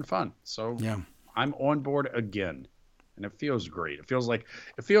it's been fun. So yeah, I'm on board again, and it feels great. It feels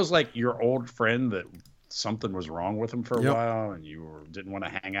like your old friend that something was wrong with him for a while, and you didn't want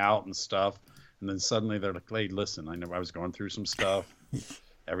to hang out and stuff. And then suddenly they're like, "Hey, listen, I know I was going through some stuff.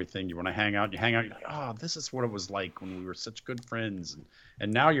 Everything you want to hang out, you hang out. You're like, oh, this is what it was like when we were such good friends,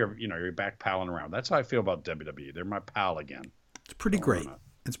 and now you're back palling around." That's how I feel about WWE. They're my pal again. It's pretty great.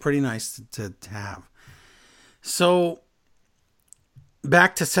 It's pretty nice to have. So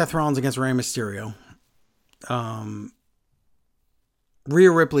back to Seth Rollins against Rey Mysterio.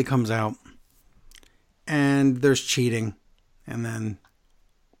 Rhea Ripley comes out, and there's cheating, and then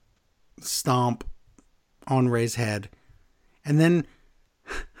stomp on Rey's head, and then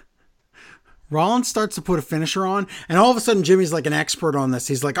Rollins starts to put a finisher on, and all of a sudden Jimmy's like an expert on this.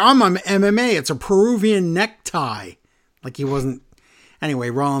 He's like, I'm on MMA. It's a Peruvian necktie. Like he wasn't. Anyway,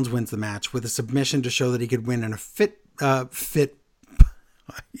 Rollins wins the match with a submission to show that he could win in a pit fight.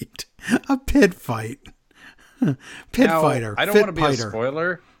 Fighter. I don't want to be a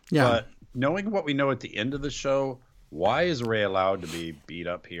spoiler, but knowing what we know at the end of the show, why is Rey allowed to be beat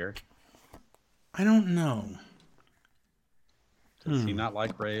up here? I don't know. Does he not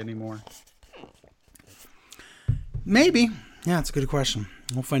like Rey anymore? Maybe. Yeah, it's a good question.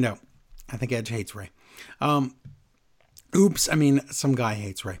 We'll find out. I think Edge hates Rey. Some guy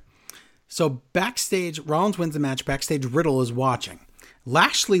hates Rey. So backstage, Rollins wins the match. Backstage, Riddle is watching.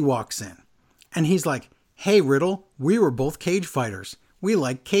 Lashley walks in, and he's like, hey, Riddle, we were both cage fighters. We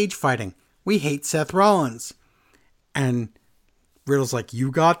like cage fighting. We hate Seth Rollins. And Riddle's like,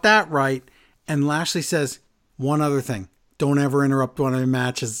 you got that right. And Lashley says, one other thing. Don't ever interrupt one of my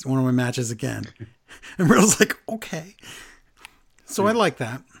matches again. And Riddle's like, okay. So I like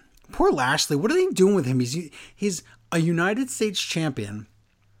that. Poor Lashley. What are they doing with him? He's a United States champion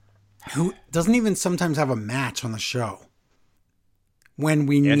who doesn't even sometimes have a match on the show. When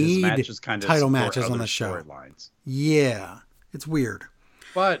we need title matches on the show. Yeah. It's weird.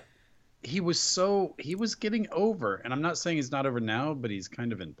 But he was getting over. And I'm not saying he's not over now, but he's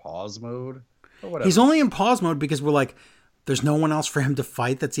kind of in pause mode. Or whatever. He's only in pause mode because we're like, there's no one else for him to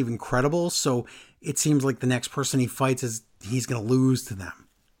fight that's even credible. So it seems like the next person he fights he's going to lose to them.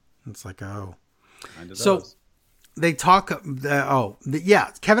 It's like, oh. Kind of so does. They talk,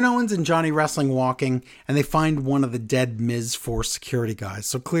 Kevin Owens and Johnny Wrestling walking, and they find one of the dead Miz Force security guys.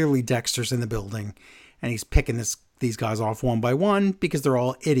 So clearly Dexter's in the building, and he's picking this these guys off one by one because they're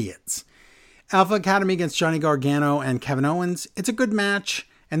all idiots. Alpha Academy against Johnny Gargano and Kevin Owens. It's a good match.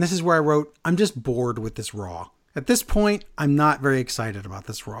 And this is where I wrote, I'm just bored with this Raw. At this point, I'm not very excited about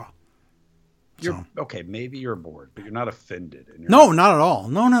this Raw. Okay, maybe you're bored, but you're not offended. And not at all.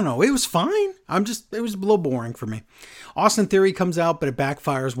 No. It was fine. It was a little boring for me. Austin Theory comes out, but it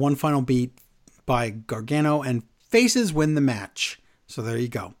backfires. One final beat by Gargano, and faces win the match. So there you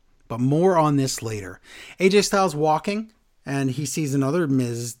go. But more on this later. AJ Styles walking, and he sees another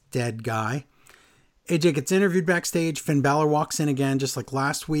Miz dead guy. AJ gets interviewed backstage. Finn Balor walks in again, just like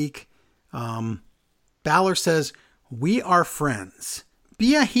last week. Balor says, "We are friends.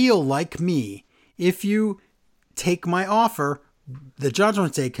 Be a heel like me. If you take my offer, the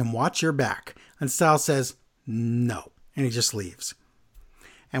Judgment Day can watch your back." And Styles says, "No." And he just leaves.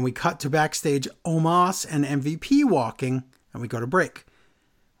 And we cut to backstage, Omos and MVP walking, and we go to break.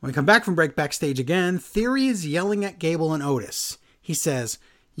 When we come back from break backstage again, Theory is yelling at Gable and Otis. He says,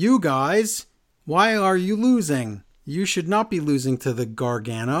 "You guys, why are you losing? You should not be losing to the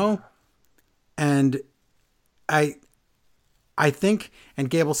Gargano." And I think, and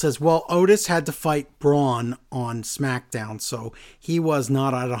Gable says, well, Otis had to fight Braun on SmackDown, so he was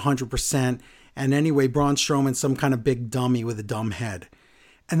not at 100%. And anyway, Braun Strowman's some kind of big dummy with a dumb head.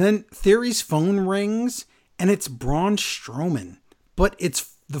 And then Theory's phone rings, and it's Braun Strowman. But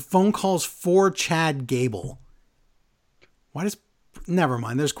the phone call's for Chad Gable. Never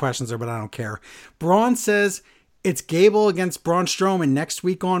mind, there's questions there, but I don't care. Braun says it's Gable against Braun Strowman next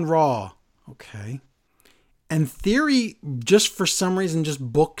week on Raw. Okay. And Theory, just for some reason, just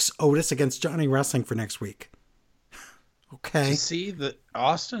books Otis against Johnny Wrestling for next week. Okay. To see the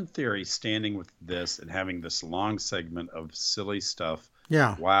Austin Theory standing with this and having this long segment of silly stuff.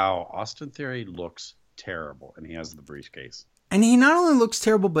 Yeah. Wow. Austin Theory looks terrible, and he has the briefcase. And he not only looks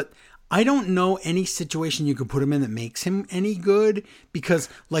terrible, but I don't know any situation you could put him in that makes him any good, because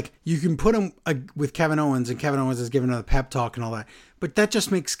like you can put him with Kevin Owens, and Kevin Owens is giving another pep talk and all that, but that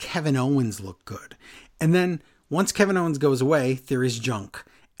just makes Kevin Owens look good. And then once Kevin Owens goes away, Theory's junk.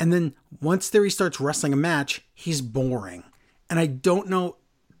 And then once Theory starts wrestling a match, he's boring. And I don't know.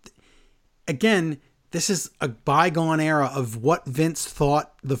 Again, this is a bygone era of what Vince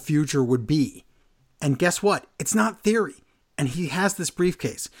thought the future would be. And guess what? It's not Theory. And he has this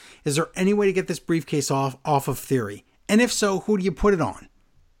briefcase. Is there any way to get this briefcase off of Theory? And if so, who do you put it on?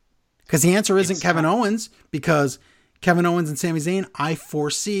 Because the answer isn't Kevin Owens, because Kevin Owens and Sami Zayn, I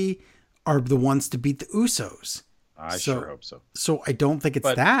foresee, are the ones to beat the Usos. I sure hope so. So I don't think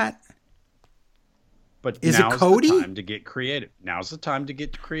it's that. But is it Cody? The time to get creative. Now's the time to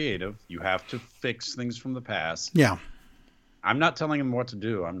get creative. You have to fix things from the past. Yeah. I'm not telling him what to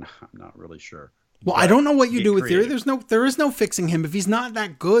do. I'm not really sure. Well, I don't know what you do with Theory. There is no fixing him. If he's not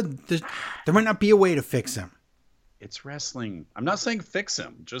that good, there might not be a way to fix him. It's wrestling. I'm not saying fix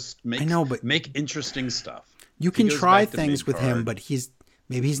him. Just make interesting stuff. You can try things with him, but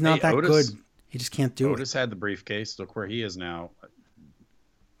maybe he's not that good. He just can't do it. Otis had the briefcase. Look where he is now.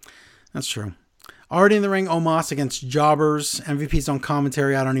 That's true. Already in the ring, Omos against Jobbers. MVP's on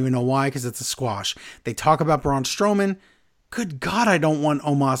commentary. I don't even know why, because it's a squash. They talk about Braun Strowman. Good God, I don't want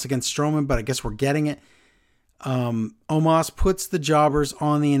Omos against Strowman, but I guess we're getting it. Omos puts the Jobbers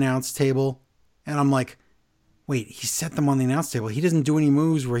on the announce table, and I'm like, wait, he set them on the announce table. He doesn't do any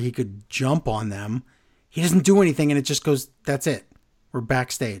moves where he could jump on them. He doesn't do anything, and it just goes, that's it. We're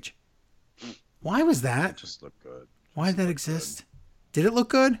backstage. Why was that? It just looked good. Why did that exist? Did it look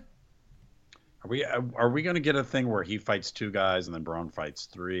good? Are we going to get a thing where he fights 2 guys and then Braun fights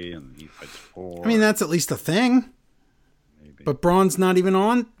 3 and he fights 4? I mean, that's at least a thing. Maybe. But Braun's not even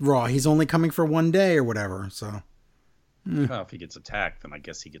on Raw. He's only coming for 1 day or whatever. So, well, if he gets attacked, then I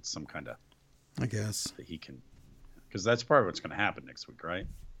guess he gets some kind of. I guess that he can, because that's probably what's going to happen next week, right?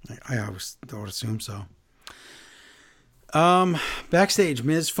 I would assume so. Backstage,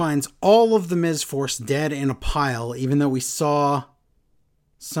 Miz finds all of the Miz Force dead in a pile, even though we saw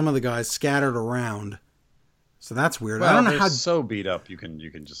some of the guys scattered around. So that's weird. Well, I don't know how so beat up you can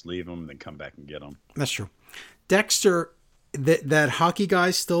just leave them and then come back and get them. That's true. Dexter, that hockey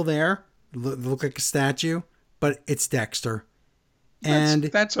guy's still there. Look like a statue, but it's Dexter. And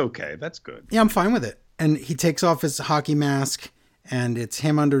that's okay. That's good. Yeah, I'm fine with it. And he takes off his hockey mask, and it's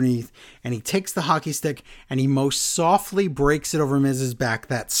him underneath, and he takes the hockey stick and he most softly breaks it over Miz's back,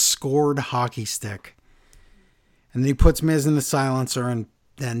 that scored hockey stick. And then he puts Miz in the silencer, and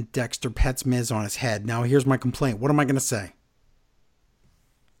then Dexter pets Miz on his head. Now here's my complaint. What am I going to say?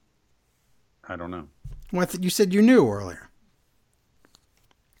 I don't know. Well, you said you knew earlier.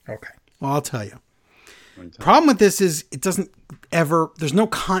 Okay. Well, I'll tell you. Problem with this is there's no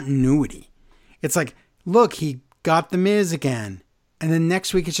continuity. It's like, look, he got The Miz again. And then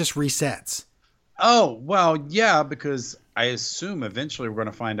next week it just resets. Oh, well, yeah, because I assume eventually we're going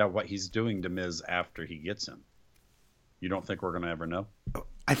to find out what he's doing to Miz after he gets him. You don't think we're going to ever know?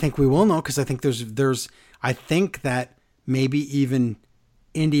 I think we will know, because I think I think that maybe even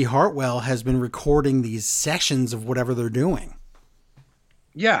Indy Hartwell has been recording these sessions of whatever they're doing.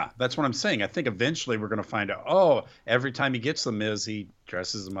 Yeah, that's what I'm saying. I think eventually we're going to find out, oh, every time he gets the Miz, he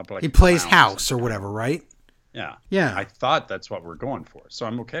dresses him up like he plays clowns. house or whatever, right? Yeah. Yeah. I thought that's what we're going for, so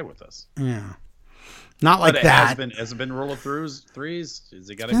I'm okay with this. Yeah. Not like but that. Has it been rule of threes? Has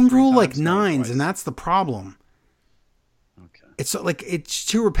it got It's been rule like times? nines, and that's the problem. Okay. It's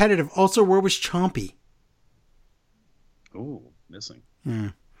too repetitive. Also, where was Chompy? Ooh, missing.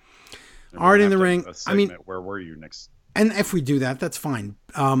 Already in the ring. I mean, where were you next? And if we do that, that's fine.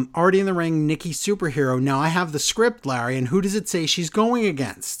 Already in the ring, Nikki Superhero. Now I have the script, Larry, and who does it say she's going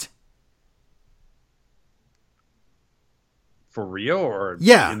against? For Rio or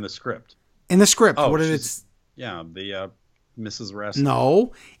yeah. in the script? In the script. Oh, what did it? Yeah, the Mrs. Wrestling.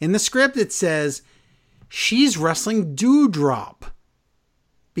 No, in the script it says she's wrestling Doudrop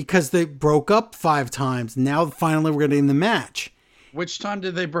because they broke up 5 times. Now finally we're getting the match. Which time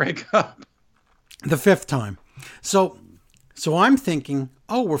did they break up? The 5th time. So I'm thinking,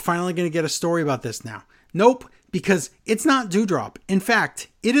 oh, we're finally going to get a story about this now. Nope, because it's not Doudrop. In fact,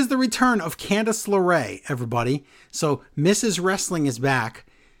 it is the return of Candice LeRae, everybody. So Mrs. Wrestling is back.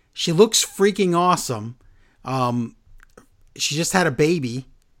 She looks freaking awesome. She just had a baby.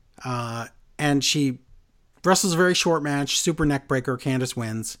 And she wrestles a very short match. Super neck breaker. Candice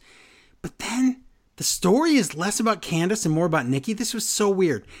wins. But then the story is less about Candice and more about Nikki. This was so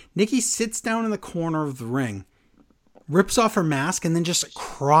weird. Nikki sits down in the corner of the ring, rips off her mask, and then just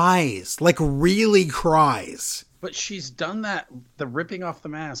cries. Like, really cries. But she's done that, the ripping off the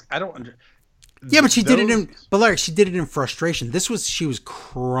mask. I don't Yeah, but she did it in, but Larry, she did it in frustration. She was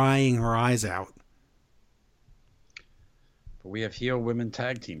crying her eyes out. But we have heel women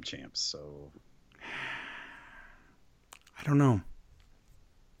tag team champs, so. I don't know.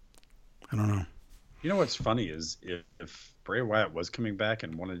 You know what's funny is if Bray Wyatt was coming back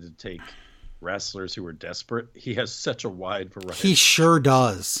and wanted to take wrestlers who were desperate, he has such a wide variety. He sure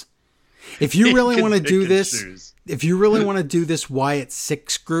does. If you really want to do this, if you really want to do this Wyatt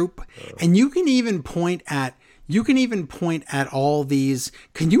 6 group, and you can even point at all these,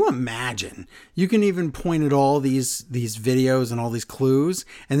 can you imagine? You can even point at all these videos and all these clues,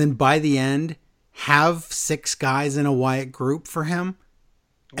 and then by the end, have 6 guys in a Wyatt group for him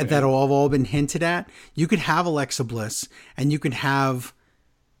that'll have all been hinted at. You could have Alexa Bliss, and you could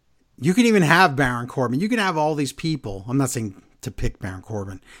even have Baron Corbin. You could have all these people. I'm not saying to pick Baron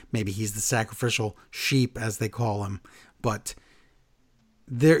Corbin. Maybe he's the sacrificial sheep, as they call him. But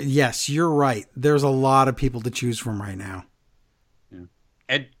yes, you're right. There's a lot of people to choose from right now. Yeah.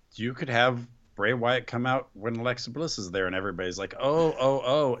 And you could have Bray Wyatt come out when Alexa Bliss is there, and everybody's like,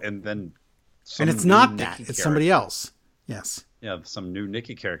 oh, and then and it's not that. It's somebody else. Yes. Yeah, some new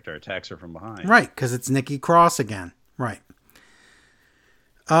Nikki character attacks her from behind. Right, because it's Nikki Cross again. Right.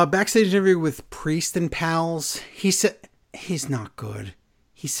 Backstage interview with Priest and pals. He said he's not good.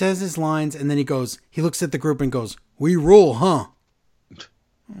 He says his lines and then he looks at the group and goes, "We rule, huh?"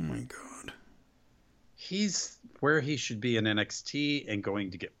 Oh my God. He's where he should be in NXT and going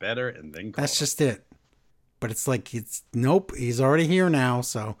to get better and then That's just it. But it's like, nope, he's already here now,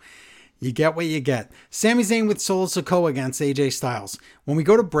 so you get what you get. Sami Zayn with Solo Sikoa against AJ Styles. When we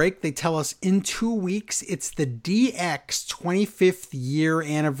go to break, they tell us in 2 weeks, it's the DX 25th year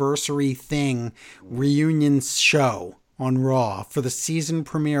anniversary thing reunion show on Raw for the season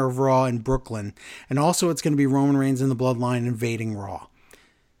premiere of Raw in Brooklyn. And also it's going to be Roman Reigns and the Bloodline invading Raw.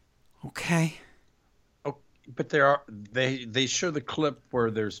 Okay. Oh, but they show the clip where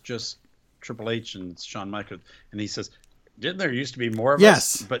there's just Triple H and Shawn Michaels, and he says, didn't there used to be more of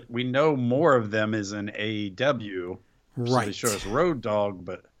us? But we know more of them is in AEW. Right. So they show us Road Dogg,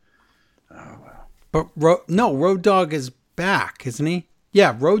 but oh well. But Road Dogg is back, isn't he?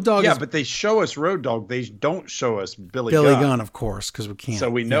 Yeah, Road Dogg. Yeah, but they show us Road Dogg. They don't show us Billy Gunn, of course, because we can't.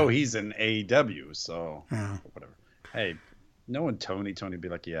 So we know he's in AEW. So yeah. Whatever. Hey, knowing Tony be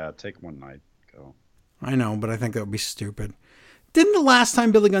like, yeah, take one night, go. I know, but I think that would be stupid. Didn't the last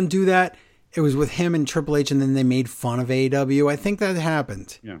time Billy Gunn do that? It was with him and Triple H, and then they made fun of AEW. I think that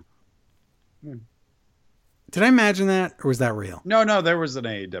happened. Yeah. Did I imagine that, or was that real? No, there was an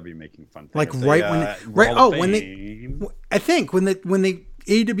AEW making fun. Like I think when they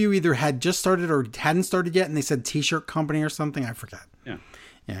AEW either had just started or hadn't started yet, and they said T-shirt company or something. I forget.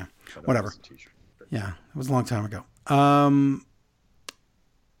 Yeah. Whatever. Yeah, it was a long time ago.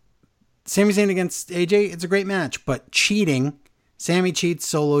 Sami Zayn against AJ, it's a great match, but cheating. Sami cheats,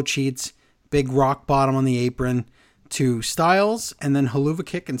 Solo cheats, big rock bottom on the apron to Styles, and then Haluva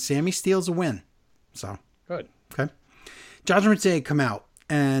kick, and Sami steals a win. So good. Okay. Judgment Day come out,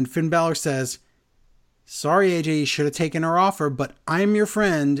 and Finn Balor says, sorry, AJ, you should have taken our offer, but I'm your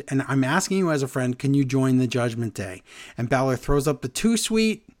friend, and I'm asking you as a friend, can you join the Judgment Day? And Balor throws up the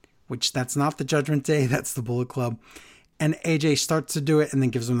 2-Sweet, which that's not the Judgment Day, that's the Bullet Club. And AJ starts to do it and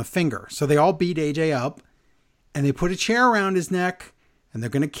then gives him the finger. So they all beat AJ up, and they put a chair around his neck, and they're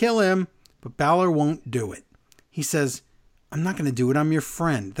going to kill him, but Balor won't do it. He says, I'm not going to do it, I'm your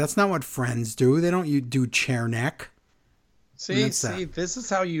friend. That's not what friends do. They don't do chair neck. See, this is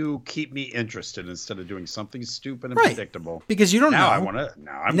how you keep me interested instead of doing something stupid and right. predictable. Because you don't now know. I want to.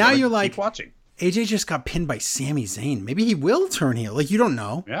 Now you're keep like watching. AJ just got pinned by Sami Zayn. Maybe he will turn heel. Like, you don't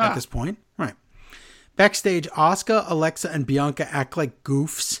know at this point. Right. Backstage, Asuka, Alexa, and Bianca act like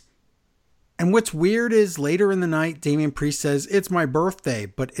goofs. And what's weird is later in the night, Damian Priest says, it's my birthday,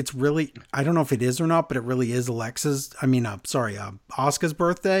 but it's really, I don't know if it is or not, but it really is Asuka's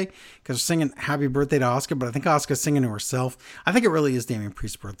birthday, because they're singing happy birthday to Asuka, but I think Asuka's singing to herself. I think it really is Damian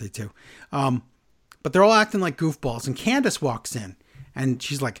Priest's birthday too. But they're all acting like goofballs, and Candice walks in, and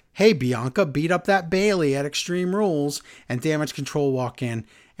she's like, hey, Bianca, beat up that Bayley at Extreme Rules, and Damage Control walk in,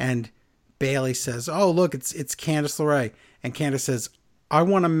 and Bayley says, oh, look, it's Candice LeRae, and Candice says, I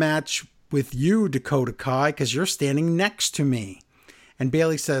want a match with you, Dakota Kai, because you're standing next to me. And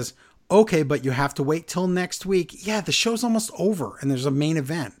Bayley says, okay, but you have to wait till next week. Yeah, the show's almost over and there's a main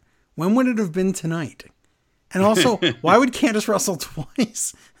event. When would it have been tonight? And also, why would Candice wrestle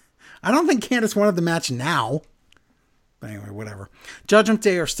twice? I don't think Candice wanted the match now. But anyway, whatever. Judgment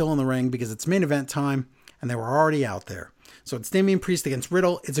Day are still in the ring because it's main event time and they were already out there. So it's Damian Priest against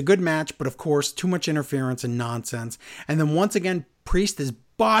Riddle. It's a good match, but of course, too much interference and nonsense. And then once again, Priest is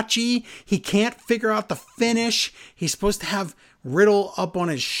botchy. He can't figure out the finish. He's supposed to have Riddle up on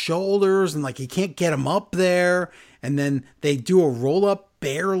his shoulders and like he can't get him up there. And then they do a roll up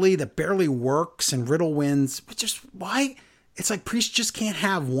that barely works and Riddle wins. But just why? It's like Priest just can't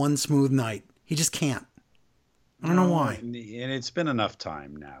have one smooth night. He just can't. I don't know why. And it's been enough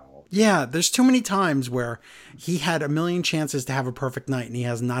time now. Yeah, there's too many times where he had a million chances to have a perfect night and he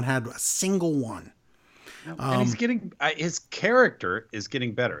has not had a single one. And he's getting his character is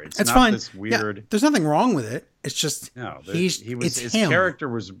getting better. It's not fine. This weird. Yeah, there's nothing wrong with it. It's just his character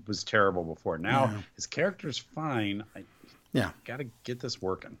was terrible before. Now his character's fine. Got to get this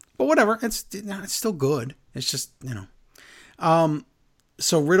working. But whatever, it's still good. It's just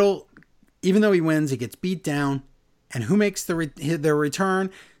So Riddle, even though he wins, he gets beat down, and who makes their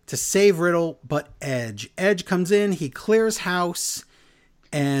return to save Riddle? But Edge. Edge comes in, he clears house,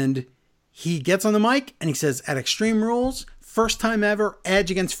 and he gets on the mic and he says, at Extreme Rules, first time ever,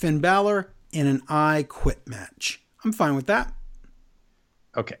 Edge against Finn Balor in an I Quit match. I'm fine with that.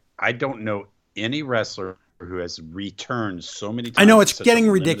 Okay. I don't know any wrestler who has returned so many times. I know, it's getting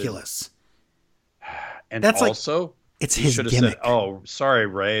ridiculous. And that's also, it's his gimmick. Said, oh, sorry,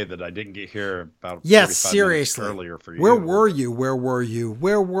 Ray, that I didn't get here about 45 seriously. minutes earlier for you. Where were you? Where were you?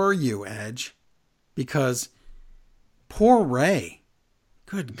 Where were you, Edge? Because poor Ray.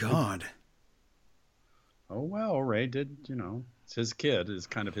 Good God. Oh, well, Ray did, it's his kid. It's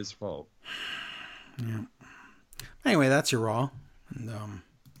kind of his fault. Yeah. Anyway, that's your Raw. And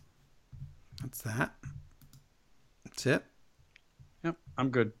that's that. That's it. Yep,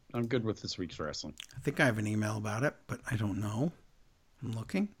 I'm good. I'm good with this week's wrestling. I think I have an email about it, but I don't know. I'm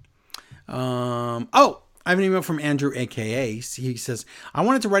looking. I have an email from Andrew, a.k.a. He says, I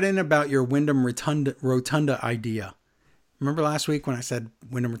wanted to write in about your Wyndham Rotunda idea. Remember last week when I said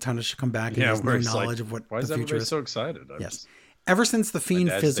Wyndham Rotunda should come back and has no knowledge of what the future is? Why is everybody so excited? Yes. Ever since the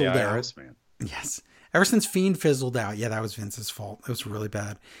Fiend fizzled out. Man. Yes. Ever since Fiend fizzled out. Yeah, that was Vince's fault. It was really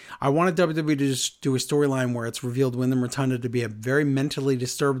bad. I wanted WWE to just do a storyline where it's revealed Wyndham Rotunda to be a very mentally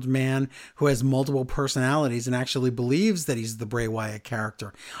disturbed man who has multiple personalities and actually believes that he's the Bray Wyatt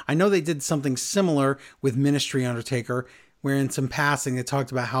character. I know they did something similar with Ministry Undertaker, where in some passing they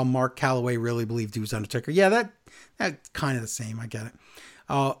talked about how Mark Calloway really believed he was Undertaker. Yeah, that's kind of the same. I get it.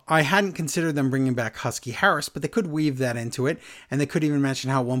 I hadn't considered them bringing back Husky Harris, but they could weave that into it. And they could even mention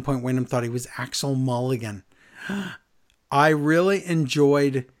how at one point Wyndham thought he was Axel Mulligan. I really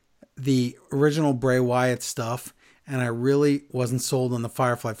enjoyed the original Bray Wyatt stuff. And I really wasn't sold on the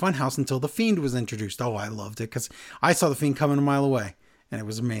Firefly Funhouse until The Fiend was introduced. Oh, I loved it because I saw The Fiend coming a mile away. And it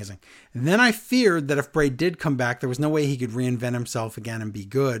was amazing. And then I feared that if Bray did come back, there was no way he could reinvent himself again and be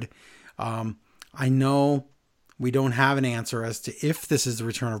good. I know we don't have an answer as to if this is the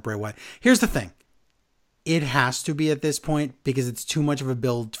return of Bray Wyatt. Here's the thing. it has to be at this point because it's too much of a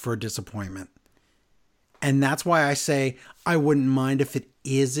build for a disappointment. And that's why I say I wouldn't mind if it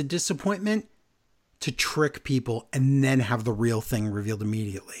is a disappointment to trick people and then have the real thing revealed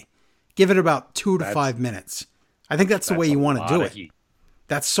immediately. Give it about 2 to 5 minutes. I think that's the way you want to do it. Heat.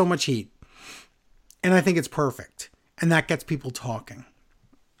 That's so much heat. And I think it's perfect. And that gets people talking.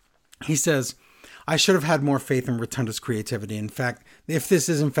 He says, I should have had more faith in Rotunda's creativity. In fact, if this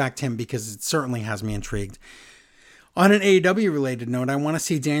is in fact him, because it certainly has me intrigued. On an AEW related note, I want to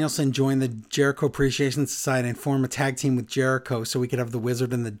see Danielson join the Jericho Appreciation Society and form a tag team with Jericho so we could have the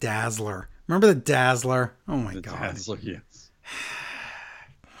Wizard and the Dazzler. Remember the Dazzler? Oh my God. Dazzler, yes.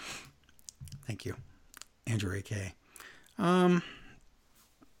 Thank you, Andrew A.K.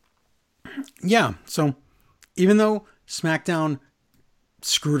 Yeah, so even though SmackDown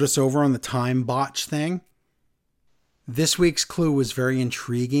screwed us over on the time botch thing, this week's clue was very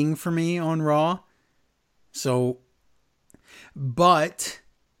intriguing for me on Raw. So, but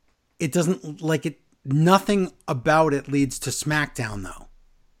it doesn't, like it, nothing about it leads to SmackDown though.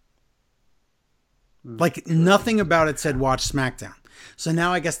 Like nothing about it said watch SmackDown. So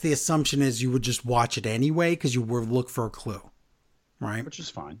now I guess the assumption is you would just watch it anyway because you would look for a clue. Right? Which is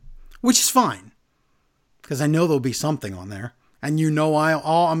fine. Because I know there'll be something on there. And you know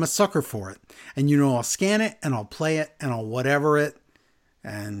I'm a sucker for it. And you know I'll scan it and I'll play it and I'll whatever it.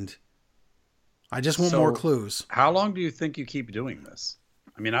 And I just want more clues. How long do you think you keep doing this?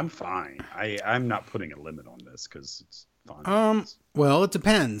 I mean, I'm fine. I'm not putting a limit on this because it's fun. Well, it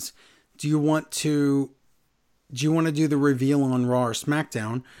depends. Do you want to do the reveal on Raw or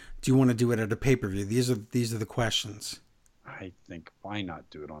SmackDown? Do you want to do it at a pay-per-view? These are the questions. I think why not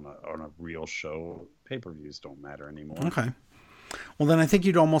do it on a real show? Pay-per-views don't matter anymore. Okay. Well, then I think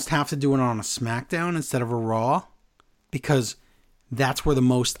you'd almost have to do it on a SmackDown instead of a Raw because that's where the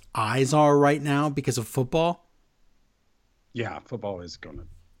most eyes are right now because of football. Yeah, football is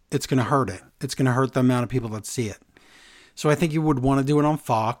it's going to hurt it. It's going to hurt the amount of people that see it. So I think you would want to do it on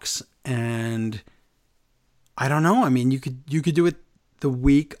Fox, and I don't know. I mean, you could do it the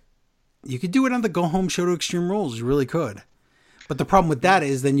week. You could do it on the Go Home Show to Extreme Rules. You really could. But the problem with that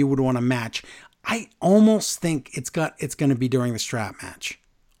is then you would want to match. I almost think it's going to be during the strap match.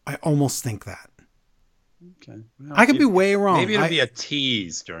 I almost think that. Okay. Well, I could be way wrong. Maybe it'll be a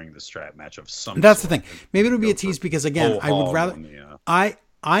tease during the strap match of some That's sort. the thing. Maybe it'll be a tease because, again, I would rather...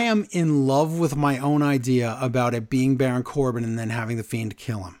 I am in love with my own idea about it being Baron Corbin and then having the Fiend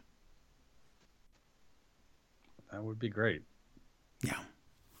kill him. That would be great. Yeah.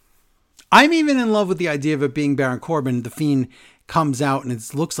 I'm even in love with the idea of it being Baron Corbin. The Fiend comes out and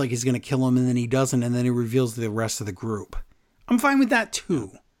it looks like he's going to kill him and then he doesn't and then he reveals the rest of the group. I'm fine with that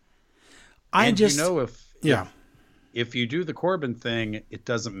too. If you do the Corbin thing, it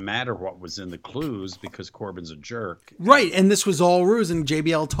doesn't matter what was in the clues because Corbin's a jerk. Right, and this was all ruse, and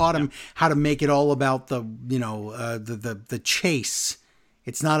JBL taught him how to make it all about the chase.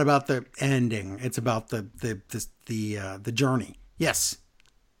 It's not about the ending. It's about the journey. Yes.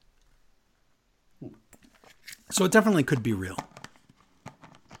 So it definitely could be real.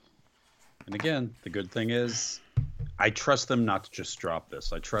 And again, the good thing is I trust them not to just drop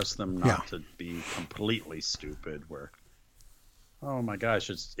this. I trust them not to be completely stupid where, oh my gosh,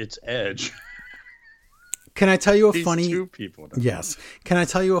 it's Edge. Can I tell you a These funny... two people. Yes. Can I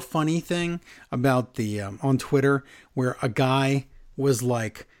tell you a funny thing about the on Twitter where a guy was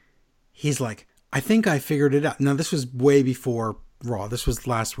like, he's like, I think I figured it out. Now, this was way before Raw. This was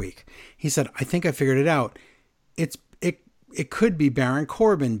last week. He said, I think I figured it out. It could be Baron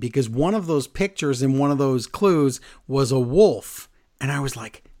Corbin because one of those pictures in one of those clues was a wolf. And I was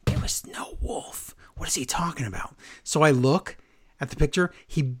like, there was no wolf. What is he talking about? So I look at the picture.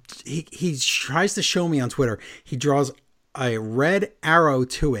 He tries to show me on Twitter. He draws a red arrow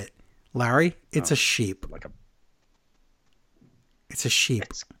to it. Larry, it's a sheep. It's a sheep.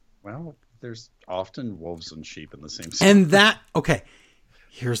 Well, there's often wolves and sheep in the same spot. And that, okay,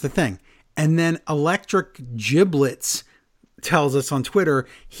 here's the thing. And then Electric Giblets tells us on Twitter,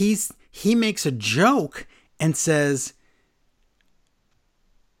 he makes a joke and says,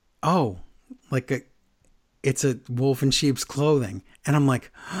 oh, it's a wolf in sheep's clothing. And I'm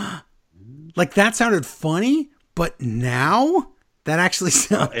like, like that sounded funny, but now that actually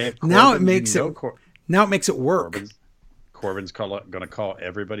sounds, now it makes it work. Corbin's going to call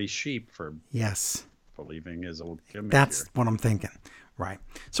everybody sheep for yes believing his old gimmick. That's what I'm thinking. Right.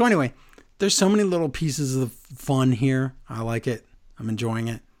 So anyway, there's so many little pieces of fun here. I like it. I'm enjoying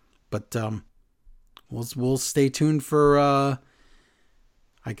it. But we'll stay tuned for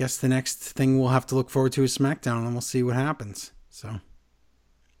I guess the next thing we'll have to look forward to is SmackDown, and we'll see what happens. So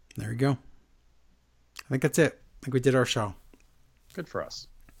there you go. think that's it. I think we did our show. Good for us.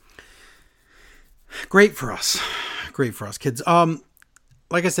 Great for us. Great for us, kids.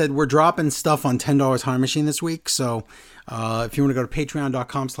 Like I said, we're dropping stuff on $10 High Machine this week. So if you want to go to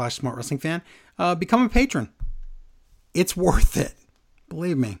patreon.com/smartwrestlingfan, become a patron. It's worth it.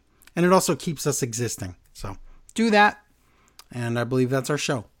 Believe me. And it also keeps us existing. So do that. And I believe that's our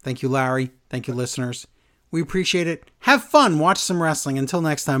show. Thank you, Larry. Thank you, listeners. We appreciate it. Have fun. Watch some wrestling. Until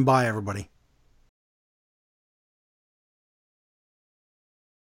next time, bye, everybody.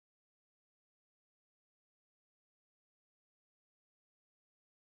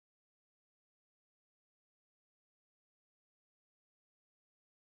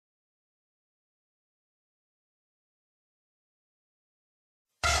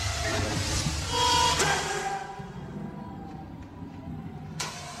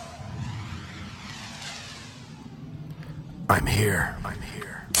 I'm here.